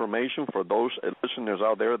contact information for those listeners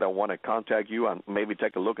out there that want to contact you and maybe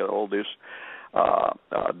take a look at all this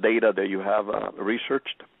data that you have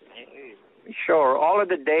researched? Sure. All of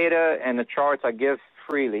the data and the charts I give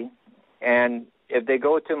freely, and if they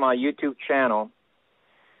go to my YouTube channel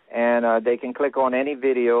and they can click on any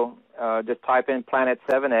video, just type in Planet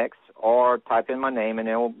 7X or type in my name and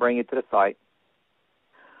it will bring you to the site.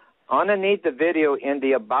 Underneath the video in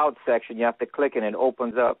the About section, you have to click it and it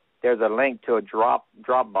opens up. There's a link to a drop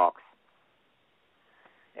box.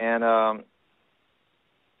 And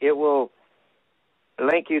it will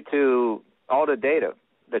link you to all the data,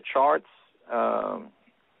 the charts, all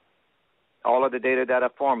of the data that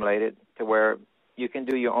I've formulated to where you can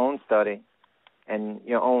do your own study and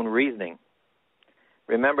your own reasoning.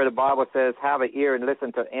 Remember, the Bible says, have an ear and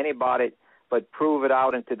listen to anybody, but prove it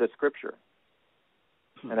out into the Scripture.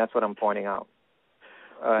 And that's what I'm pointing out.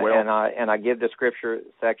 And I give the Scripture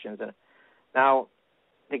sections. And now,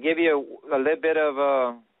 to give you a little bit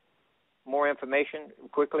of more information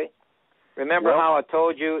quickly, remember how I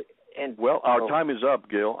told you. Our time is up,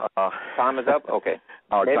 Gill. Time is up? Okay.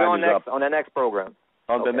 Maybe on the next program.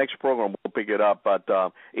 On the next program, we'll pick it up. But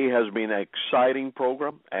it has been an exciting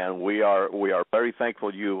program, and we are very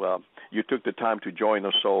thankful you took the time to join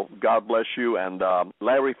us. So God bless you. And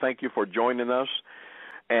Larry, thank you for joining us.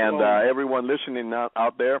 And everyone listening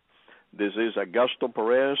out there, this is Augusto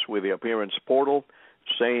Perez with the Appearance Portal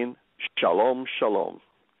saying shalom, shalom.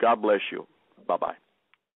 God bless you. Bye-bye.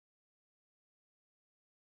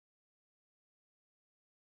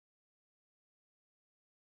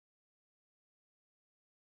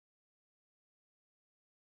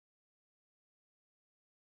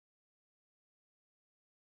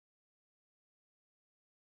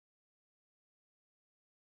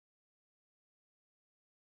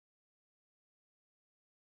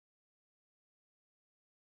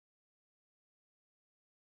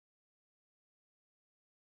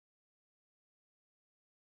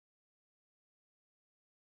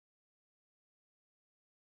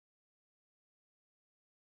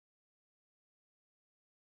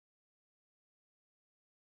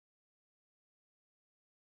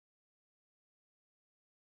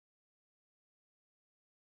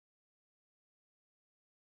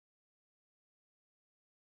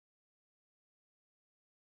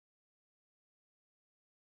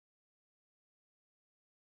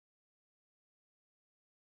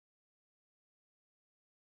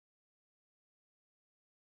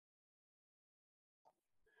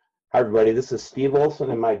 Hi, everybody. This is Steve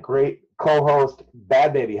Olson and my great co-host,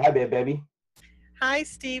 Bad Baby. Hi, Bad Baby. Hi,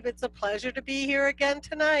 Steve. It's a pleasure to be here again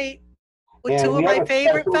tonight with And two we of have my a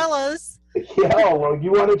favorite special- fellas. Yeah, well,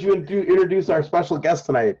 you wanted to introduce our special guest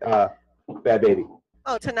tonight, Bad Baby.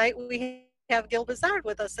 Oh, tonight we have Gill Broussard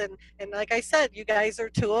with us. And like I said, you guys are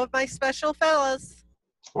two of my special fellas.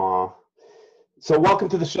 Aw. So welcome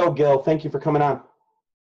to the show, Gil. Thank you for coming on.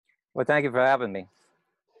 Well, thank you for having me.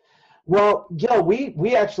 Well, Gil,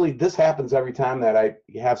 we actually, this happens every time that I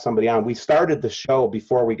have somebody on. We started the show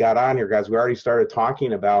before we got on here, guys. We already started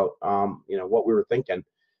talking about, what we were thinking.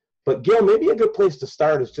 But Gil, maybe a good place to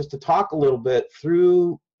start is just to talk a little bit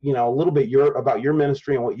through, a little bit about your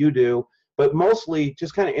ministry and what you do, but mostly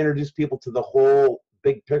just kind of introduce people to the whole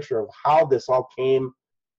big picture of how this all came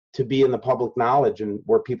to be in the public knowledge and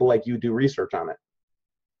where people like you do research on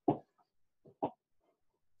it.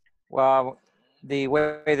 Well, the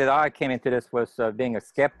way that I came into this was being a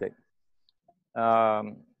skeptic. I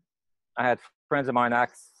had friends of mine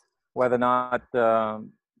ask whether or not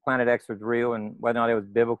Planet X was real and whether or not it was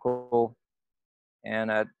biblical,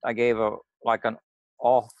 and I gave an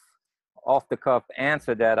off the cuff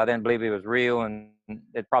answer that I didn't believe it was real, and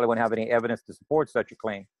it probably wouldn't have any evidence to support such a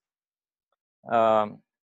claim.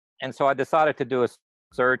 And so I decided to do a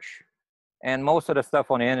search, and most of the stuff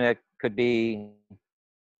on the internet could be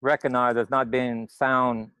recognized as not being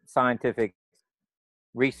sound scientific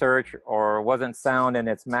research, or wasn't sound in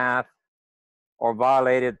its math, or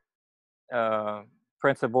violated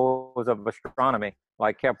principles of astronomy,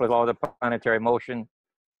 like Kepler's law of planetary motion,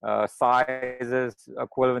 sizes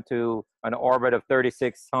equivalent to an orbit of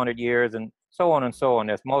 3,600 years, and so on and so on.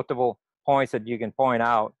 There's multiple points that you can point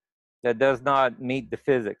out that does not meet the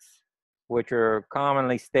physics, which are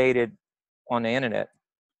commonly stated on the internet.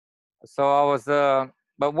 So I was,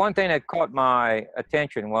 but one thing that caught my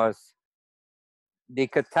attention was the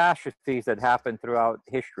catastrophes that happened throughout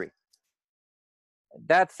history.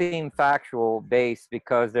 That seemed factual based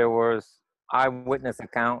because there was eyewitness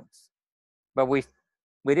accounts, but we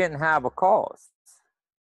didn't have a cause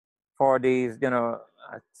for these,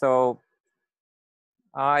 So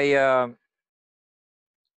I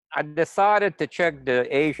decided to check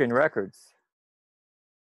the Asian records,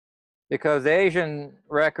 because the Asian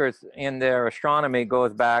records in their astronomy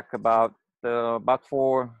goes back about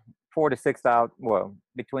 4 to 6,000, well,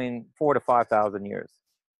 between 4 to 5,000 years.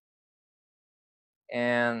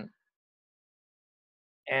 And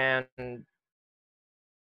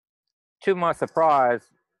to my surprise,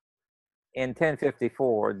 in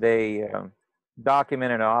 1054, they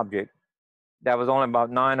documented an object that was only about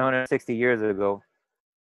 960 years ago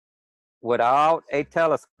without a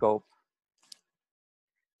telescope.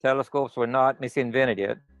 Telescopes were not invented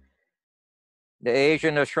yet. The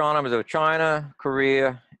Asian astronomers of China,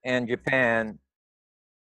 Korea, and Japan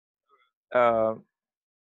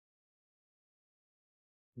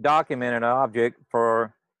documented an object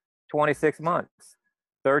for 26 months,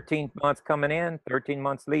 13 months coming in, 13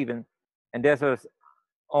 months leaving, and this was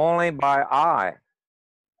only by eye,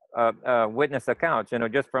 witness accounts,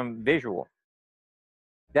 just from visual.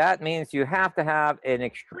 That means you have to have an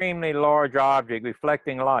extremely large object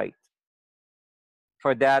reflecting light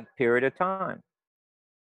for that period of time.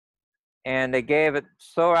 And they gave it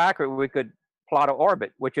so accurate we could plot an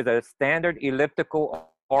orbit, which is a standard elliptical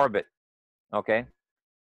orbit. Okay.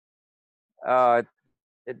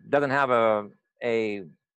 It doesn't have a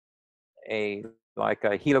like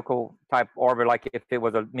a helical type orbit, like if it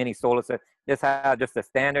was a mini solar system. This had just a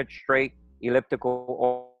standard straight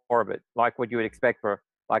elliptical orbit, like what you would expect for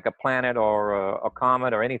like a planet or a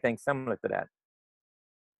comet or anything similar to that.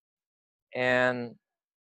 And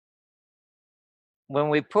when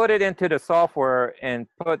we put it into the software and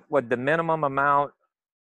put what the minimum amount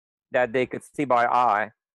that they could see by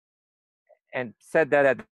eye, and set that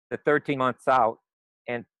at the 13 months out,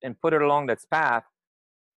 and put it along its path,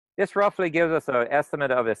 this roughly gives us an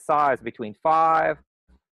estimate of its size between 5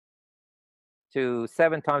 to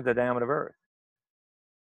 7 times the diameter of Earth.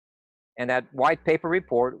 And that white paper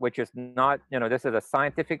report, which is not, this is a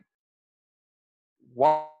scientific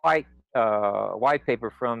white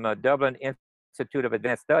paper from the Dublin Institute of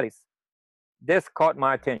Advanced Studies, this caught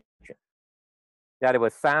my attention. That it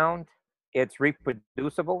was sound, it's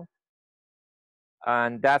reproducible,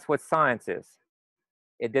 and that's what science is.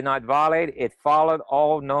 It did not violate, it followed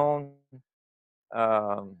all known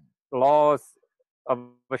laws of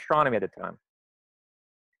astronomy at the time.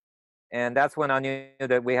 And that's when I knew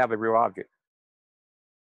that we have a real object.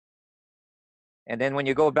 And then when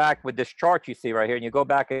you go back with this chart you see right here, and you go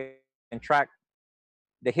back and track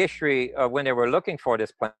the history of when they were looking for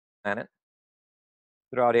this planet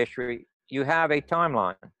throughout history, you have a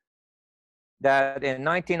timeline. that in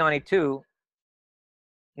 1992,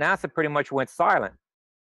 NASA pretty much went silent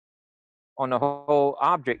on the whole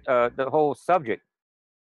the whole subject.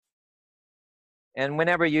 And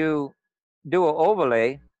whenever you do an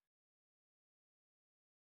overlay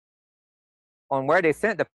on where they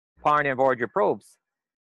sent the Pioneer and Voyager probes,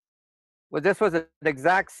 well, this was the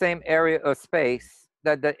exact same area of space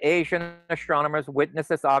that the Asian astronomers witnessed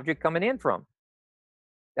this object coming in from.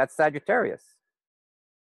 That's Sagittarius.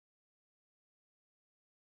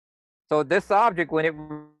 So this object, when it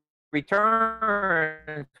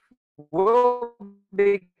returns, will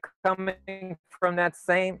be coming from that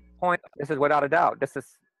same point. This is without a doubt.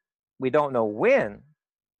 We don't know when,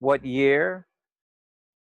 what year,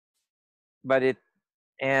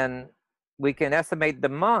 and we can estimate the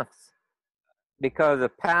months because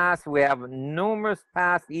we have numerous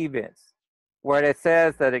past events where it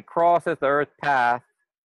says that it crosses the Earth path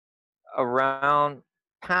around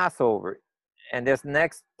Passover. And this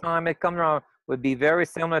next time it comes around would be very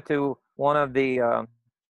similar to one of the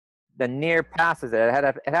near passes. It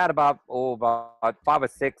had about 5 or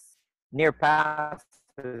 6 near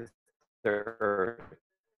passes to Earth.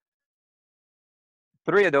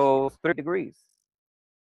 3 of those 3 degrees.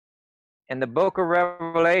 And the book of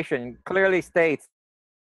Revelation clearly states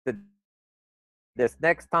that this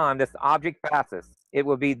next time this object passes, it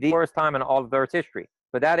will be the worst time in all of Earth's history.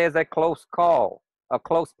 But that is a close call, a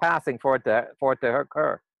close passing for it to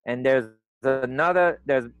occur. And there's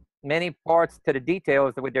many parts to the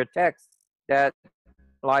details with their text that,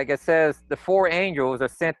 like it says, the 4 angels are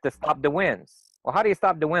sent to stop the winds. Well, how do you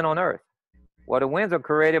stop the wind on Earth? Well, the winds are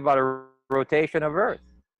created by the rotation of Earth.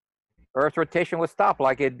 Earth's rotation will stop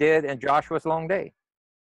like it did in Joshua's long day.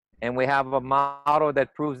 And we have a model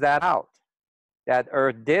that proves that out, that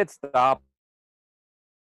Earth did stop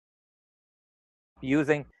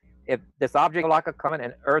using, if this object like a comet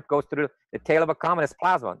and Earth goes through the tail of a comet is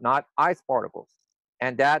plasma, not ice particles.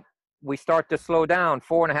 And that we start to slow down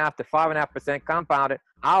 4.5 to 5.5% compounded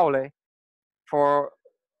hourly for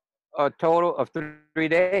a total of 3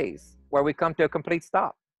 days where we come to a complete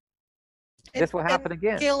stop. This will happen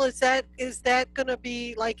again. Gill, is that going to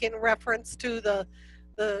be like in reference to the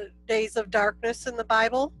days of darkness in the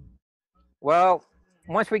Bible? Well,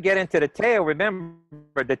 once we get into the tail,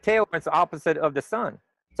 remember the tail is opposite of the sun.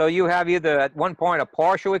 So you have either at one point a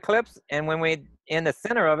partial eclipse, and when we in the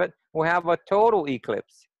center of it, we'll have a total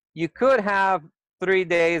eclipse. You could have 3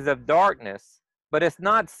 days of darkness, but it's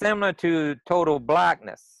not similar to total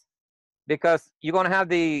blackness because you're going to have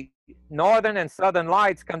the northern and southern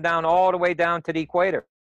lights come down all the way down to the equator.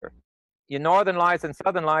 Your northern lights and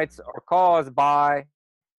southern lights are caused by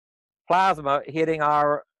plasma hitting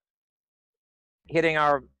our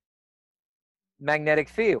magnetic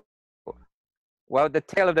field. Well, the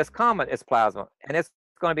tail of this comet is plasma, and it's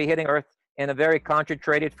going to be hitting Earth in a very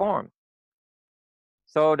concentrated form.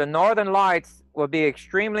 So the northern lights will be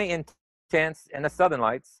extremely intense in the southern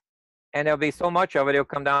lights, and there'll be so much of it, it'll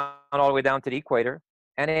come down all the way down to the equator,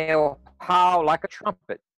 and it'll howl like a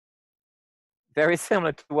trumpet. Very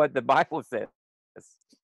similar to what the Bible says.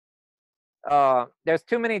 There's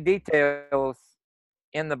too many details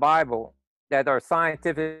in the Bible that are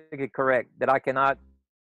scientifically correct that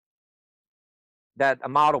a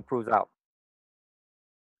model proves out.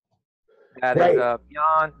 That right. is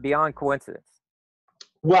beyond coincidence.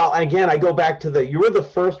 Well, again, I go back to you were the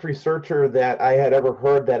first researcher that I had ever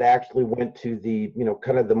heard that actually went to the,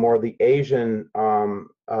 kind of the Asian,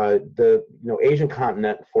 Asian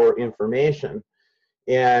continent for information.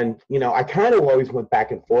 And, I kind of always went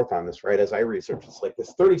back and forth on this, right? As I researched, it's like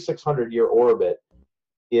this 3,600-year orbit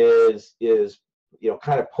is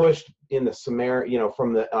kind of pushed in the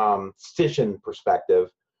from the Sitchin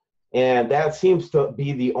perspective. And that seems to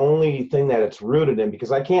be the only thing that it's rooted in,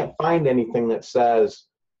 because I can't find anything that says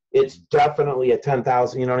it's definitely a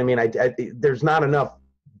 10,000, you know what I mean? There's not enough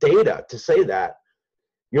data to say that.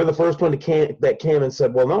 You're the first one that came and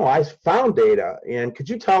said, well, no, I found data. And could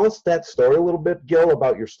you tell us that story a little bit, Gill,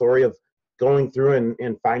 about your story of going through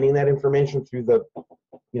and finding that information through the,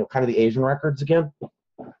 kind of the Asian records again?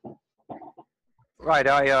 Right.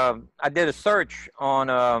 I did a search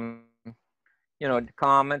on,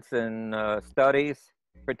 comments and studies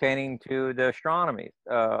pertaining to the astronomy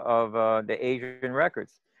of the Asian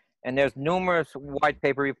records. And there's numerous white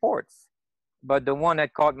paper reports. But the one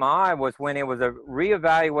that caught my eye was when it was a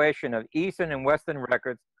reevaluation of Eastern and Western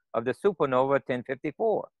records of the supernova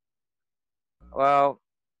 1054. Well,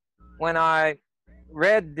 when I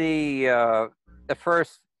read the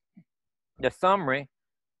summary,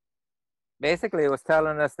 basically it was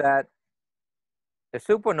telling us that the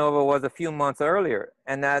supernova was a few months earlier,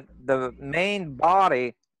 and that the main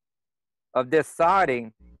body of this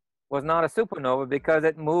sighting was not a supernova because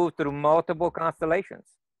it moved through multiple constellations.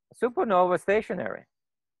 A supernova is stationary.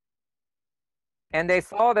 And they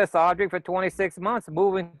saw this object for 26 months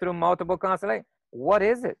moving through multiple constellations. What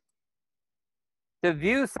is it? To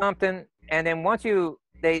view something, and then once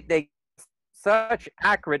they such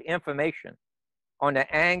accurate information on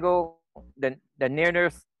the angle, the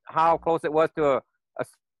nearness, how close it was to a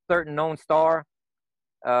certain known star,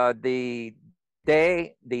 the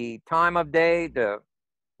day, the time of day,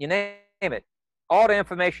 you name it, all the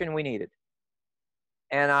information we needed.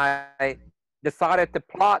 And I decided to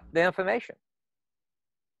plot the information.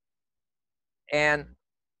 And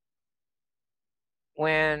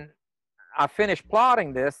when I finished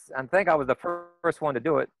plotting this, I think I was the first one to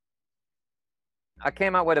do it, I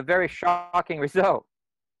came out with a very shocking result.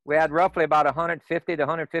 We had roughly about 150 to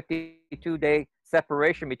 152 day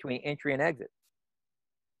separation between entry and exit.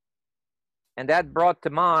 And that brought to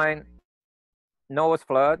mind Noah's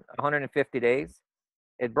flood, 150 days.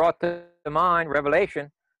 It brought to mind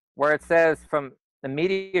Revelation, where it says from the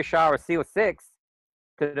meteor shower CO6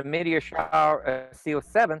 to the meteor shower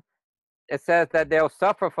CO7, it says that they'll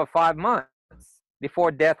suffer for 5 months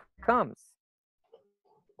before death comes.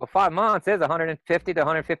 Well, 5 months is 150 to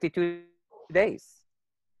 152 days.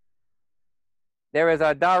 There is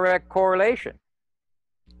a direct correlation.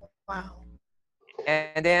 Wow.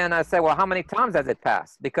 And then I said, well, how many times has it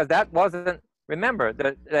passed? Because that wasn't, remember,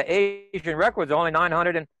 the Asian record was only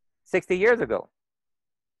 960 years ago.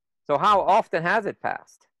 So how often has it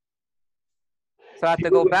passed? So I have to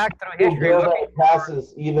go back through history. It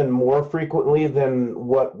passes even more frequently than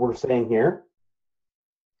what we're saying here?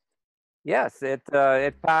 Yes, it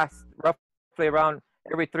passed roughly around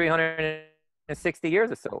every 360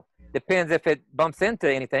 years or so. Depends if it bumps into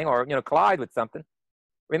anything or, collides with something.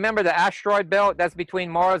 Remember the asteroid belt that's between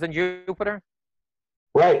Mars and Jupiter?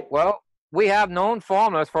 Right. Well, we have known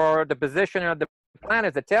formulas for the position of the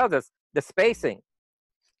planets that tells us the spacing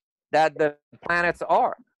that the planets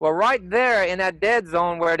are. Well, right there in that dead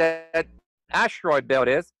zone where that asteroid belt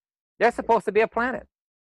is, there's supposed to be a planet,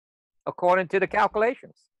 according to the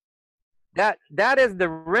calculations. That is the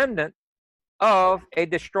remnant of a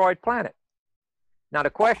destroyed planet. Now, the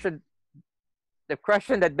question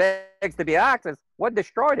that begs to be asked is, what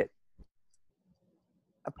destroyed it?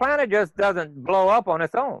 A planet just doesn't blow up on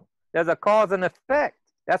its own. There's a cause and effect.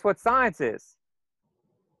 That's what science is.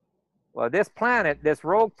 Well, this planet, this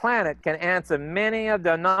rogue planet, can answer many of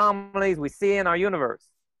the anomalies we see in our universe.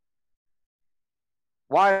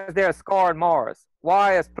 Why is there a scar on Mars?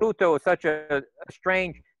 Why is Pluto such a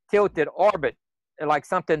strange tilted orbit, like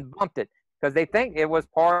something bumped it? Because they think it was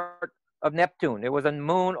part of Neptune. It was a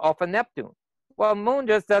moon off of Neptune. Well, moon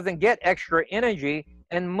just doesn't get extra energy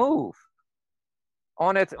and move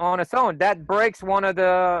on its own. That breaks one of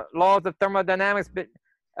the laws of thermodynamics. But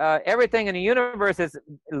everything in the universe is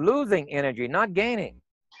losing energy, not gaining.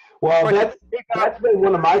 Well, that's been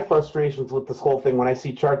one of my frustrations with this whole thing when I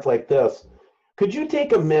see charts like this. Could you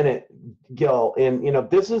take a minute, Gill, and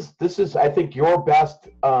this is I think your best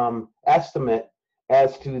estimate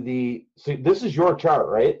as to so this is your chart,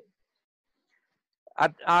 right?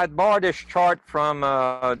 I borrowed this chart from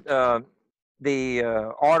the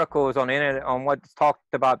articles on the internet on what's talked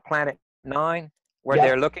about Planet 9, where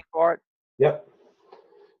they're looking for it. Yep.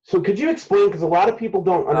 So could you explain, because a lot of people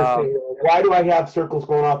don't understand, why do I have circles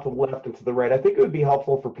going off to the left and to the right? I think it would be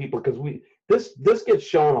helpful for people, because this gets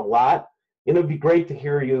shown a lot, and it would be great to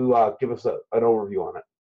hear you give us an overview on it.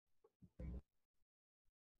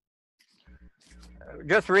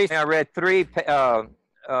 Just recently, I read 3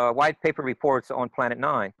 white paper reports on Planet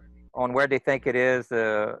 9, on where they think it is,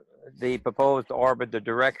 the proposed orbit, the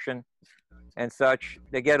direction, and such.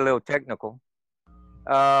 They get a little technical.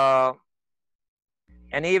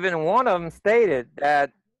 And even one of them stated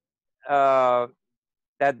that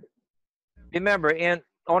remember,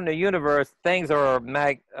 on the universe, things are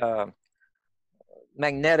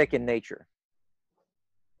magnetic in nature.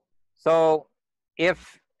 So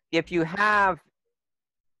if you have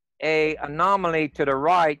a anomaly to the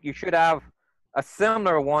right, you should have a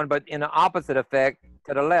similar one, but in the opposite effect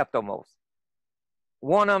to the left almost.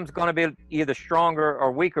 One of them's going to be either stronger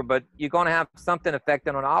or weaker, but you're going to have something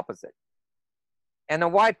affecting on the opposite. And the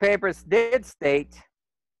white papers did state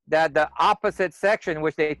that the opposite section,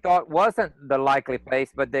 which they thought wasn't the likely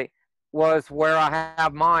place, but was where I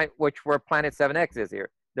have mine, which where Planet 7X is here.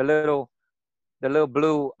 The little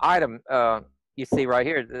blue item you see right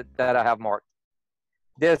here that I have marked.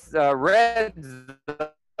 This red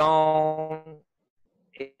zone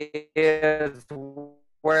is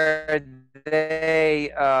where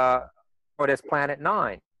for this Planet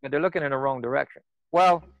 9, but they're looking in the wrong direction.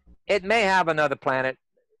 Well, it may have another planet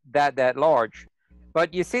that large.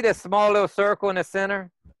 But you see this small little circle in the center,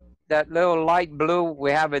 that little light blue.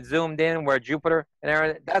 We have it zoomed in where Jupiter and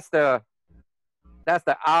everything. That's the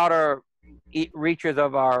outer reaches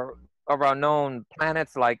of our known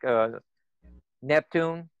planets, like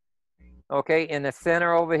Neptune. Okay, in the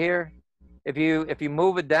center over here. If you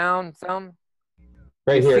move it down some,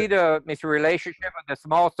 Right you here. see the relationship of the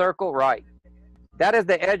small circle, right? That is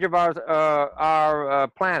the edge of our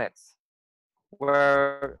planets,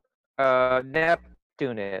 where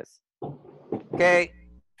Neptune is. Okay,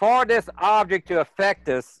 for this object to affect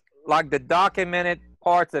us, like the documented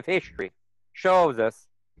parts of history shows us,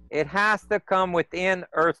 it has to come within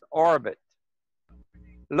Earth's orbit.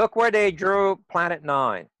 Look where they drew Planet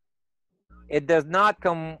 9. It does not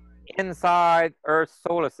come inside Earth's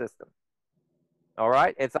solar system. All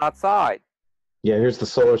right, it's outside. Yeah, here's the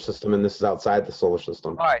solar system, and this is outside the solar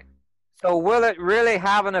system. All right. So will it really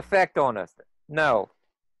have an effect on us? No.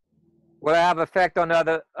 Will it have an effect on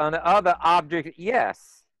the other objects?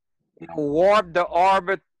 Yes. It will warp the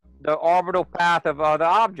orbital path of other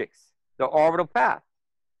objects, the orbital path.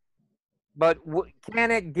 But can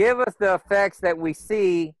it give us the effects that we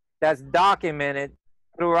see that's documented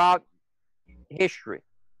throughout history?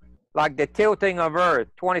 Like the tilting of Earth,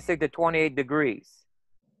 26 to 28 degrees.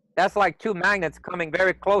 That's like two magnets coming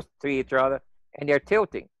very close to each other, and they're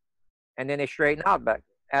tilting, and then they straighten out back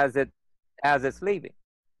as it's leaving.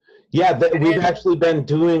 Yeah, we've actually been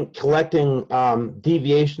collecting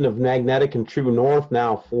deviation of magnetic and true north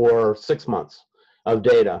now for 6 months of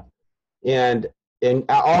data, and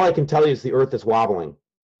all I can tell you is the Earth is wobbling.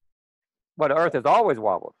 Well, the Earth has always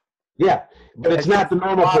wobbled. Yeah, but it's not the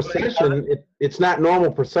normal precession. It's not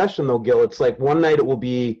normal precession though, Gill. It's like one night it will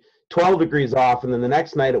be 12 degrees off, and then the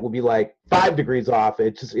next night it will be like 5 degrees off.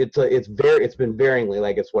 It's been varyingly,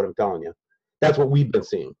 like, it's what I'm telling you. That's what we've been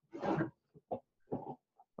seeing. Well,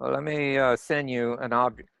 let me send you an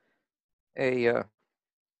object, a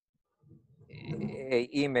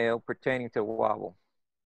email pertaining to wobble.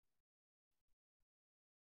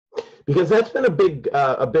 Because that's been a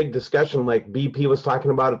big discussion. Like BP was talking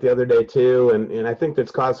about it the other day too, and I think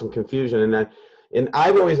that's caused some confusion. And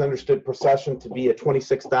I've always understood precession to be a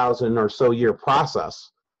 26,000 or so year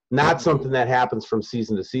process, not something that happens from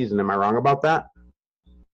season to season. Am I wrong about that?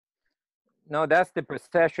 No, that's the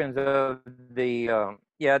precessions of the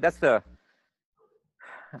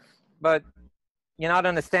but you're not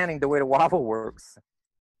understanding the way the wobble works.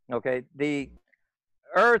 Okay, the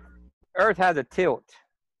Earth has a tilt.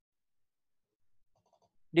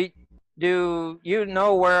 Do you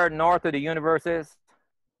know where north of the universe is?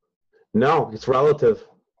 No, it's relative.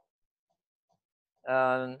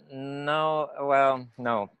 No. Well,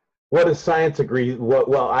 no. What does science agree?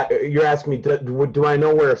 You're asking me, do I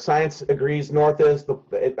know where science agrees north is?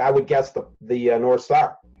 I would guess the North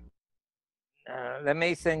Star. Let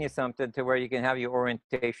me send you something to where you can have your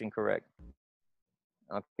orientation correct.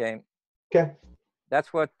 Okay. Okay.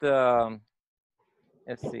 That's what.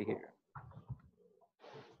 Let's see here.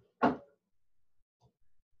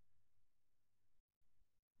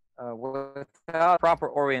 Without proper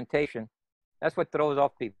orientation, that's what throws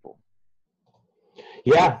off people.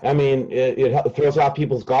 Yeah, I mean, it throws off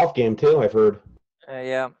people's golf game too, I've heard.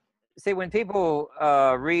 Yeah. See, when people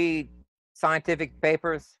read scientific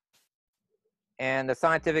papers, and the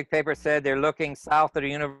scientific paper said they're looking south of the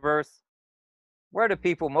universe, where do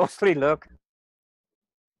people mostly look?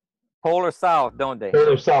 Polar south, don't they?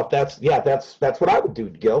 Polar south. That's what I would do,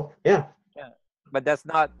 Gil. Yeah. Yeah, but that's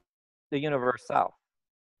not the universe south.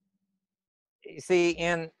 You see,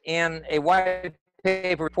 in a white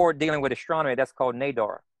paper report dealing with astronomy, that's called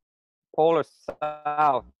nadar. Polar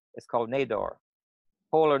south is called nadar.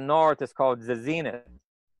 Polar north is called the zenith.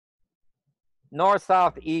 North,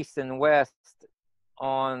 south, east, and west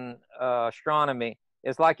on astronomy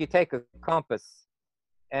is like you take a compass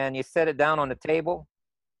and you set it down on the table.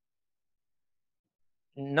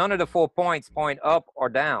 None of the 4 points point up or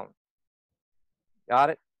down.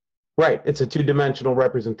 Got it? Right. It's a two-dimensional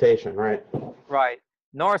representation, right? Right.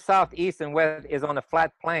 North, south, east, and west is on the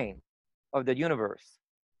flat plane of the universe.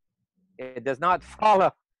 It does not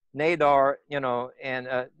follow nadar,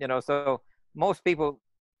 so most people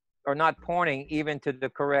are not pointing even to the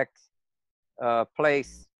correct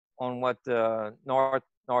place on what north,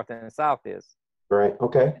 and south is. Right.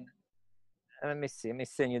 Okay. And let me see. Let me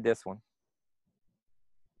send you this one.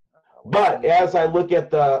 But as I look at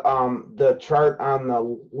the chart on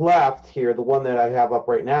the left here, the one that I have up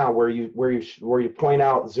right now, where you point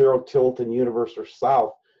out zero tilt and universe or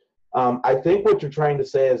south, I think what you're trying to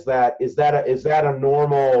say is that a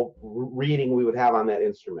normal reading we would have on that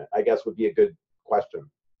instrument? I guess would be a good question.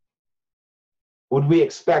 would we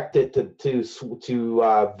expect it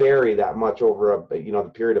to vary that much over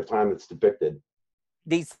the period of time that's depicted?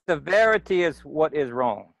 The severity is what is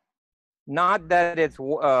wrong, not that it's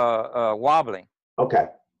wobbling. Okay.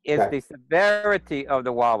 It's the severity of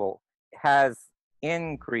the wobble has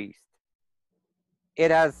increased.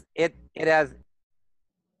 It has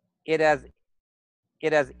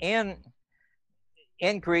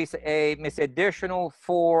increased additional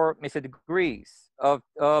 4 degrees of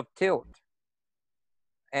tilt.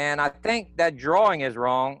 And I think that drawing is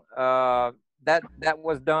wrong. That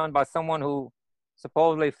was done by someone who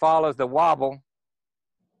supposedly follows the wobble.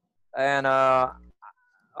 And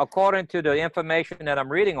according to the information that I'm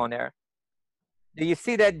reading on there, do you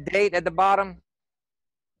see that date at the bottom?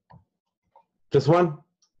 This one?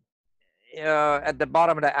 At the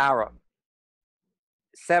bottom of the arrow.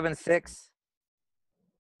 7-6.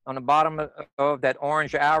 On the bottom of that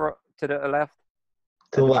orange arrow to the left.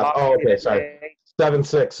 To the left. Oh, okay. Sorry.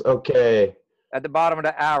 7-6. Okay. At the bottom of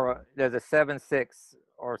the arrow, there's a 7-6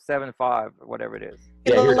 or 7-5 or whatever it is.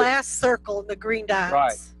 In the last circle, the green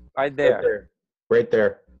dots. Right there. Right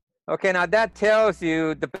there. Okay, now that tells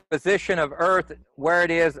you the position of Earth, where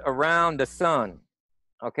it is around the sun.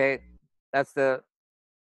 Okay, that's the.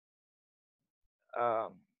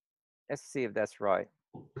 Let's see if that's right.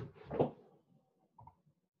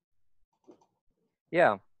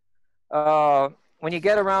 Yeah. When you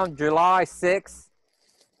get around July 6th,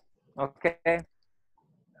 okay,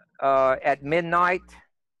 at midnight,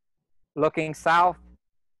 looking south,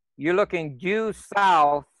 you're looking due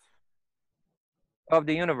south of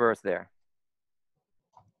the universe there.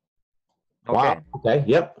 Okay? Wow. Okay.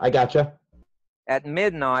 Yep. I gotcha. At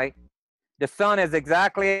midnight, the sun is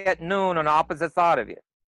exactly at noon on the opposite side of you.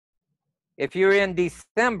 If you're in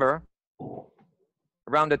December,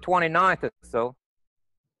 around the 29th or so,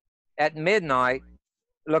 at midnight,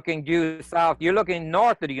 looking due south, you're looking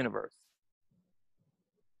north of the universe.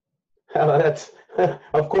 That's,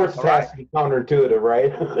 of course, it has to be counterintuitive,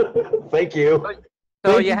 right? Thank you.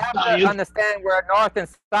 So you have to understand where north and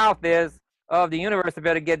south is of the universe to be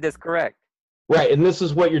able to get this correct. Right, and this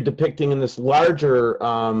is what you're depicting in this larger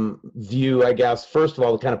view, I guess. First of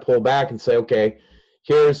all, to kind of pull back and say, okay,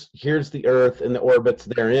 here's the Earth and the orbits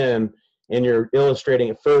therein, and you're illustrating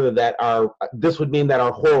it further that this would mean that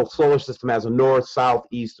our whole solar system has a north, south,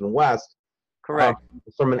 east, and west. Correct.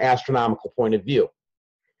 From an astronomical point of view.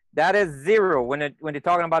 That is 0. When you're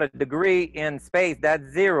talking about a degree in space,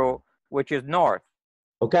 that's 0, which is north.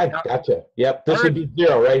 Okay, gotcha. Yep, this would be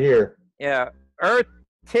 0 right here. Yeah, Earth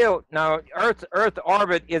tilt. Now, Earth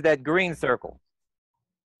orbit is that green circle.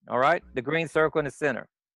 All right, the green circle in the center.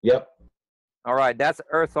 Yep. All right, that's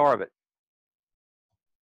Earth's orbit.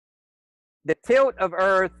 The tilt of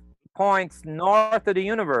Earth points north of the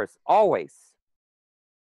universe always.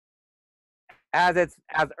 As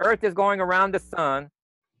Earth is going around the sun,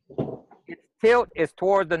 its tilt is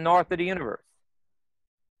towards the north of the universe.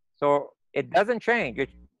 So it doesn't change.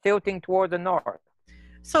 It's tilting toward the north.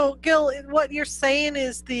 So, Gill, what you're saying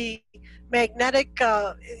is the magnetic,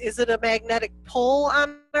 is it a magnetic pull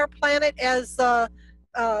on our planet as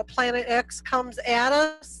Planet X comes at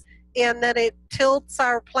us, and that it tilts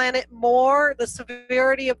our planet more? The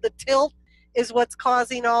severity of the tilt is what's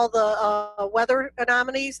causing all the weather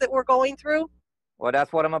anomalies that we're going through? Well,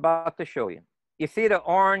 that's what I'm about to show you. You see the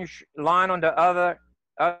orange line on the other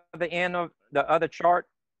end of the other chart?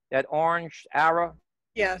 That orange arrow?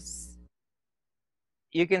 Yes.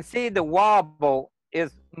 You can see the wobble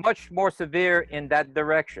is much more severe in that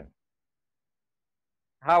direction.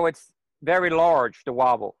 How it's very large, the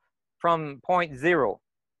wobble, from point 0,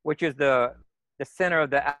 which is the center of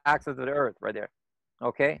the axis of the Earth right there.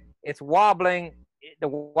 Okay? It's wobbling. The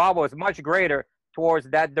wobble is much greater towards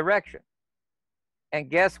that direction. And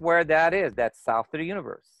guess where that is? That's south of the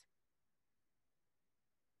universe.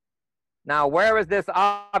 Now, where is this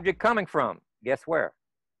object coming from? Guess where?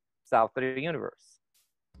 South of the universe.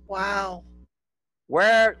 Wow.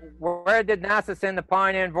 Where did NASA send the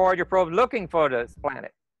Pioneer and Voyager probe looking for this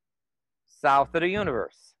planet? South of the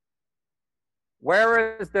universe.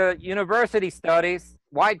 Where is the university studies,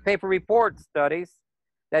 white paper report studies,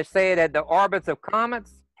 that say that the orbits of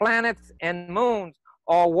comets, planets, and moons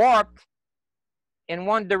are warped in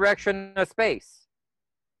one direction of space?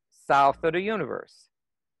 South of the universe.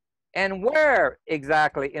 And where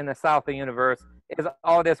exactly in the south of the universe is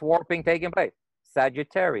all this warping taking place?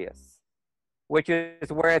 Sagittarius, which is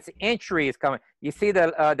where its entry is coming. You see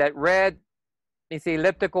that red, you see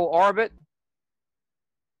elliptical orbit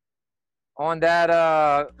on that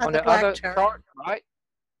on the other chart, right?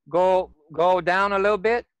 Go down a little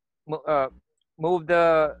bit. Move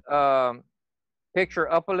the picture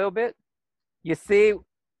up a little bit. You see,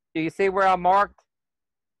 do you see where I marked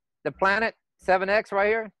the planet 7X right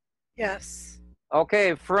here? Yes.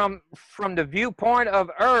 Okay, from the viewpoint of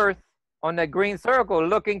Earth on the green circle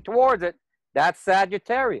looking towards it, that's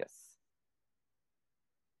Sagittarius.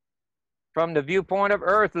 From the viewpoint of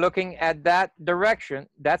Earth looking at that direction,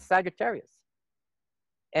 that's Sagittarius.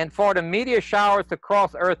 And for the meteor showers to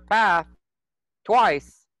cross Earth's path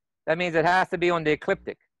twice, that means it has to be on the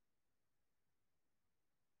ecliptic,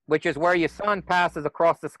 which is where your sun passes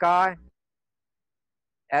across the sky.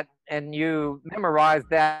 And you memorize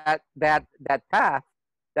that path.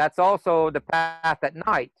 That's also the path at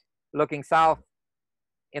night, looking south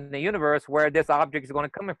in the universe where this object is going to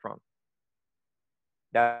come from.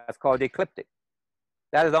 That's called the ecliptic.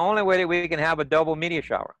 That is the only way that we can have a double meteor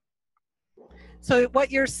shower. So what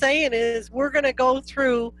you're saying is we're going to go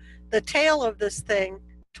through the tail of this thing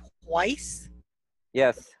twice?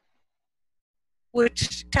 Yes.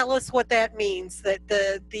 Which, tell us what that means, that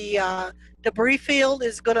the debris field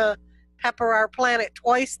is going to pepper our planet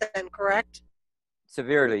twice then, correct?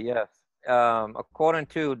 Severely, yes. According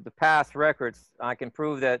to the past records, I can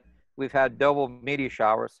prove that we've had double meteor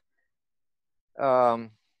showers. And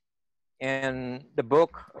the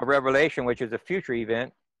book of Revelation, which is a future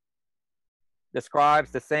event,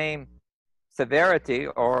 describes the same severity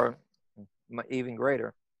or even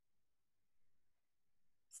greater.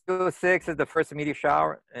 206 is the first meteor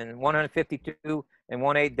shower, and 152 and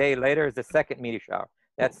 1/8 day later is the second meteor shower.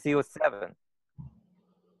 That's CO7.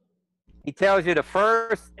 He tells you the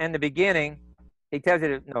first and the beginning. He tells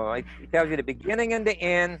you he tells you the beginning and the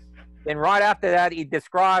end. Then right after that, he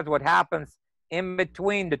describes what happens in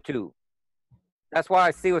between the two. That's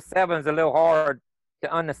why CO7 is a little hard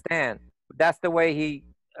to understand. That's the way he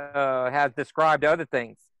has described other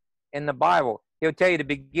things in the Bible. He'll tell you the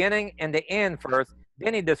beginning and the end first.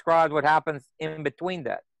 Then he describes what happens in between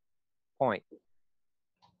that point.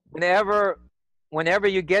 Whenever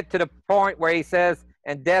you get to the point where he says,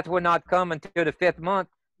 and death will not come until the 5th month,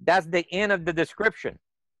 that's the end of the description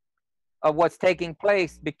of what's taking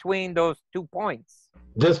place between those 2 points.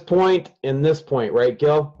 This point and this point, right,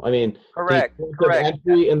 Gil? I mean, correct. The point of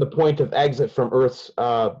entry and the point of exit from Earth's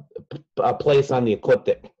place on the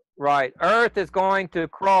ecliptic. Right. Earth is going to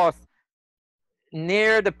cross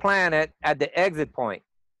near the planet at the exit point,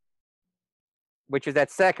 which is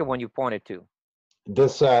that second one you pointed to.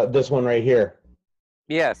 This one right here.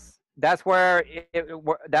 Yes, that's where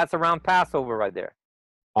that's around Passover right there.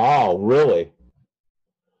 Oh, really?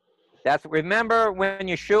 Remember when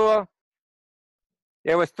Yeshua,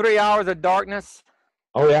 there was 3 hours of darkness?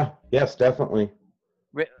 Oh yeah, yes, definitely.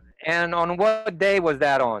 And on what day was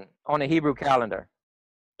that on the Hebrew calendar?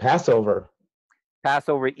 Passover.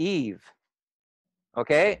 Passover Eve.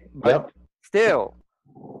 Okay? But yep. Still.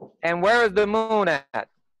 And where is the moon at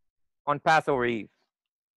on Passover Eve?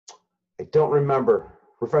 I don't remember.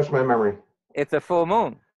 Refresh my memory. It's a full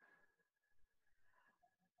moon.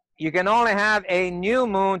 You can only have a new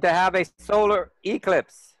moon to have a solar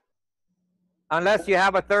eclipse unless you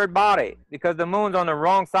have a third body, because the moon's on the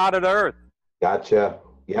wrong side of the earth. Gotcha.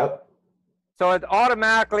 Yep. So it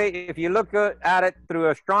automatically, if you look at it through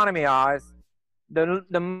astronomy eyes,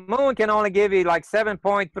 the moon can only give you like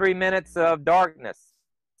 7.3 minutes of darkness.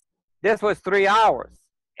 This was 3 hours,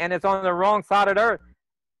 and it's on the wrong side of the earth.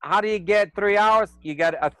 How do you get 3 hours? You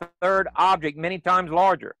get a third object many times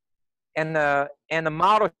larger. And the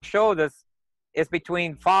model shows us it's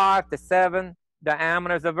between 5 to 7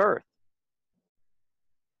 diameters of Earth.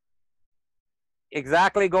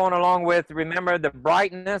 Exactly going along with, remember the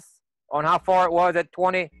brightness on how far it was at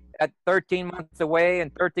 13 months away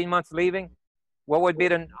and 13 months leaving? What would be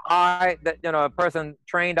the eye that a person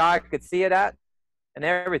trained eye could see it at, and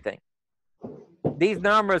everything. These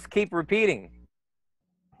numbers keep repeating.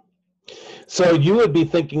 So you would be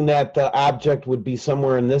thinking that the object would be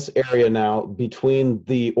somewhere in this area now between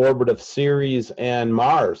the orbit of Ceres and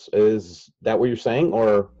Mars. Is that what you're saying,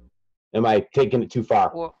 or am I taking it too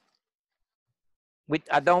far? Well,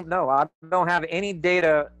 I don't know. I don't have any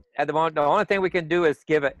data at the moment. The only thing we can do is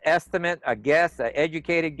give an estimate, a guess, an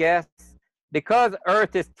educated guess. Because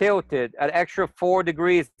Earth is tilted an extra 4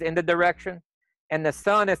 degrees in the direction, and the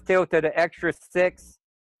sun is tilted an extra 6,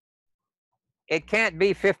 it can't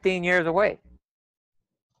be 15 years away.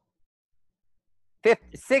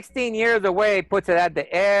 16 years away puts it at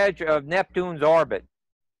the edge of Neptune's orbit.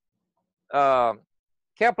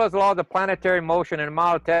 Kepler's law of the planetary motion in the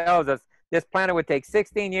model tells us this planet would take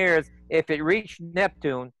 16 years. If it reached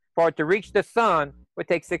Neptune, for it to reach the sun would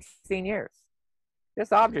take 16 years.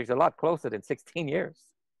 This object is a lot closer than 16 years.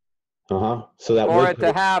 So that for it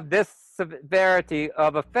to have this severity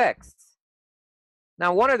of effects.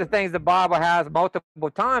 Now, one of the things the Bible has multiple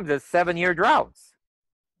times is 7-year droughts.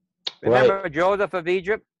 Remember Joseph of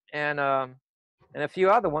Egypt and a few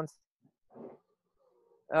other ones.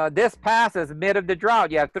 This passes mid of the drought.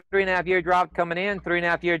 You have 3.5-year drought coming in,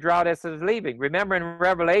 3.5-year drought as is leaving. Remember in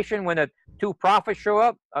Revelation when the two prophets show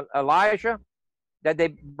up, Elijah, that they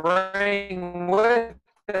bring with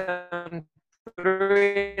them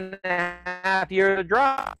 3.5 years of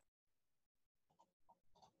drought.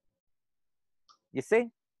 You see?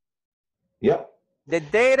 Yep. The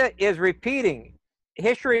data is repeating.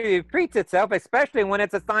 History repeats itself, especially when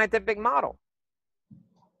it's a scientific model.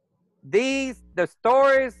 The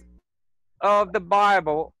stories of the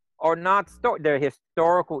Bible are not they're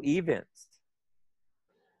historical events.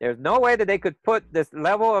 There's no way that they could put this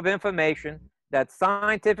level of information that's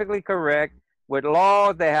scientifically correct with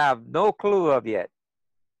laws they have no clue of yet.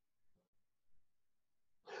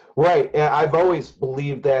 Right, and I've always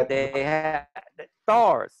believed that they have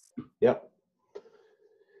stars. Yep.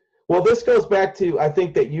 Well, this goes back to, I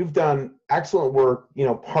think that you've done excellent work,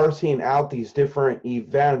 parsing out these different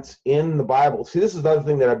events in the Bible. See, this is the other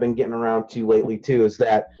thing that I've been getting around to lately, too, is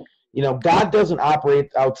that, God doesn't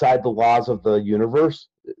operate outside the laws of the universe.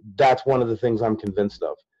 That's one of the things I'm convinced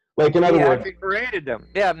of. Like, in other words, he created them.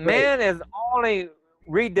 Yeah, man is only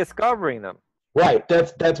rediscovering them. Right,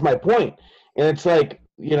 that's my point. And it's like,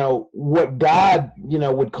 what God,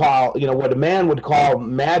 would call, what a man would call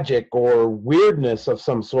magic or weirdness of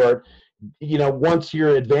some sort, once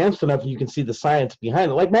you're advanced enough, you can see the science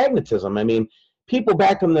behind it, like magnetism. I mean, people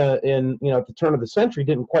back at the turn of the century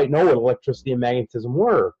didn't quite know what electricity and magnetism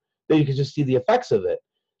were. They could just see the effects of it.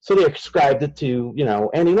 So they ascribed it to,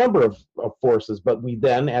 any number of forces. But we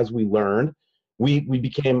then, as we learned, we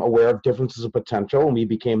became aware of differences of potential, and we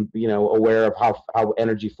became, aware of how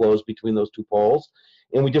energy flows between those two poles.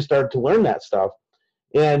 And we just started to learn that stuff.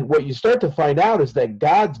 And what you start to find out is that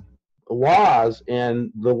God's laws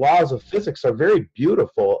and the laws of physics are very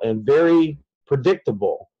beautiful and very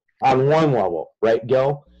predictable on one level, right,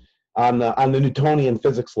 Gil? On the Newtonian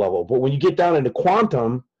physics level. But when you get down into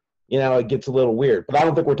quantum, it gets a little weird. But I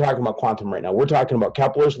don't think we're talking about quantum right now. We're talking about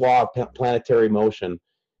Kepler's law of planetary motion.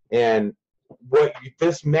 And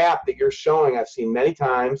this map that you're showing, I've seen many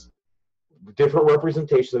times, different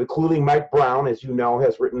representations of it, including Mike Brown, as you know,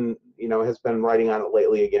 has written, has been writing on it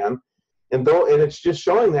lately again. And it's just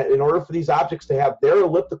showing that in order for these objects to have their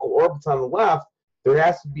elliptical orbits on the left, there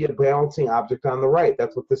has to be a balancing object on the right.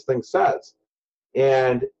 That's what this thing says.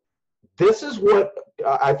 And this is what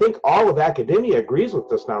I think all of academia agrees with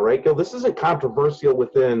this now, right, Gil? This isn't controversial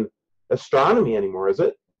within astronomy anymore, is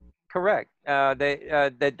it? Correct.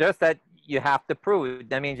 They just that you have to prove it.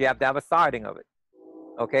 That means you have to have a sighting of it.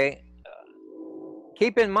 Okay?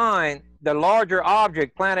 Keep in mind, the larger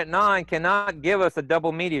object, Planet 9, cannot give us a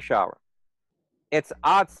double meteor shower. It's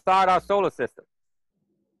outside our solar system.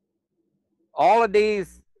 All of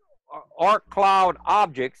these arc cloud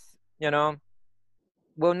objects,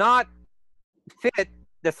 will not fit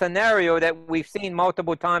the scenario that we've seen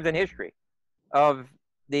multiple times in history of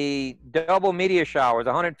the double meteor showers,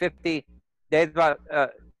 150 days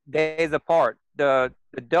apart, the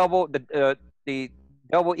double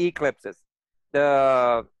eclipses,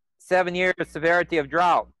 the 7-year severity of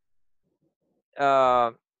drought.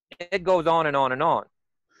 It goes on and on and on.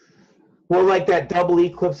 Well, like that double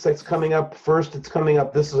eclipse that's coming up first, it's coming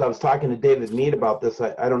up. I was talking to David Mead about this.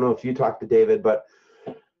 I don't know if you talked to David, but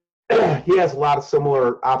he has a lot of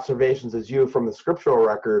similar observations as you from the scriptural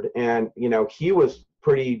record. And, he was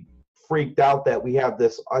pretty freaked out that we have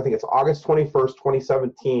this, I think it's August 21st,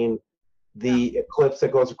 2017, the eclipse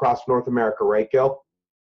that goes across North America, right, Gil?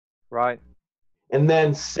 Right. And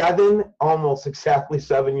then almost exactly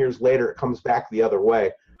 7 years later, it comes back the other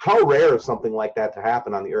way. How rare is something like that to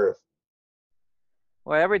happen on the Earth?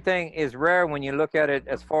 Well, everything is rare when you look at it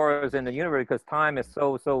as far as in the universe, because time is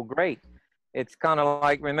so great. It's kind of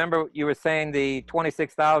like, remember you were saying the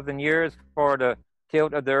 26,000 years for the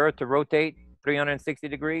tilt of the Earth to rotate 360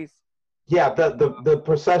 degrees? Yeah, the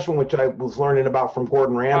precession, which I was learning about from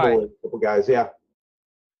Gordon Randall and a couple guys, yeah.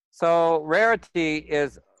 So rarity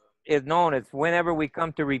is known as whenever we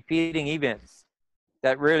come to repeating events.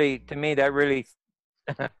 That really, to me, that really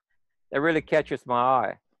catches my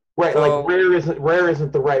eye. Right, so, like rare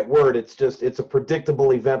isn't the right word. It's a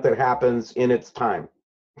predictable event that happens in its time.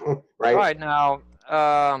 Right? Right, now,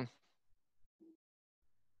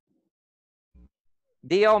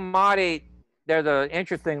 the Almighty, there's an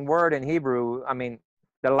interesting word in Hebrew. I mean,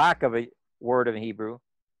 the lack of a word in Hebrew.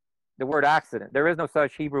 The word accident. There is no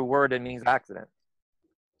such Hebrew word that means accident.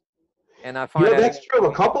 And I find that's true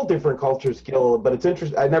of a couple different cultures, Gil, but it's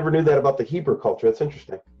interesting. I never knew that about the Hebrew culture. That's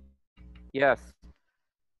interesting. Yes.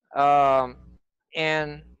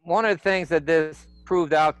 And one of the things that this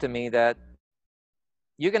proved out to me that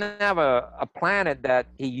you can have a planet that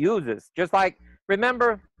he uses, just like,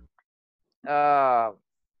 remember uh,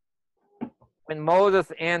 when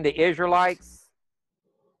Moses and the Israelites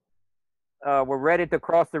were ready to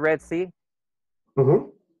cross the Red Sea? Mm-hmm.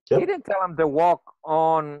 Yep. He didn't tell them to walk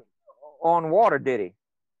on water, did he?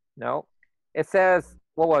 No. It says,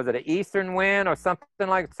 what was it, an eastern wind or something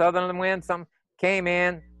like southern wind? Some came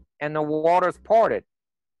in and the waters parted,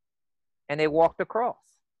 and they walked across.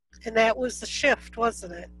 And that was the shift,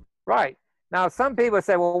 wasn't it? Right. Now, some people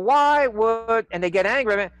say, well, why would, and they get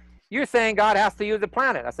angry. You're saying God has to use the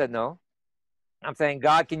planet. I said, no. I'm saying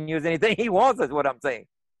God can use anything he wants, is what I'm saying.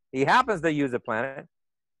 He happens to use the planet.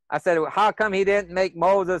 I said, well, how come he didn't make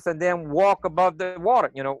Moses and then walk above the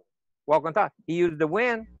water, walk on top? He used the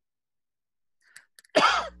wind.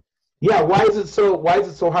 Yeah, why is it so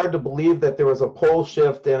hard to believe that there was a pole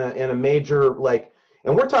shift in a major, like,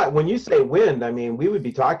 and we're talking, when you say wind, I mean, we would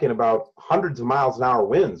be talking about hundreds of miles an hour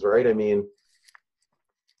winds, right? I mean,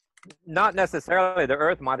 not necessarily. The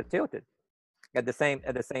earth might have tilted at the same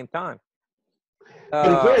time.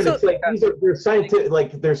 But again, it's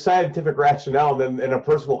like there's scientific rationale, and a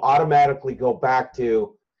person will automatically go back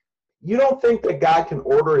to, you don't think that God can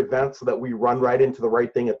order events so that we run right into the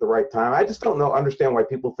right thing at the right time? I just don't understand why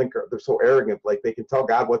people think they're so arrogant, like they can tell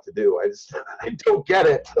God what to do. I don't get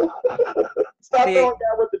it. Stop telling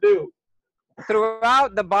God what to do.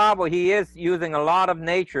 Throughout the Bible, he is using a lot of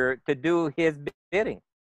nature to do his bidding.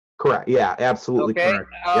 Correct. Yeah, absolutely correct.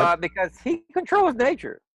 Yep. Because he controls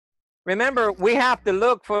nature. Remember, we have to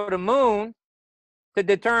look for the moon to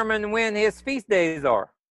determine when his feast days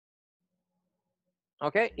are.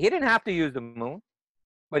 Okay? He didn't have to use the moon,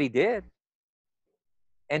 but he did.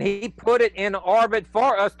 And he put it in orbit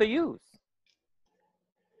for us to use.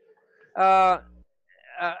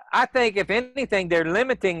 I think, if anything, they're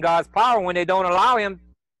limiting God's power when they don't allow him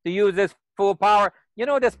to use this full power.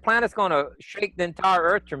 This planet's going to shake the entire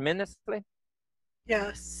Earth tremendously.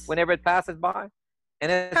 Yes. Whenever it passes by.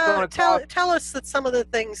 And it's going to tell us that some of the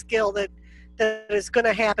things, Gill, that is going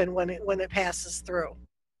to happen when it passes through.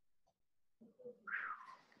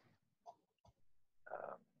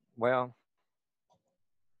 Well,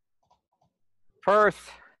 first,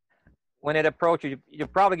 when it approaches, you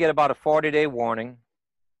probably get about a 40-day warning.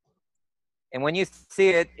 And when you see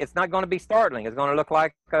it, it's not going to be startling. It's going to look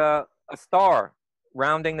like a star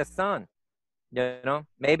rounding the sun.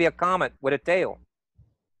 Maybe a comet with a tail.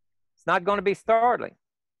 It's not going to be startling.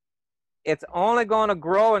 It's only going to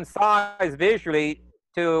grow in size visually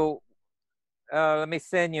to, let me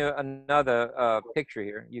send you another picture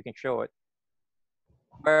here. You can show it.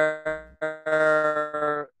 Where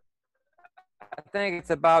I think it's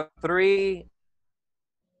about three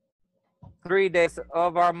days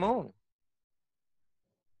of our moon.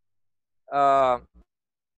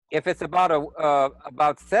 If it's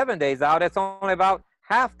about 7 days out, it's only about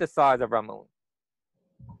half the size of our moon.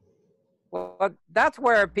 Well, that's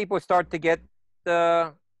where people start to get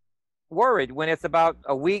worried, when it's about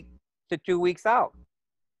a week to 2 weeks out.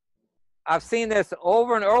 I've seen this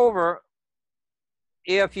over and over.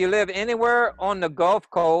 If you live anywhere on the Gulf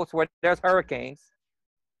Coast where there's hurricanes,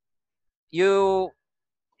 you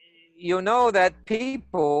know that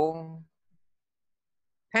people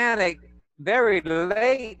panic very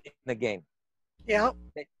late in the game. Yeah.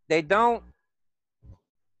 They don't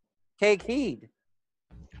take heed.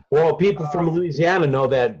 Well, people from Louisiana know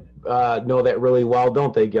that really well,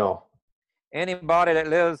 don't they, Gil? Anybody that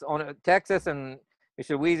lives on Texas and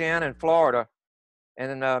Louisiana and Florida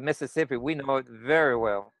and Mississippi, we know it very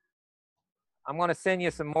well. I'm going to send you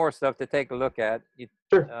some more stuff to take a look at.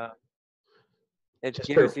 Sure. It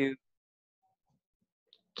gives you.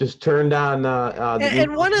 Just turned on.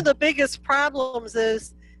 And one of the biggest problems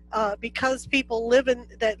is because people live in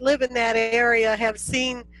that area have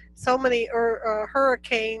seen so many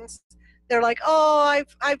hurricanes. They're like, oh,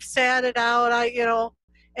 I've sat it out.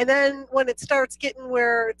 And then when it starts getting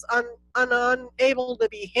where it's unable to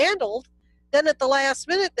be handled, then at the last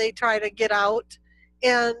minute they try to get out.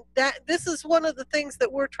 And this is one of the things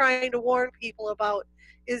that we're trying to warn people about,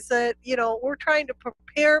 is that we're trying to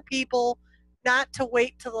prepare people not to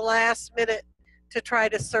wait to the last minute to try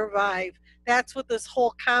to survive. That's what this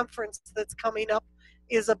whole conference that's coming up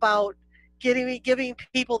is about, giving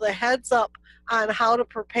people the heads up on how to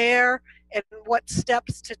prepare and what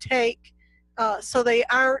steps to take, so they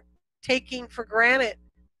aren't taking for granted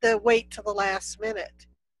the wait to the last minute.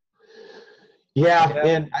 Yeah.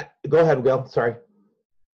 And go ahead, Will. Sorry.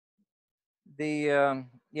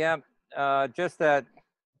 Just that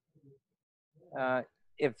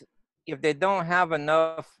if if they don't have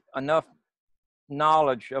enough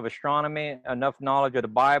knowledge of astronomy, enough knowledge of the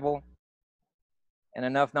Bible, and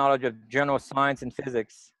enough knowledge of general science and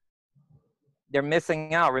physics, they're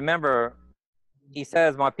missing out. Remember, he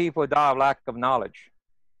says, my people die of lack of knowledge.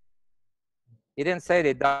 He didn't say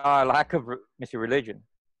they die of lack of religion.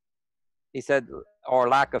 He said, or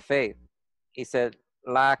lack of faith. He said,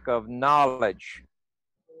 lack of knowledge.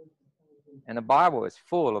 And the Bible is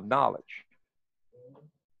full of knowledge.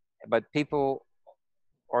 But people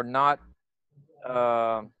are not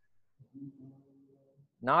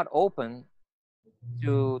open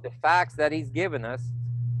to the facts that he's given us,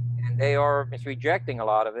 and they are rejecting a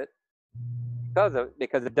lot of it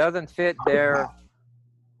because it doesn't fit their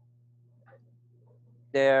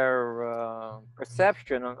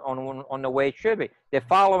perception on the way it should be. They're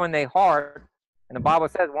following their heart, and the Bible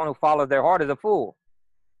says one who follows their heart is a fool.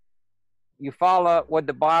 You follow what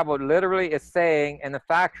the Bible literally is saying and the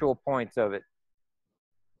factual points of it.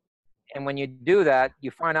 And when you do that, you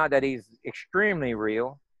find out that he's extremely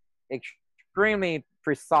real, extremely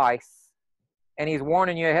precise, and he's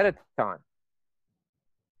warning you ahead of time.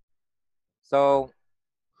 So,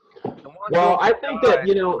 well, I think that,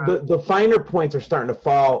 you know, the finer points are starting to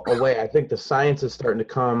fall away. I think the science is starting to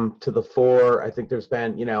come to the fore. I think there's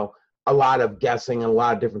been, you know, a lot of guessing and a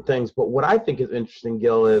lot of different things. But what I think is interesting,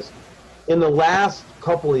 Gill, is in the last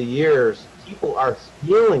couple of years, people are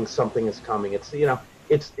feeling something is coming. It's, you know,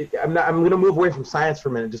 I'm going to move away from science for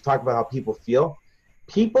a minute and just talk about how people feel.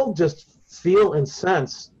 People just feel and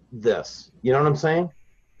sense this. You know what I'm saying?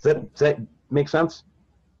 Does that make sense?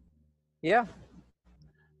 Yeah.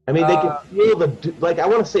 I mean, they can feel the, like, I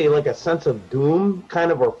want to say like a sense of doom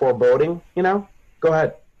kind of, or foreboding, you know? Go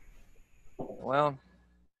ahead. Well,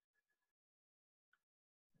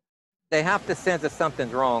 they have to sense that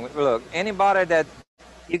something's wrong. Look, anybody that,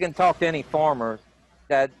 you can talk to any farmer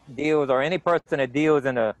that deals, or any person that deals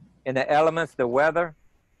in the elements, the weather,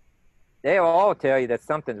 they'll all tell you that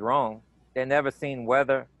something's wrong. They've never seen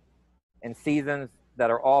weather and seasons that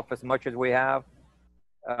are off as much as we have.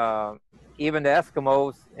 Even the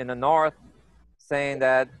Eskimos in the north saying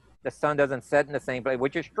that the sun doesn't set in the same place,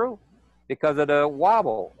 which is true, because of the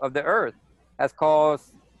wobble of the earth has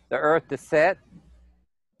caused the earth to set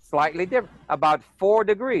slightly different, about 4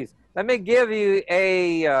 degrees. Let me give you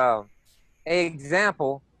a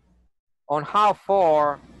example on how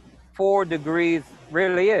far 4 degrees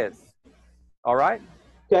really is. All right?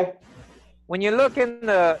 Okay. When you look in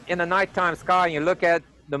the nighttime sky and you look at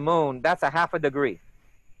the moon, that's a half a degree.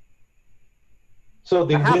 So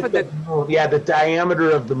the width of the moon, yeah, the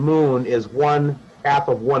diameter of the moon is 1/2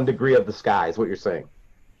 of 1 degree of the sky, is what you're saying.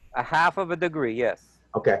 A half of a degree, yes.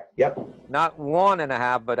 Okay. Yep. Not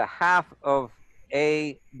 1.5, but a half of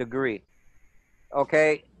a degree.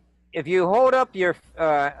 Okay. If you hold up your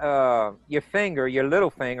finger, your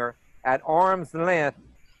little finger, at arm's length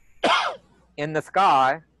in the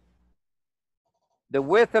sky, the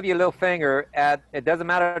width of your little finger it doesn't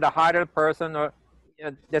matter the height of the person, or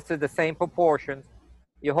this is the same proportions.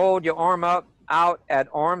 You hold your arm out at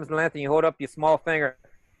arm's length, and you hold up your small finger.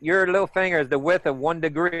 Your little finger is the width of 1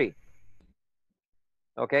 degree.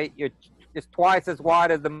 Okay, it's twice as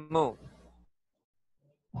wide as the moon.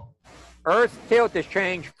 Earth's tilt has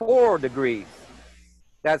changed 4 degrees.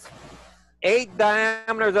 That's 8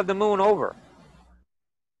 diameters of the moon over.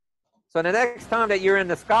 So the next time that you're in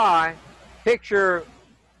the sky, picture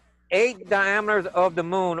 8 diameters of the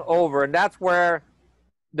moon over, and that's where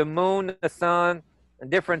the moon, the sun,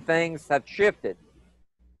 and different things have shifted.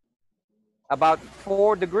 About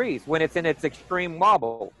 4 degrees when it's in its extreme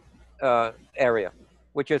wobble area,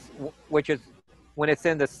 which is when it's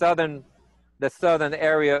in the southern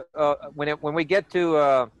area. When we get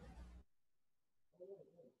to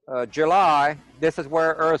July, this is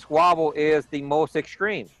where Earth's wobble is the most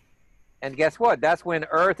extreme. And guess what? That's when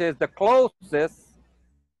Earth is the closest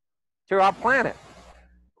to our planet.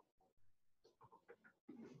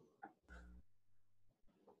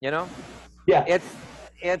 You know? Yeah.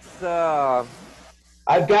 It's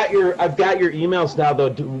I've got your emails now, though.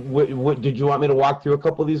 Did you want me to walk through a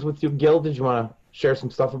couple of these with you, Gill? Did you want to share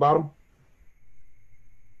some stuff about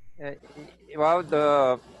them? Well,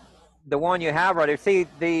 the one you have right there. See,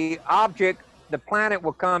 the object, the planet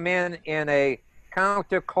will come in a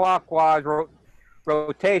counterclockwise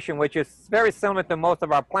rotation, which is very similar to most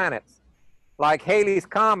of our planets. Like Halley's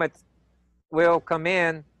comets will come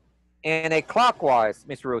in a clockwise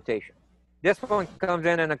rotation. This one comes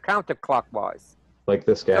in a counterclockwise. Like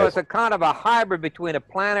this guy. So it's a kind of a hybrid between a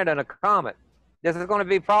planet and a comet. This is going to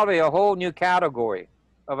be probably a whole new category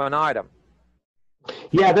of an item.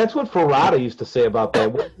 Yeah, that's what Ferrata used to say about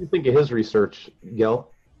that. What do you think of his research, Gill?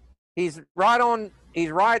 He's right on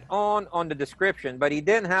the description, but he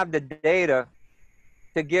didn't have the data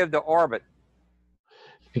to give the orbit.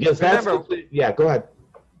 Because Remember, yeah, go ahead.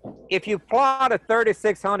 If you plot a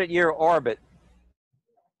 3,600-year orbit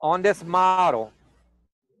on this model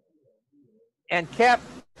and kept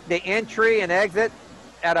the entry and exit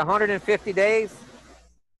at 150 days,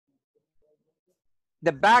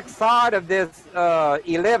 the backside of this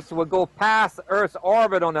ellipse would go past Earth's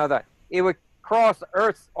orbit on the other. It would cross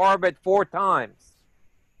Earth's orbit 4 times.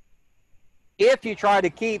 If you try to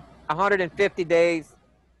keep 150 days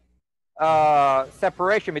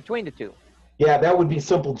separation between the two. Yeah, that would be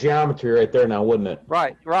simple geometry right there now, wouldn't it?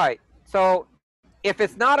 Right, right. So if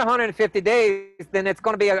it's not 150 days, then it's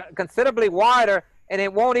going to be considerably wider, and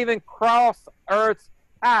it won't even cross Earth's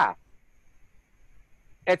path.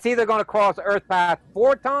 It's either going to cross Earth's path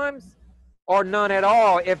 4 times or none at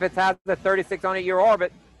all if it has a 3,600-year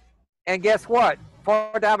orbit. And guess what?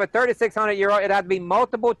 For it to have a 3,600-year orbit, it has to be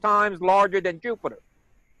multiple times larger than Jupiter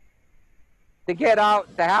to get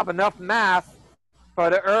out, to have enough mass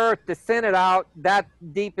for the Earth to send it out that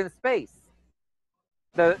deep in space.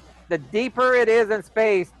 The deeper it is in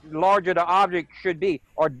space, the larger the object should be,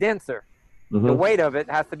 or denser. Mm-hmm. The weight of it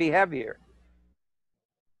has to be heavier.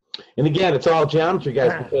 And again, it's all geometry,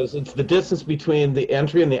 guys, because it's the distance between the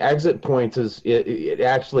entry and the exit points.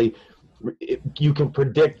 You can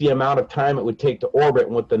predict the amount of time it would take to orbit,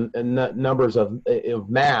 and with the numbers of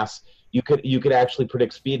mass, you could actually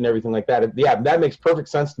predict speed and everything like that. Yeah, that makes perfect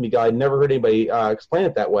sense to me, guy. I never heard anybody explain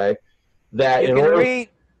it that way. That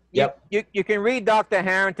you can read Dr.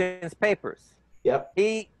 Harrington's papers. Yep.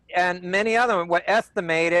 He and many others were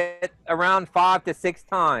estimated around 5 to 6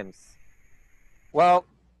 times. Well,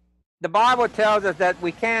 the Bible tells us that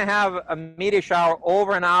we can't have a meteor shower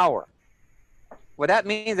over an hour. Well, that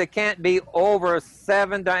means it can't be over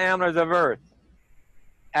 7 diameters of Earth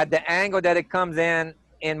at the angle that it comes in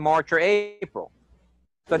March or April.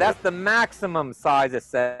 So that's the maximum size is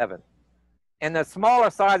 7. And the smaller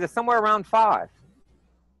size is somewhere around 5.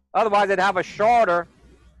 Otherwise, it'd have a shorter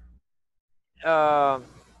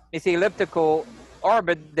elliptical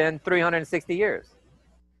orbit than 360 years.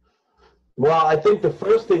 Well, I think the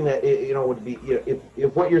first thing that would be,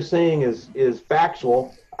 if what you're saying is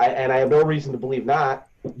factual, and I have no reason to believe not,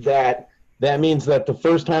 that means that the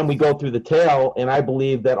first time we go through the tail, and I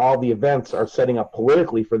believe that all the events are setting up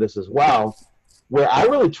politically for this as well, where I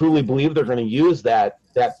really truly believe they're going to use that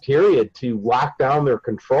period to lock down their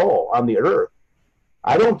control on the Earth.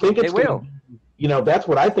 I don't think it's going to, that's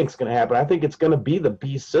what I think is going to happen. I think it's going to be the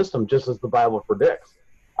beast system, just as the Bible predicts.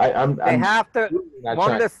 One of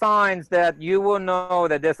the signs that you will know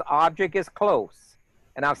that this object is close,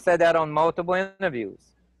 and I've said that on multiple interviews,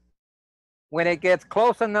 when it gets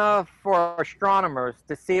close enough for astronomers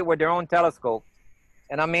to see it with their own telescope,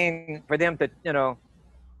 and I mean for them to,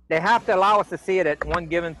 they have to allow us to see it at one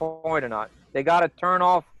given point or not. They got to turn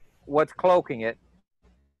off what's cloaking it.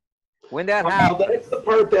 When that happens, that's the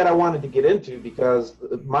part that I wanted to get into, because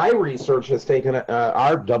my research has taken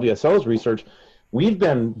our WSO's research. We've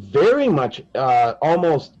been very much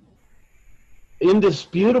almost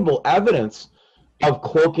indisputable evidence of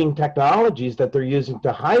cloaking technologies that they're using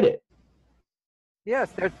to hide it.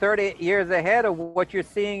 Yes, they're 30 years ahead of what you're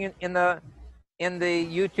seeing in the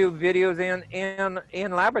YouTube videos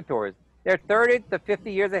in laboratories. They're 30 to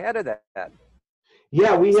 50 years ahead of that.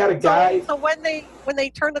 Yeah, we had a guy. So when they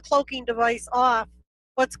turn the cloaking device off,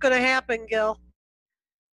 what's going to happen, Gill?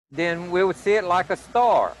 Then we would see it like a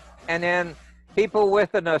star, and then people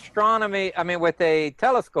with with a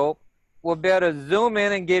telescope will be able to zoom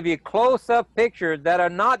in and give you close-up pictures that are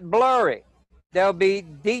not blurry. They'll be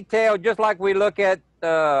detailed just like we look at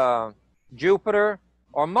Jupiter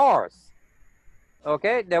or Mars.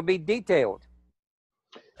 Okay? They'll be detailed.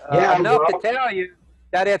 Enough to tell you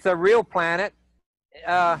that it's a real planet.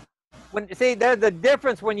 There's a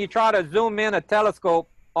difference when you try to zoom in a telescope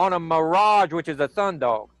on a mirage, which is a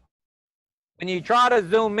sundog. When you try to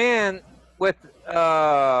zoom in with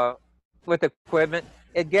equipment,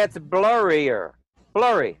 it gets blurry.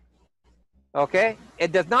 Okay?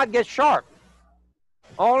 It does not get sharp.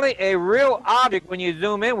 Only a real object, when you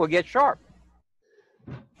zoom in, will get sharp.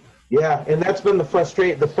 Yeah, and that's been the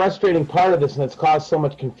frustrating part of this, and it's caused so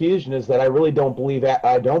much confusion, is that I really don't believe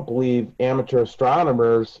amateur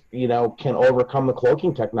astronomers, can overcome the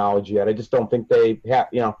cloaking technology yet. I just don't think they have,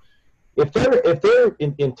 if they're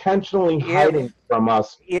intentionally hiding from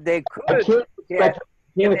us, they could. I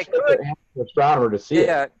can't expect an amateur astronomer to see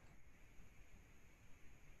it.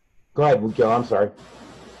 Go ahead, Gil. I'm sorry.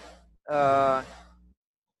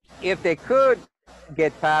 If they could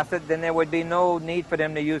get past it, then there would be no need for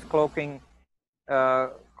them to use cloaking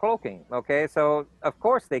cloaking. Okay, so of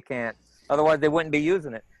course they can't. Otherwise, they wouldn't be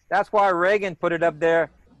using it. That's why Reagan put it up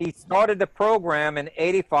there. He started the program in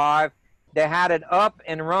 '85. They had it up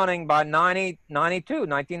and running by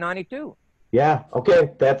 1992. Yeah.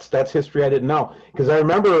 Okay. That's history I didn't know, because I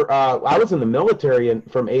remember I was in the military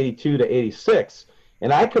from '82 to '86,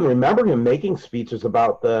 and I can remember him making speeches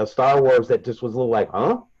about the Star Wars that just was a little like,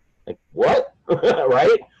 huh, like what,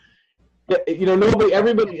 right?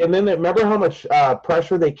 Everybody, and then remember how much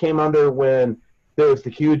pressure they came under when there was the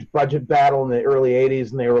huge budget battle in the early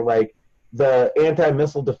 '80s, and they were like, the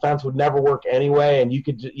anti-missile defense would never work anyway, and you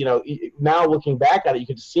could, now looking back at it, you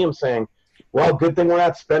could just see them saying, well, good thing we're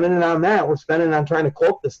not spending it on that. We're spending it on trying to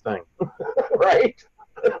cloak this thing, right?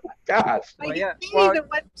 Gosh. Well,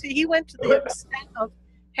 he went to the extent of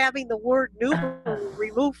having the word Nibiru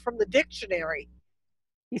removed from the dictionary.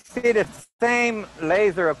 You see the same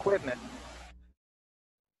laser equipment.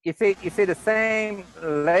 You see the same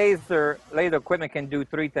laser equipment can do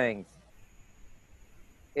three things.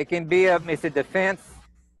 It can be it's a defense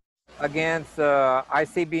against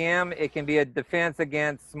ICBM. It can be a defense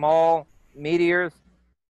against small meteors.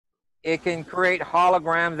 It can create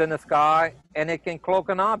holograms in the sky, and it can cloak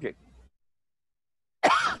an object.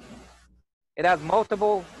 It has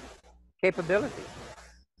multiple capabilities.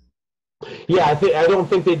 Yeah, I don't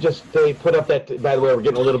think they put up that. By the way, we're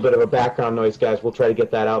getting a little bit of a background noise, guys. We'll try to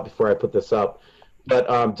get that out before I put this up.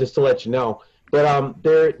 But just to let you know,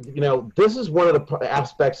 this is one of the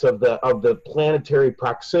aspects of the planetary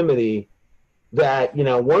proximity that,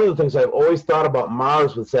 one of the things I've always thought about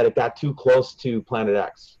Mars was that it got too close to Planet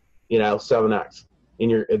X, 7X,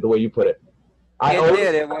 in the way you put it.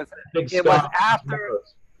 It was after.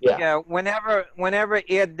 Yeah. Whenever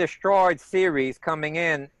it destroyed Ceres coming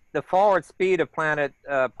in, the forward speed of Planet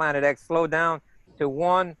X slowed down to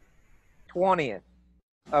 1/20th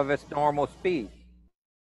of its normal speed.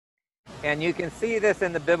 And you can see this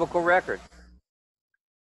in the biblical records.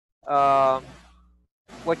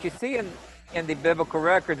 What you see in the biblical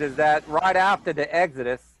records is that right after the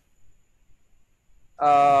Exodus,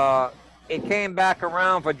 it came back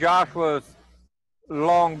around for Joshua's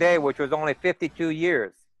long day, which was only 52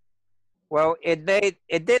 years. Well, it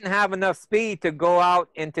didn't have enough speed to go out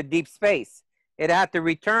into deep space. It had to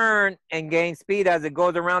return and gain speed as it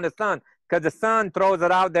goes around the sun, because the sun throws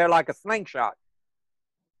it out there like a slingshot.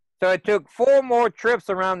 So it took 4 more trips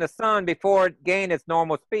around the sun before it gained its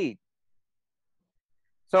normal speed.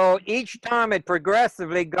 So each time it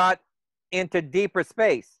progressively got into deeper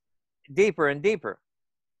space, deeper and deeper,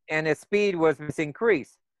 and its speed was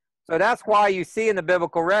increased. So that's why you see in the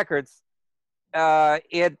biblical records,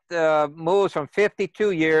 it moves from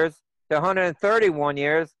 52 years to 131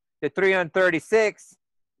 years to 336,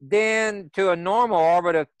 then to a normal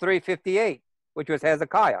orbit of 358, which was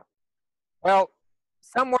Hezekiah. Well,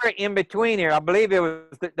 somewhere in between here, I believe it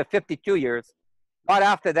was the 52 years. Right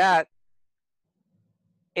after that,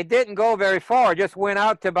 it didn't go very far. It just went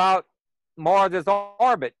out to about Mars's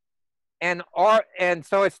orbit. And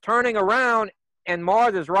so it's turning around, and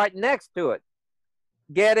Mars is right next to it,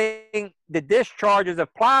 getting the discharges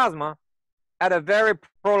of plasma at a very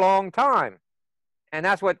prolonged time. And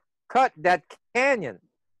that's what cut that canyon.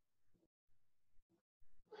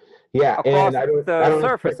 Yeah, across and I don't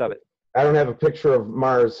surface of it. I don't have a picture of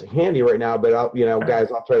Mars handy right now, but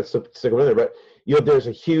guys, I'll try to stick with it. But there's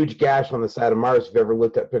a huge gash on the side of Mars. If you've ever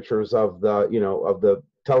looked at pictures of the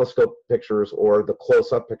telescope pictures or the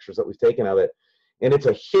close-up pictures that we've taken of it, and it's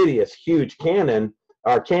a hideous, huge canyon,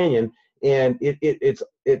 and it's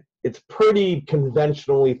pretty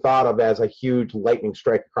conventionally thought of as a huge lightning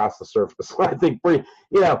strike across the surface. I think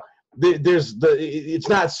it's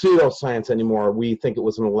not pseudoscience anymore. We think it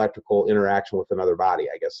was an electrical interaction with another body,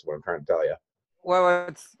 I guess is what I'm trying to tell you.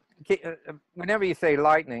 Well, whenever you say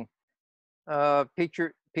lightning,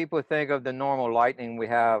 people think of the normal lightning we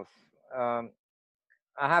have. I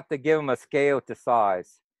have to give them a scale to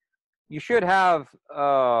size. You should have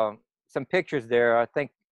some pictures there, I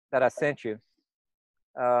think, that I sent you.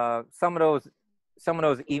 Some of the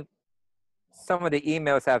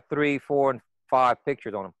emails have 3, 4, and 5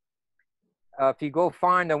 pictures on them. If you go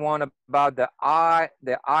find the one about the eye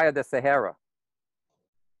of the Sahara,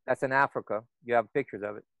 that's in Africa. You have pictures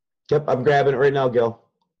of it. Yep, I'm grabbing it right now, Gil.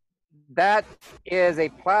 That is a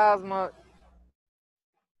plasma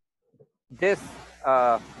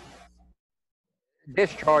discharge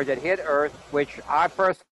that hit Earth, which I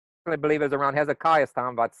personally believe is around Hezekiah's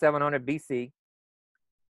time, about 700 BC.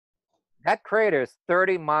 That crater is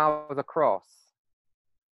 30 miles across.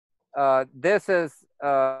 This is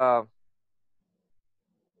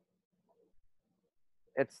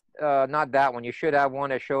it's not that one. You should have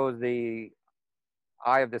one that shows the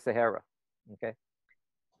eye of the Sahara. Okay,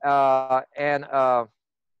 and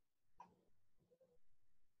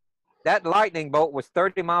that lightning bolt was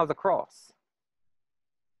 30 miles across.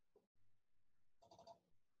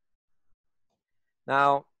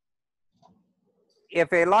 Now,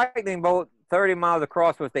 if a lightning bolt 30 miles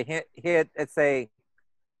across was to hit let's say,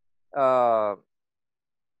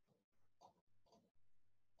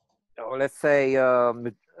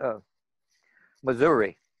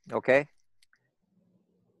 Missouri, okay,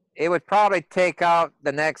 it would probably take out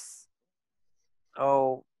the next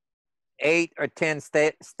 8 or 10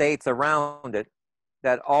 states around it.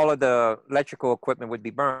 That all of the electrical equipment would be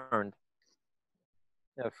burned,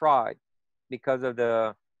 fried, because of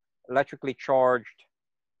the electrically charged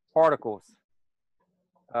particles.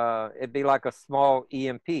 It'd be like a small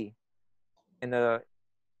EMP in the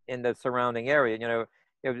surrounding area. You know,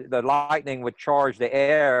 if the lightning would charge the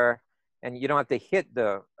air, and you don't have to hit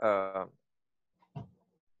the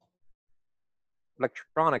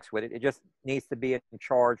electronics with it. It just needs to be in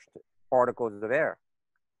charged particles of air.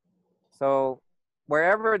 So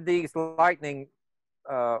wherever these lightning,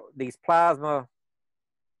 these plasma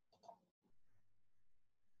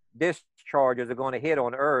discharges are going to hit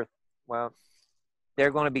on Earth, well,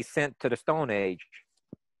 they're going to be sent to the Stone Age.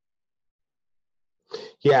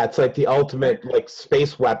 Yeah, it's like the ultimate like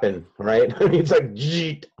space weapon, right? I mean, it's like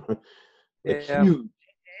it's huge.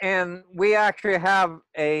 And we actually have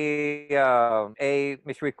a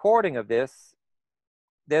recording of this.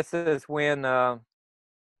 This is when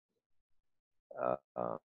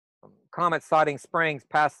comet Siding Springs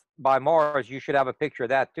passed by Mars. You should have a picture of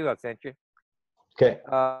that too. I sent you. Okay.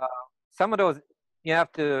 Some of those you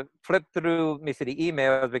have to flip through. Let me see the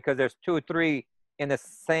emails, because there's 2 or 3 in the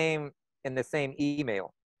same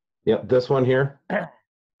email. Yep, this one here.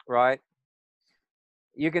 Right.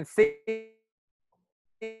 You can see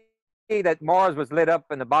that Mars was lit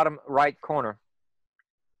up in the bottom right corner,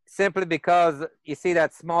 simply because you see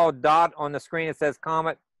that small dot on the screen. It says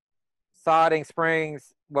Comet Siding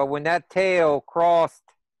Springs. Well, when that tail crossed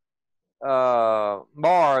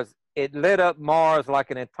Mars, it lit up Mars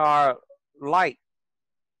like an entire light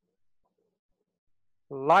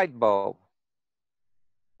bulb.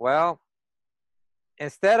 Well,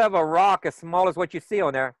 instead of a rock as small as what you see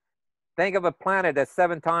on there, think of a planet that's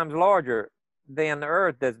 7 times larger than the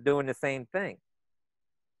Earth that's doing the same thing.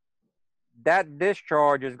 That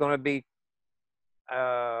discharge is going to be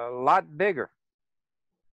a lot bigger.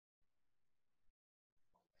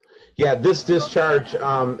 Yeah, this discharge, the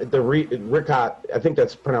Riccott, I think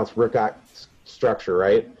that's pronounced Riccott structure,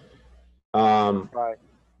 right? Right.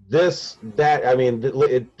 That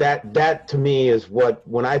to me is what,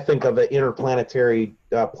 when I think of an interplanetary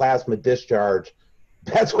plasma discharge,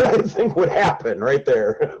 that's what I think would happen right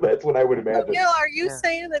there. That's what I would imagine. Gil, are you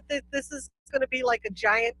saying that this is going to be like a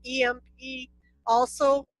giant EMP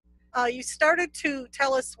also? You started to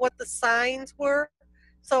tell us what the signs were.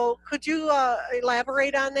 So could you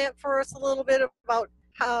elaborate on that for us a little bit about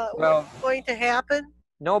what's going to happen?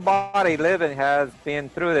 Nobody living has been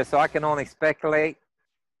through this, so I can only speculate.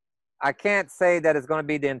 I can't say that it's going to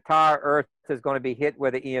be the entire Earth is going to be hit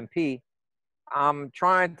with an EMP. I'm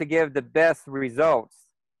trying to give the best results,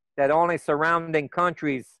 that only surrounding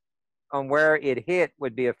countries on where it hit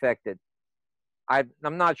would be affected. I'm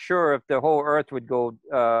not sure if the whole Earth would go,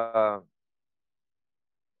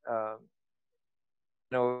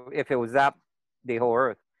 if it was zapped the whole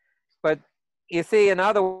Earth. But you see, in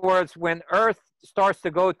other words, when Earth starts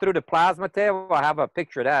to go through the plasma tail, I have a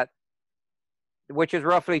picture of that, which is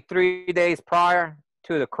roughly 3 days prior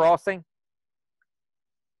to the crossing.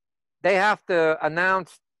 They have to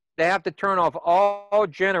turn off all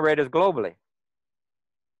generators globally.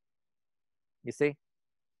 You see?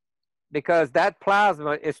 Because that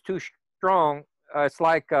plasma is too strong. It's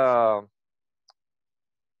like a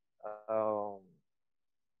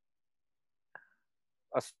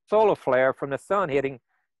solar flare from the sun hitting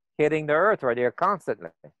the Earth right there constantly.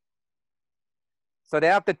 So they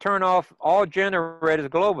have to turn off all generators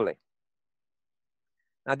globally.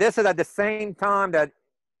 Now, this is at the same time that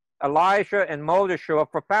Elijah and Moses show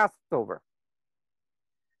up for Passover.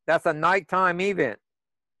 That's a nighttime event.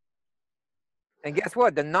 And guess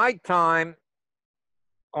what? The nighttime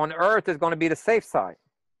on Earth is going to be the safe side.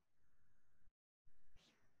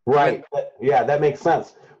 Right. Yeah, that makes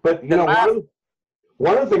sense. But,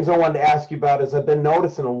 one of the things I wanted to ask you about is I've been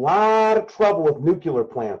noticing a lot of trouble with nuclear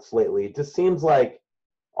plants lately. It just seems like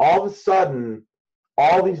all of a sudden,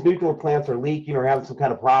 all these nuclear plants are leaking or having some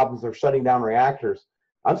kind of problems. They're shutting down reactors.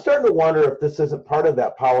 I'm starting to wonder if this isn't part of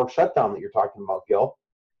that power shutdown that you're talking about, Gil.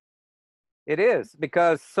 It is,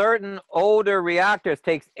 because certain older reactors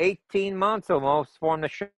takes 18 months almost for them to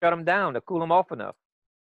shut them down, to cool them off enough.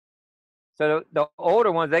 So the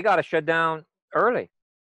older ones, they got to shut down early.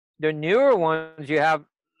 The newer ones, you have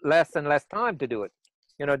less and less time to do it.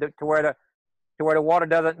 You know, to where the water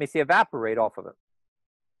doesn't, let me see, evaporate off of it.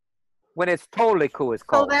 When it's totally cool, it's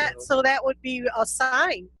called. So that would be a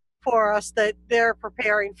sign for us that they're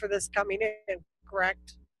preparing for this coming in,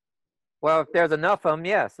 correct? Well, if there's enough of them,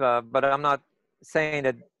 yes. But I'm not saying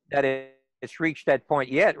that it's reached that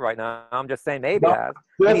point yet right now. I'm just saying maybe it has.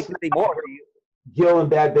 We need to see more. Gill and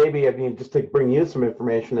Bad Baby, I mean, just to bring you some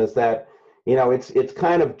information, is that, you know, it's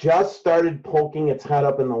kind of just started poking its head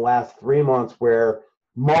up in the last 3 months, where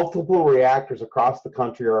multiple reactors across the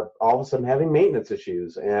country are all of a sudden having maintenance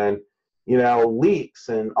issues and, you know, leaks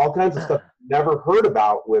and all kinds of stuff never heard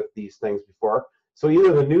about with these things before. So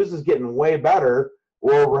either the news is getting way better,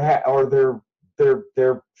 or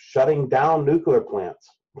they're shutting down nuclear plants.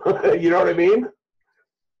 You know what I mean?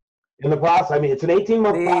 In the process, I mean, it's an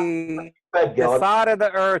 18-month process. The side of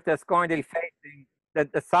the Earth that's going to be facing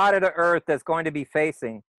the side of the Earth that's going to be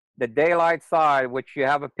facing the daylight side, which you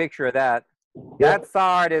have a picture of that. Yep. That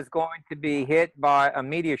side is going to be hit by a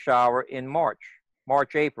meteor shower in March,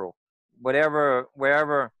 April, whatever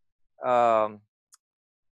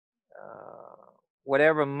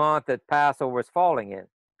month that Passover is falling in.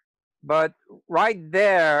 But right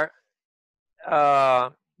there,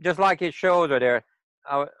 just like it shows right there,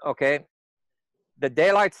 okay, the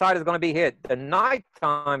daylight side is going to be hit. The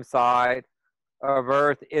nighttime side of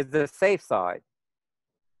Earth is the safe side,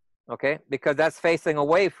 okay, because that's facing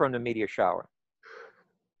away from the meteor shower.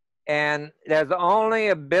 And there's only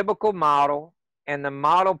a biblical model, and the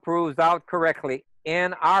model proves out correctly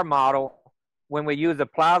in our model when we use the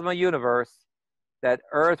plasma universe that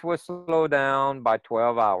Earth will slow down by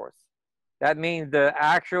 12 hours. That means the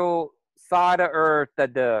actual side of Earth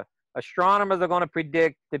that the astronomers are going to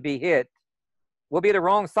predict to be hit will be the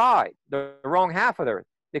wrong side, the wrong half of the Earth,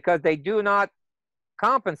 because they do not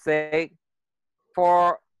compensate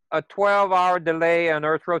for a 12-hour delay in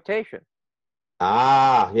Earth rotation.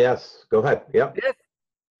 Ah, yes. Go ahead. Yep.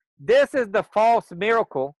 This is the false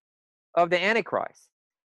miracle of the Antichrist.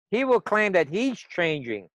 He will claim that he's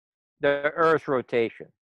changing the Earth's rotation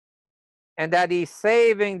and that he's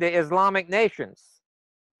saving the Islamic nations,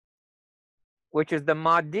 which is the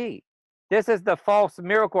Mahdi. This is the false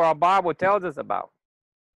miracle our Bible tells us about,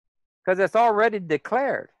 because it's already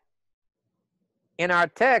declared in our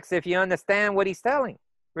text if you understand what he's telling.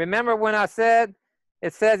 Remember when I said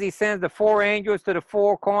it says he sends the 4 angels to the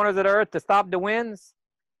 4 corners of the earth to stop the winds?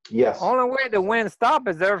 Yes. Only way the winds stop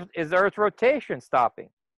is Earth's rotation stopping.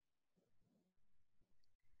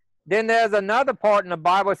 Then there's another part in the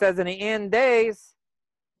Bible that says in the end days,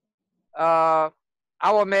 I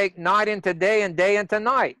will make night into day and day into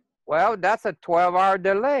night. Well, that's a 12-hour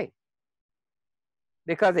delay,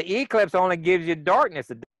 because the eclipse only gives you darkness.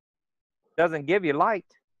 It doesn't give you light.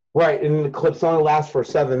 Right, and the eclipse only lasts for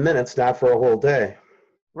 7 minutes, not for a whole day.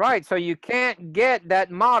 Right, so you can't get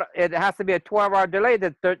that model. It has to be a 12-hour delay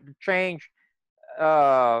to change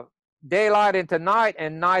daylight into night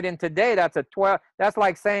and night into day. That's a 12. That's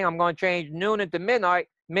like saying I'm going to change noon into midnight,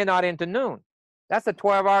 midnight into noon. That's a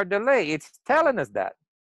 12-hour delay. It's telling us that.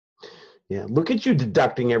 Yeah, look at you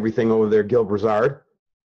deducting everything over there, Gill Broussard.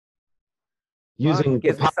 Using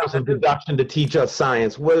the powers of deduction to teach us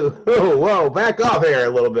science. Whoa, back off here a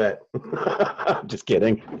little bit. Just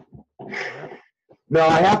kidding. No,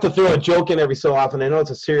 I have to throw a joke in every so often. I know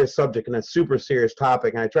it's a serious subject and a super serious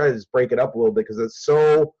topic, and I try to just break it up a little bit because it's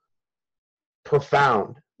so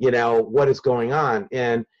profound, you know, what is going on.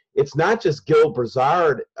 And it's not just Gill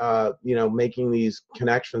Broussard, you know, making these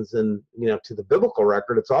connections and, you know, to the biblical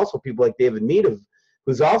record. It's also people like David Mead,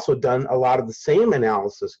 who's also done a lot of the same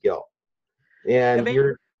analysis, Gill. And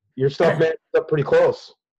your stuff matches up pretty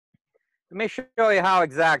close. Let me show you how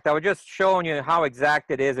exact. I was just showing you how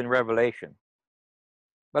exact it is in Revelation.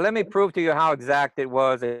 But let me prove to you how exact it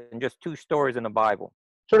was in just 2 stories in the Bible.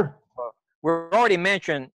 Sure. We already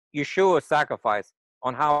mentioned Yeshua's sacrifice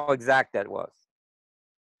on how exact that was.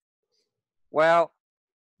 Well,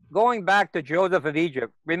 going back to Joseph of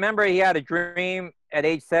Egypt, remember he had a dream at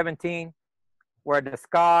age 17 where the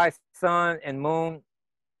sky, sun, and moon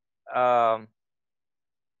bowed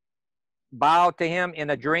to him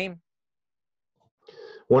in a dream?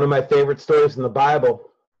 One of my favorite stories in the Bible.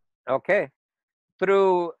 Okay.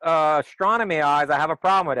 Through astronomy eyes, I have a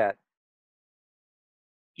problem with that.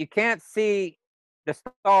 You can't see the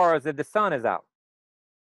stars if the sun is out.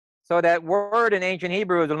 So that word in ancient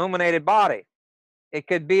Hebrew is illuminated body. It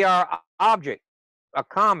could be our object, a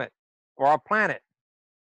comet, or a planet.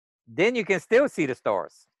 then you can still see the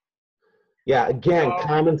stars. Yeah, again,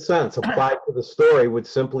 common sense applied to the story would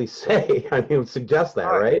simply say, I mean, would suggest that,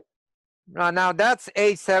 right? Now that's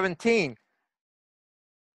age 17.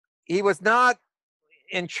 He was not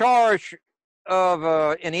in charge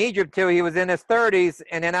of in Egypt till he was in his 30s,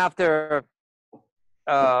 and then after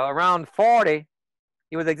around 40,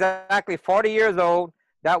 he was exactly 40 years old.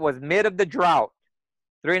 That was mid of the drought.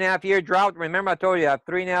 3.5 year drought. Remember I told you,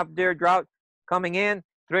 3.5 year drought coming in,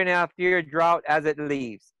 3.5 year drought as it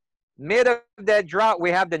leaves. Mid of that drought,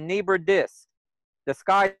 we have the Nibiru disk, the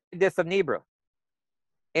sky disk of Nibiru.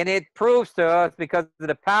 And it proves to us, because of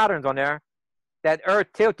the patterns on there, that Earth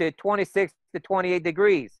tilted 26 to 28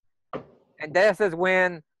 degrees. And this is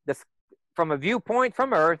when, from a viewpoint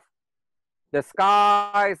from Earth, the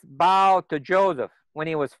skies bowed to Joseph when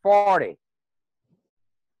he was 40.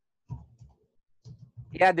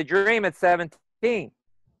 He had the dream at 17,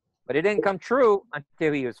 but it didn't come true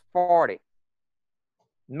until he was 40,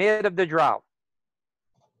 mid of the drought.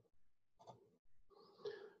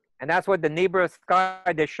 And that's what the Nibiru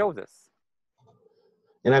sky disk shows us.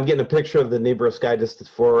 And I'm getting a picture of the Nibiru sky disk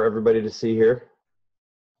for everybody to see here.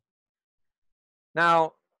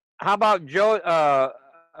 Now, how about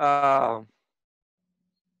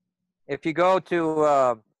if you go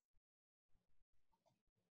to,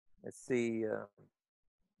 let's see,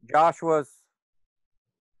 Joshua's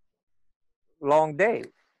long day.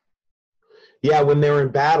 Yeah, when they were in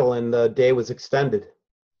battle and the day was extended.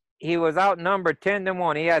 He was outnumbered 10 to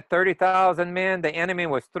 1. He had 30,000 men. The enemy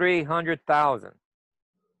was 300,000.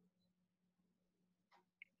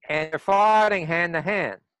 And they're fighting hand to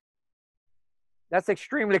hand. That's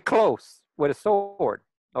extremely close with a sword,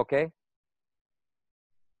 okay?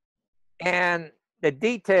 And the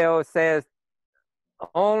detail says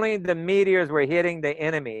only the meteors were hitting the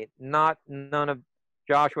enemy, none of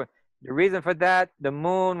Joshua. The reason for that, the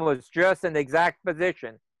moon was just in the exact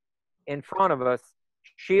position in front of us,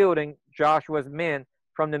 shielding Joshua's men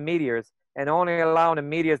from the meteors and only allowing the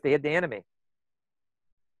meteors to hit the enemy.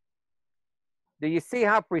 Do you see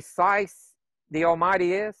how precise the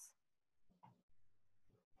Almighty is?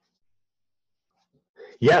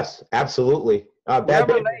 Yes, absolutely.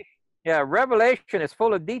 Revelation is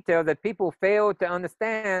full of details that people fail to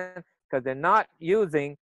understand because they're not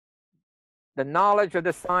using the knowledge of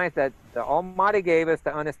the science that the Almighty gave us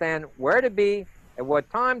to understand where to be and what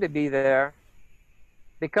time to be there,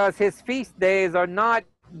 because his feast days are not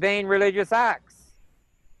vain religious acts.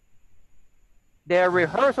 They're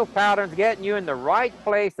rehearsal patterns getting you in the right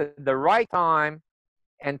place at the right time,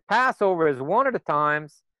 and Passover is one of the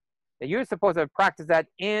times that you're supposed to practice that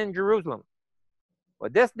in Jerusalem.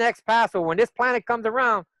 But this next Passover, when this planet comes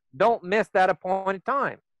around, don't miss that appointed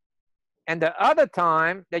time. And the other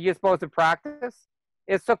time that you're supposed to practice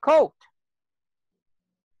is Sukkot.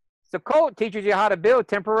 Sukkot teaches you how to build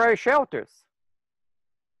temporary shelters.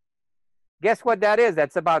 Guess what that is?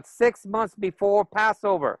 That's about 6 months before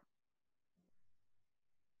Passover.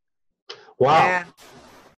 Wow.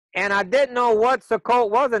 And I didn't know what Sukkot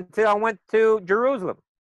was until I went to Jerusalem.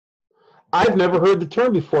 I've never heard the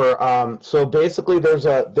term before. So basically, there's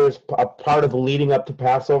a part of the leading up to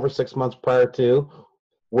Passover 6 months prior to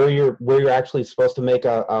where you're actually supposed to make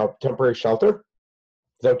a temporary shelter.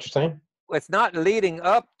 Is that what you're saying? It's not leading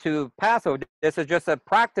up to Passover. This is just a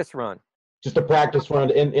practice run. Just a practice run,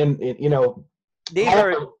 in you know.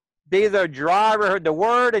 These are dry rehearsal. The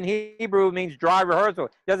word in Hebrew means dry rehearsal.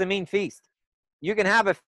 It doesn't mean feast. You can have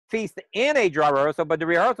a feast in a dry rehearsal, but the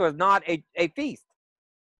rehearsal is not a feast.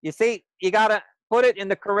 You see, you got to put it in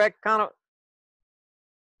the correct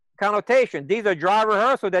connotation. These are dry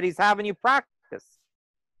rehearsal that he's having you practice.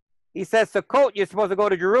 He says, Sukkot, you're supposed to go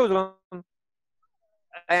to Jerusalem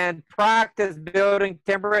and practice building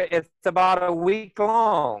temporary. It's about a week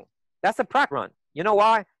long. That's a practice run. You know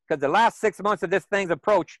why? Because the last 6 months of this thing's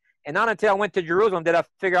approach, and not until I went to Jerusalem did I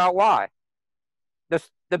figure out why.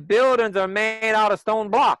 The buildings are made out of stone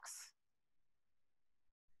blocks.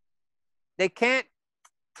 They can't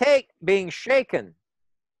take being shaken.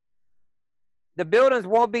 The buildings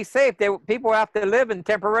won't be safe. People have to live in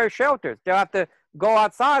temporary shelters. They'll have to go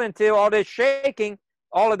outside until all this shaking,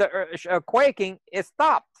 all of the quaking is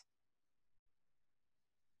stopped,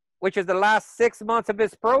 which is the last 6 months of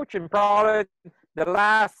its approach and probably the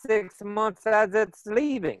last 6 months as it's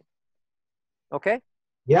leaving. Okay?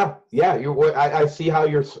 Yeah. I see how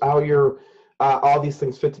you're all these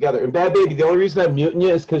things fit together. And Bad Baby, the only reason I'm muting you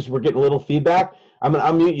is because we're getting a little feedback. I'm gonna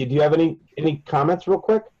unmute you. Do you have any comments real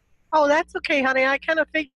quick? Oh, that's okay, honey. I kind of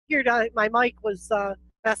figured my mic was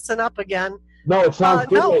messing up again. No, it sounds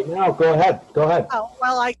good right now. Go ahead. Oh,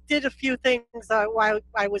 well, I did a few things while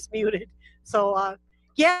I was muted. So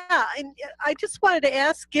Yeah, and I just wanted to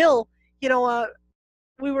ask Gil,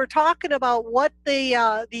 we were talking about what the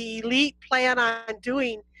elite plan on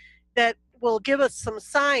doing that will give us some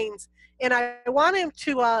signs, and I want him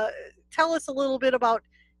to tell us a little bit about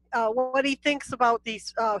what he thinks about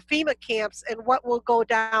these FEMA camps and what will go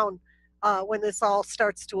down when this all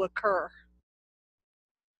starts to occur.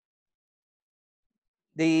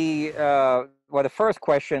 The first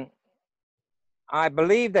question, I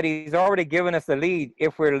believe that he's already given us the lead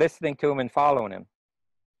if we're listening to him and following him.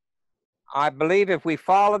 I believe if we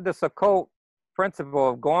follow the Sukkot principle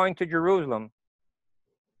of going to Jerusalem,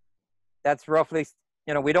 that's roughly,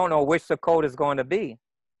 we don't know which Sukkot is going to be,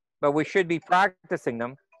 but we should be practicing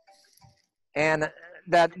them, and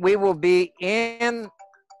that we will be in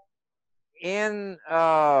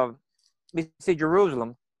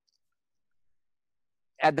Jerusalem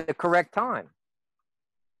at the correct time,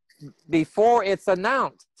 before it's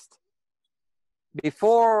announced,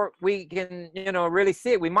 before we can, really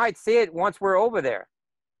see it. We might see it once we're over there.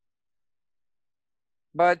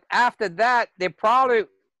 But after that, they probably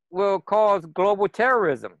will cause global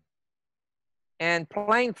terrorism, and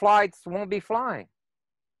plane flights won't be flying.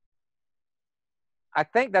 I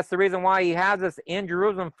think that's the reason why he has us in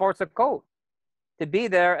Jerusalem for Sukkot, to be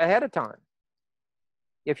there ahead of time.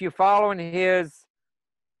 If you're following his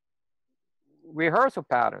rehearsal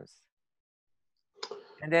patterns.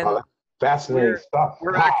 And then fascinating stuff.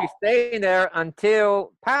 We're actually staying there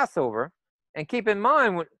until Passover. And keep in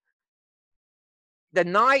mind, the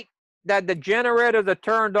night that the generators are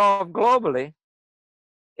turned off globally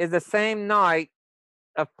is the same night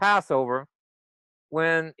of Passover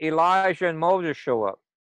when Elijah and Moses show up.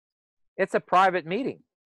 It's a private meeting.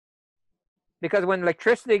 Because when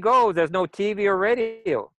electricity goes, there's no TV or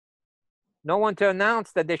radio. No one to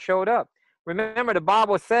announce that they showed up. Remember, the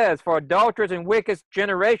Bible says, for adulterous and wicked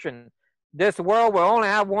generation, this world will only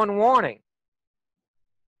have one warning.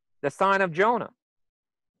 The sign of Jonah.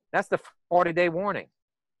 That's the 40-day warning.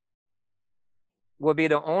 Will be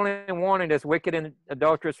the only warning this wicked and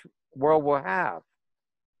adulterous world will have.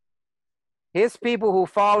 His people who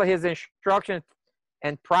follow his instructions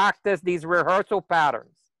and practice these rehearsal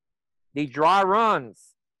patterns, these dry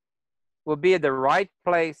runs, will be at the right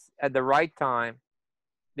place at the right time,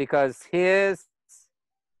 because his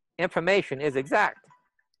information is exact.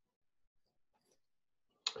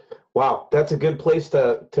 Wow, that's a good place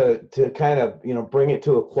to kind of bring it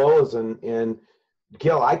to a close. And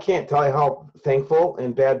Gil, I can't tell you how thankful,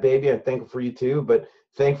 and Bad Baby, I'm thankful for you too, but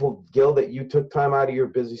thankful, Gil, that you took time out of your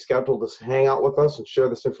busy schedule to hang out with us and share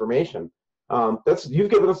this information. You've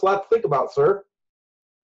given us a lot to think about, sir.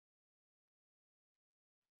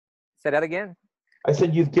 Say that again? I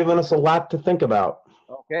said you've given us a lot to think about.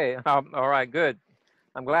 Okay, all right, good.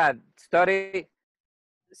 I'm glad. Study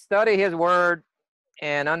his word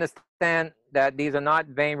and understand that these are not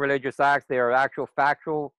vain religious acts. They are actual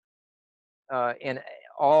factual in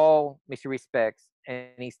all respects. And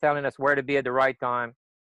he's telling us where to be at the right time.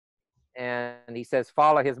 And he says,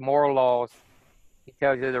 follow his moral laws. He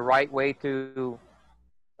tells you the right way to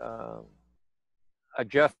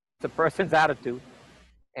adjust the person's attitude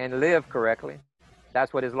and live correctly.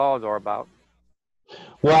 That's what his laws are about.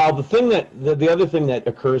 Well, the other thing that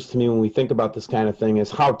occurs to me when we think about this kind of thing is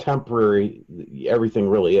how temporary everything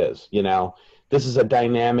really is. This is a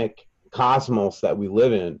dynamic cosmos that we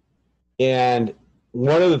live in. And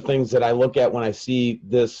one of the things that I look at when I see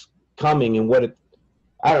this coming and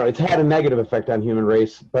it's had a negative effect on human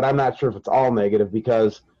race, but I'm not sure if it's all negative,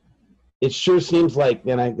 because it sure seems like,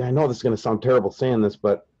 and I know this is going to sound terrible saying this,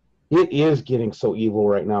 but it is getting so evil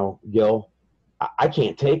right now, Gil. I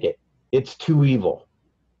can't take it. It's too evil.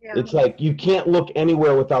 Yeah. It's like you can't look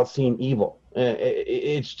anywhere without seeing evil.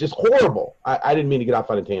 It's just horrible. I didn't mean to get off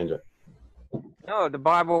on a tangent. No, the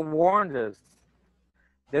Bible warns us.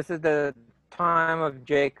 This is the time of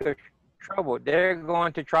Jacob's trouble. They're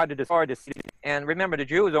going to try to destroy the seed. And remember, the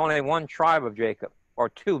Jews are only one tribe of Jacob, or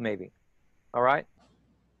two maybe. All right?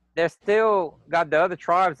 They're still got the other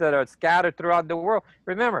tribes that are scattered throughout the world.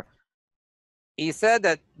 Remember, he said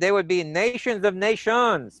that there would be nations of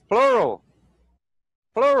nations, plural.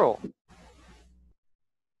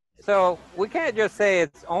 So we can't just say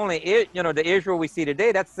it's only the Israel we see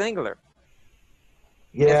today. That's singular.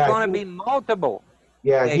 Yeah, it's going to be multiple.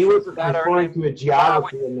 Yeah, he was referring to a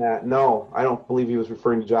geography in that. No, I don't believe he was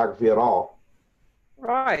referring to geography at all.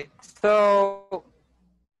 Right. So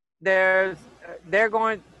the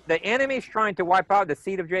enemy's trying to wipe out the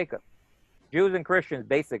seed of Jacob, Jews and Christians,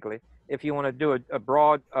 basically. If you want to do a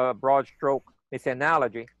broad stroke, it's an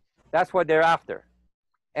analogy. That's what they're after.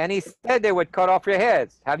 And he said they would cut off your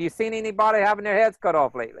heads. Have you seen anybody having their heads cut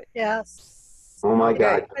off lately? Yes. Oh my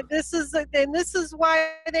God. And this is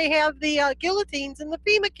why they have the guillotines in the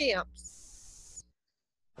FEMA camps.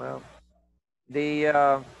 Well, the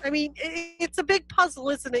I mean, it's a big puzzle,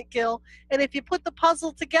 isn't it, Gill? And if you put the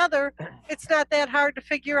puzzle together, it's not that hard to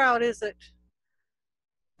figure out, is it?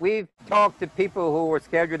 we've talked to people who were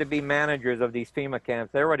scheduled to be managers of these FEMA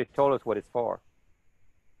camps. They already told us what it's for.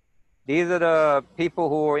 These are the people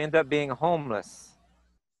who end up being homeless.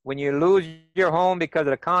 When you lose your home because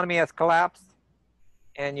the economy has collapsed,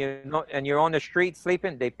 and you're on the street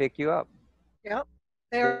sleeping, they pick you up. Yep,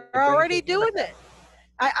 they're already doing it.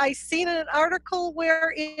 I seen an article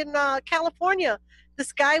where in California,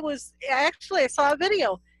 this guy was actually, I saw a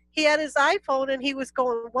video. He had his iPhone and he was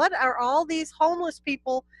going, what are all these homeless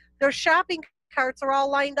people? Their shopping carts are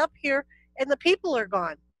all lined up here and the people are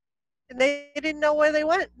gone. And they didn't know where they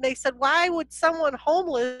went. And they said, why would someone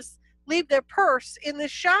homeless leave their purse in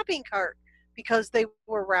this shopping cart? Because they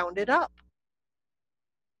were rounded up.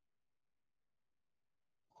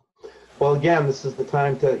 Well, again, this is the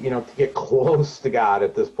time to, to get close to God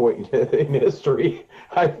at this point in history.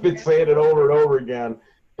 I've been saying it over and over again.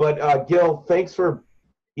 But Gill, thanks for,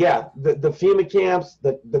 the FEMA camps,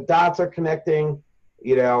 the dots are connecting,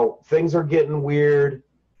 things are getting weird.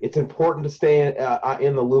 It's important to stay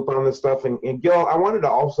in the loop on this stuff. And Gill, I wanted to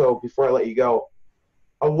also, before I let you go,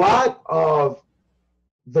 a lot of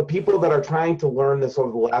the people that are trying to learn this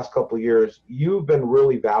over the last couple of years, you've been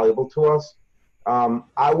really valuable to us.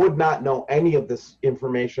 I would not know any of this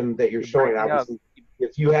information that you're showing, obviously,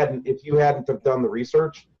 if you hadn't have done the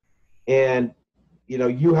research. And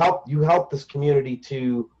you helped this community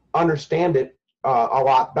to understand it a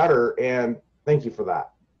lot better, and thank you for that.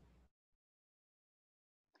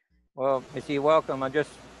 Well, you're welcome. I just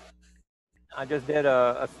did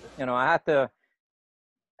I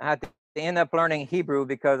had to end up learning Hebrew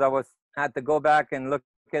because I had to go back and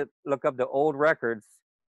look up the old records,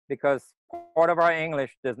 because part of our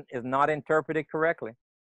English is not interpreted correctly.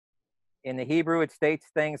 In the Hebrew, it states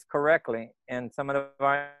things correctly, and some of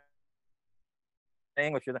our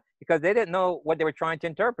English, because they didn't know what they were trying to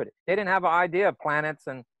interpret. They didn't have an idea of planets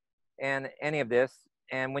and any of this.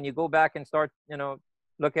 And when you go back and start,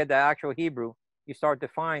 look at the actual Hebrew, you start to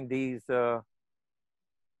find these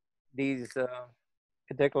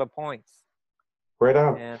particular points. Right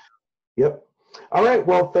on. Yep. All right.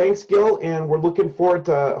 Well, thanks, Gill, and we're looking forward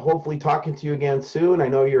to hopefully talking to you again soon. I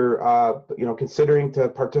know you're, considering to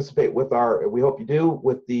participate with we hope you do,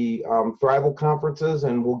 with the Thrival conferences,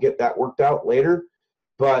 and we'll get that worked out later.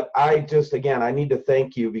 But I need to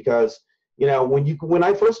thank you because, when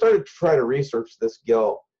I first started to try to research this,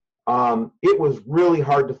 Gill, it was really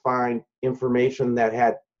hard to find information that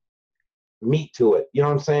had meat to it. You know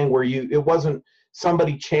what I'm saying? Where it wasn't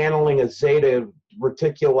somebody channeling a zeta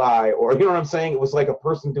reticuli, or what I'm saying? It was like a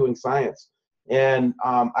person doing science. And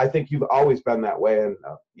I think you've always been that way. And,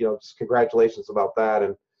 just congratulations about that.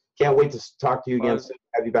 And can't wait to talk to you again soon,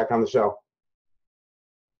 have you back on the show.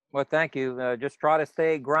 Well, thank you. Just try to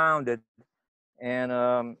stay grounded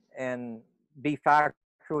and be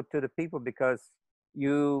factual to the people, because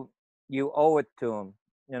you owe it to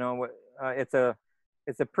them.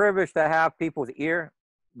 It's a privilege to have people's ear,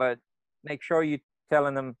 but make sure you're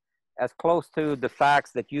telling them as close to the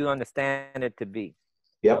facts that you understand it to be.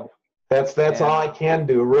 Yep. That's all I can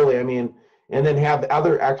do, really. I mean, and then have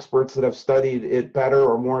other experts that have studied it better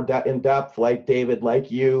or more in depth, like David,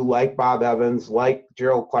 like you, like Bob Evans, like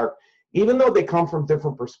Gerald Clark. Even though they come from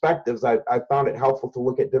different perspectives, I found it helpful to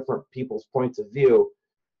look at different people's points of view.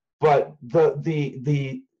 But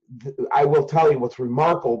I will tell you what's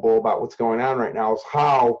remarkable about what's going on right now is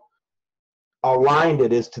how aligned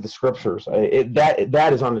it is to the scriptures. That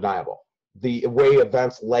is undeniable. The way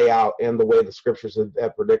events lay out and the way the scriptures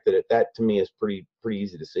have predicted it, that to me is pretty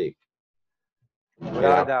easy to see.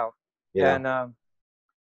 Without a doubt. Yeah. And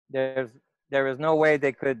there is no way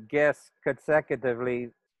they could guess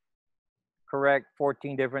consecutively correct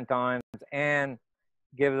 14 different times and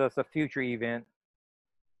give us a future event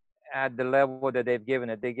at the level that they've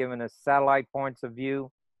given it. They've given us satellite points of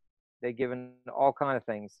view. They've given all kinds of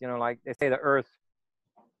things. Like they say the Earth,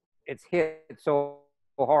 it's hit so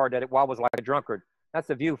hard that it wobbles like a drunkard.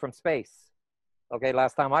 That's a view from space. Okay,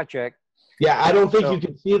 last time I checked. Yeah, I don't think you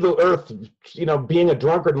can see the Earth, being a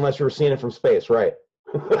drunkard unless you were seeing it from space, right?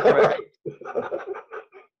 Right.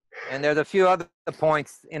 And there's a few other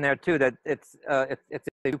points in there too that it's a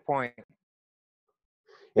viewpoint.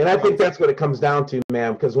 And I think that's what it comes down to,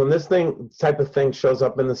 man. Because when this type of thing shows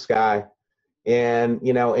up in the sky, and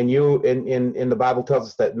the Bible tells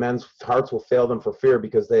us that men's hearts will fail them for fear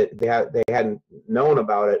because they hadn't known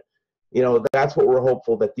about it. You know, that's what we're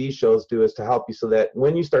hopeful that these shows do, is to help you so that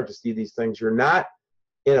when you start to see these things, you're not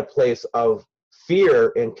in a place of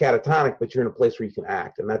fear and catatonic, but you're in a place where you can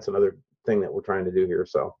act. And that's another thing that we're trying to do here.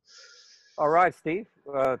 So, All right, Steve.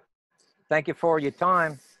 Thank you for your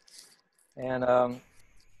time. And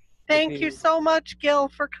thank you so much, Gill,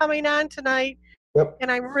 for coming on tonight. Yep.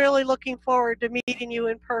 And I'm really looking forward to meeting you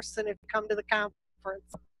in person if you come to the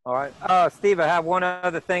conference. All right. Steve, I have one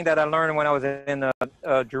other thing that I learned when I was in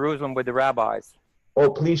Jerusalem with the rabbis. Oh,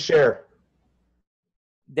 please share.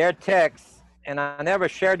 Their texts, and I never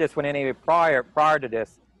shared this with any prior to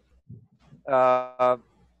this. The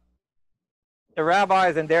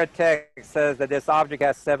rabbis in their text says that this object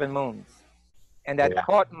has 7 moons. And that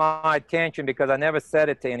caught my attention because I never said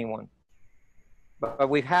it to anyone. But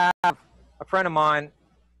we have, a friend of mine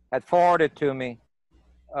had forwarded to me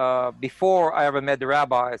before I ever met the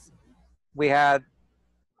rabbis. We had,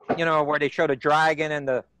 you know, where they showed a dragon and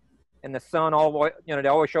the sun all the way, you know, they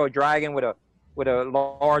always show a dragon with a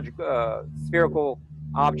large spherical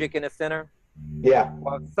object in the center. Yeah.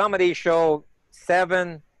 Well, some of these show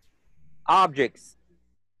 7 objects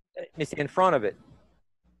in front of it.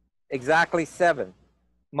 Exactly 7.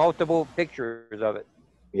 Multiple pictures of it.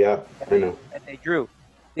 Yeah, I know. And they drew.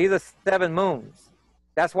 These are 7 moons.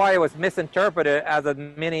 That's why it was misinterpreted as a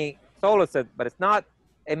mini solar system, but it's not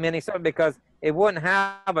a mini solar because it wouldn't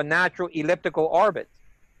have a natural elliptical orbit.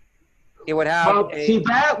 It would have see,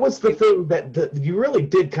 that was the thing that you really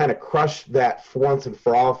did kind of crush that for once and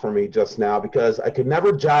for all for me just now, because I could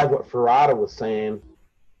never jive what Ferrata was saying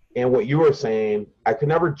and what you were saying. I could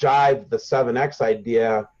never jive the 7X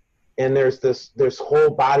idea. And there's this whole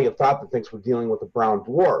body of thought that thinks we're dealing with a brown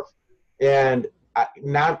dwarf. And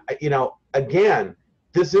again,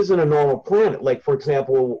 this isn't a normal planet. Like, for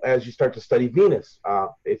example, as you start to study Venus,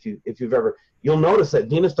 you'll notice that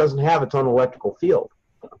Venus doesn't have its own electrical field.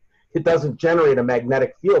 It doesn't generate a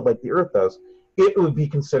magnetic field like the Earth does. It would be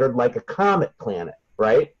considered like a comet planet,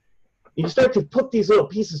 right? You start to put these little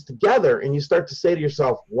pieces together and you start to say to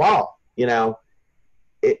yourself, wow, you know,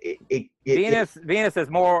 Venus is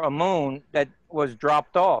more a moon that was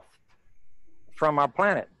dropped off from our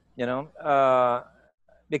planet, you know,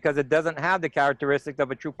 because it doesn't have the characteristics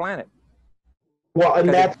of a true planet. Well, and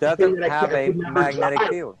that's it doesn't have a magnetic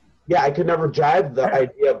field. Yeah, I could never jive the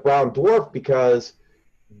idea of brown dwarf, because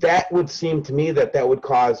that would seem to me that would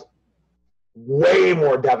cause way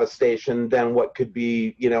more devastation than what could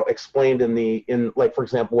be, you know, explained in like, for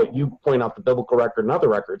example, what you point out, the biblical record and other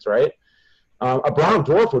records, right? A brown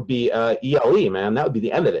dwarf would be ELE, man. That would be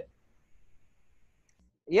the end of it.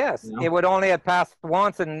 Yes, you know? It would only have passed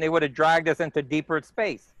once, and it would have dragged us into deeper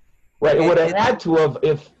space. Right, it would have had to have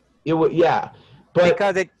if it would, yeah. But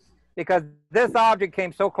because this object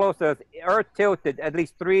came so close to us, Earth tilted at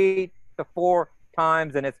least 3 to 4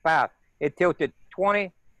 times in its path. It tilted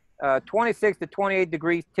 26 to 28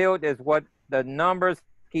 degrees tilt is what the numbers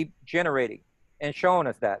keep generating and showing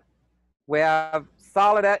us that. We have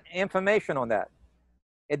solid information on that.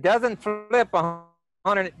 It doesn't flip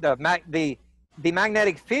 100. The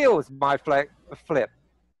magnetic fields might flip.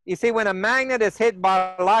 You see, when a magnet is hit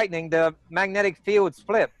by lightning, the magnetic fields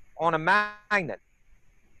flip on a magnet.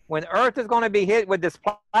 When Earth is going to be hit with this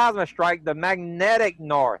plasma strike, the magnetic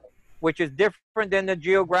north, which is different than the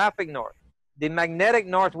geographic north, the magnetic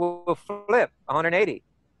north will flip 180.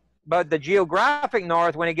 But the geographic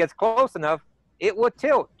north, when it gets close enough, it will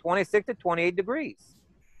tilt 26 to 28 degrees.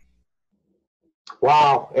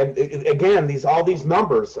 Wow. And again, all these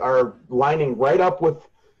numbers are lining right up with,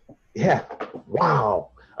 yeah, wow.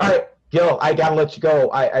 All right, Gill, I got to let you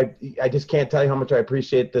go. I just can't tell you how much I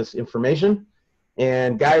appreciate this information.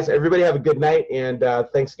 And guys, everybody have a good night. And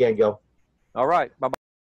thanks again, Gill. All right. Bye-bye.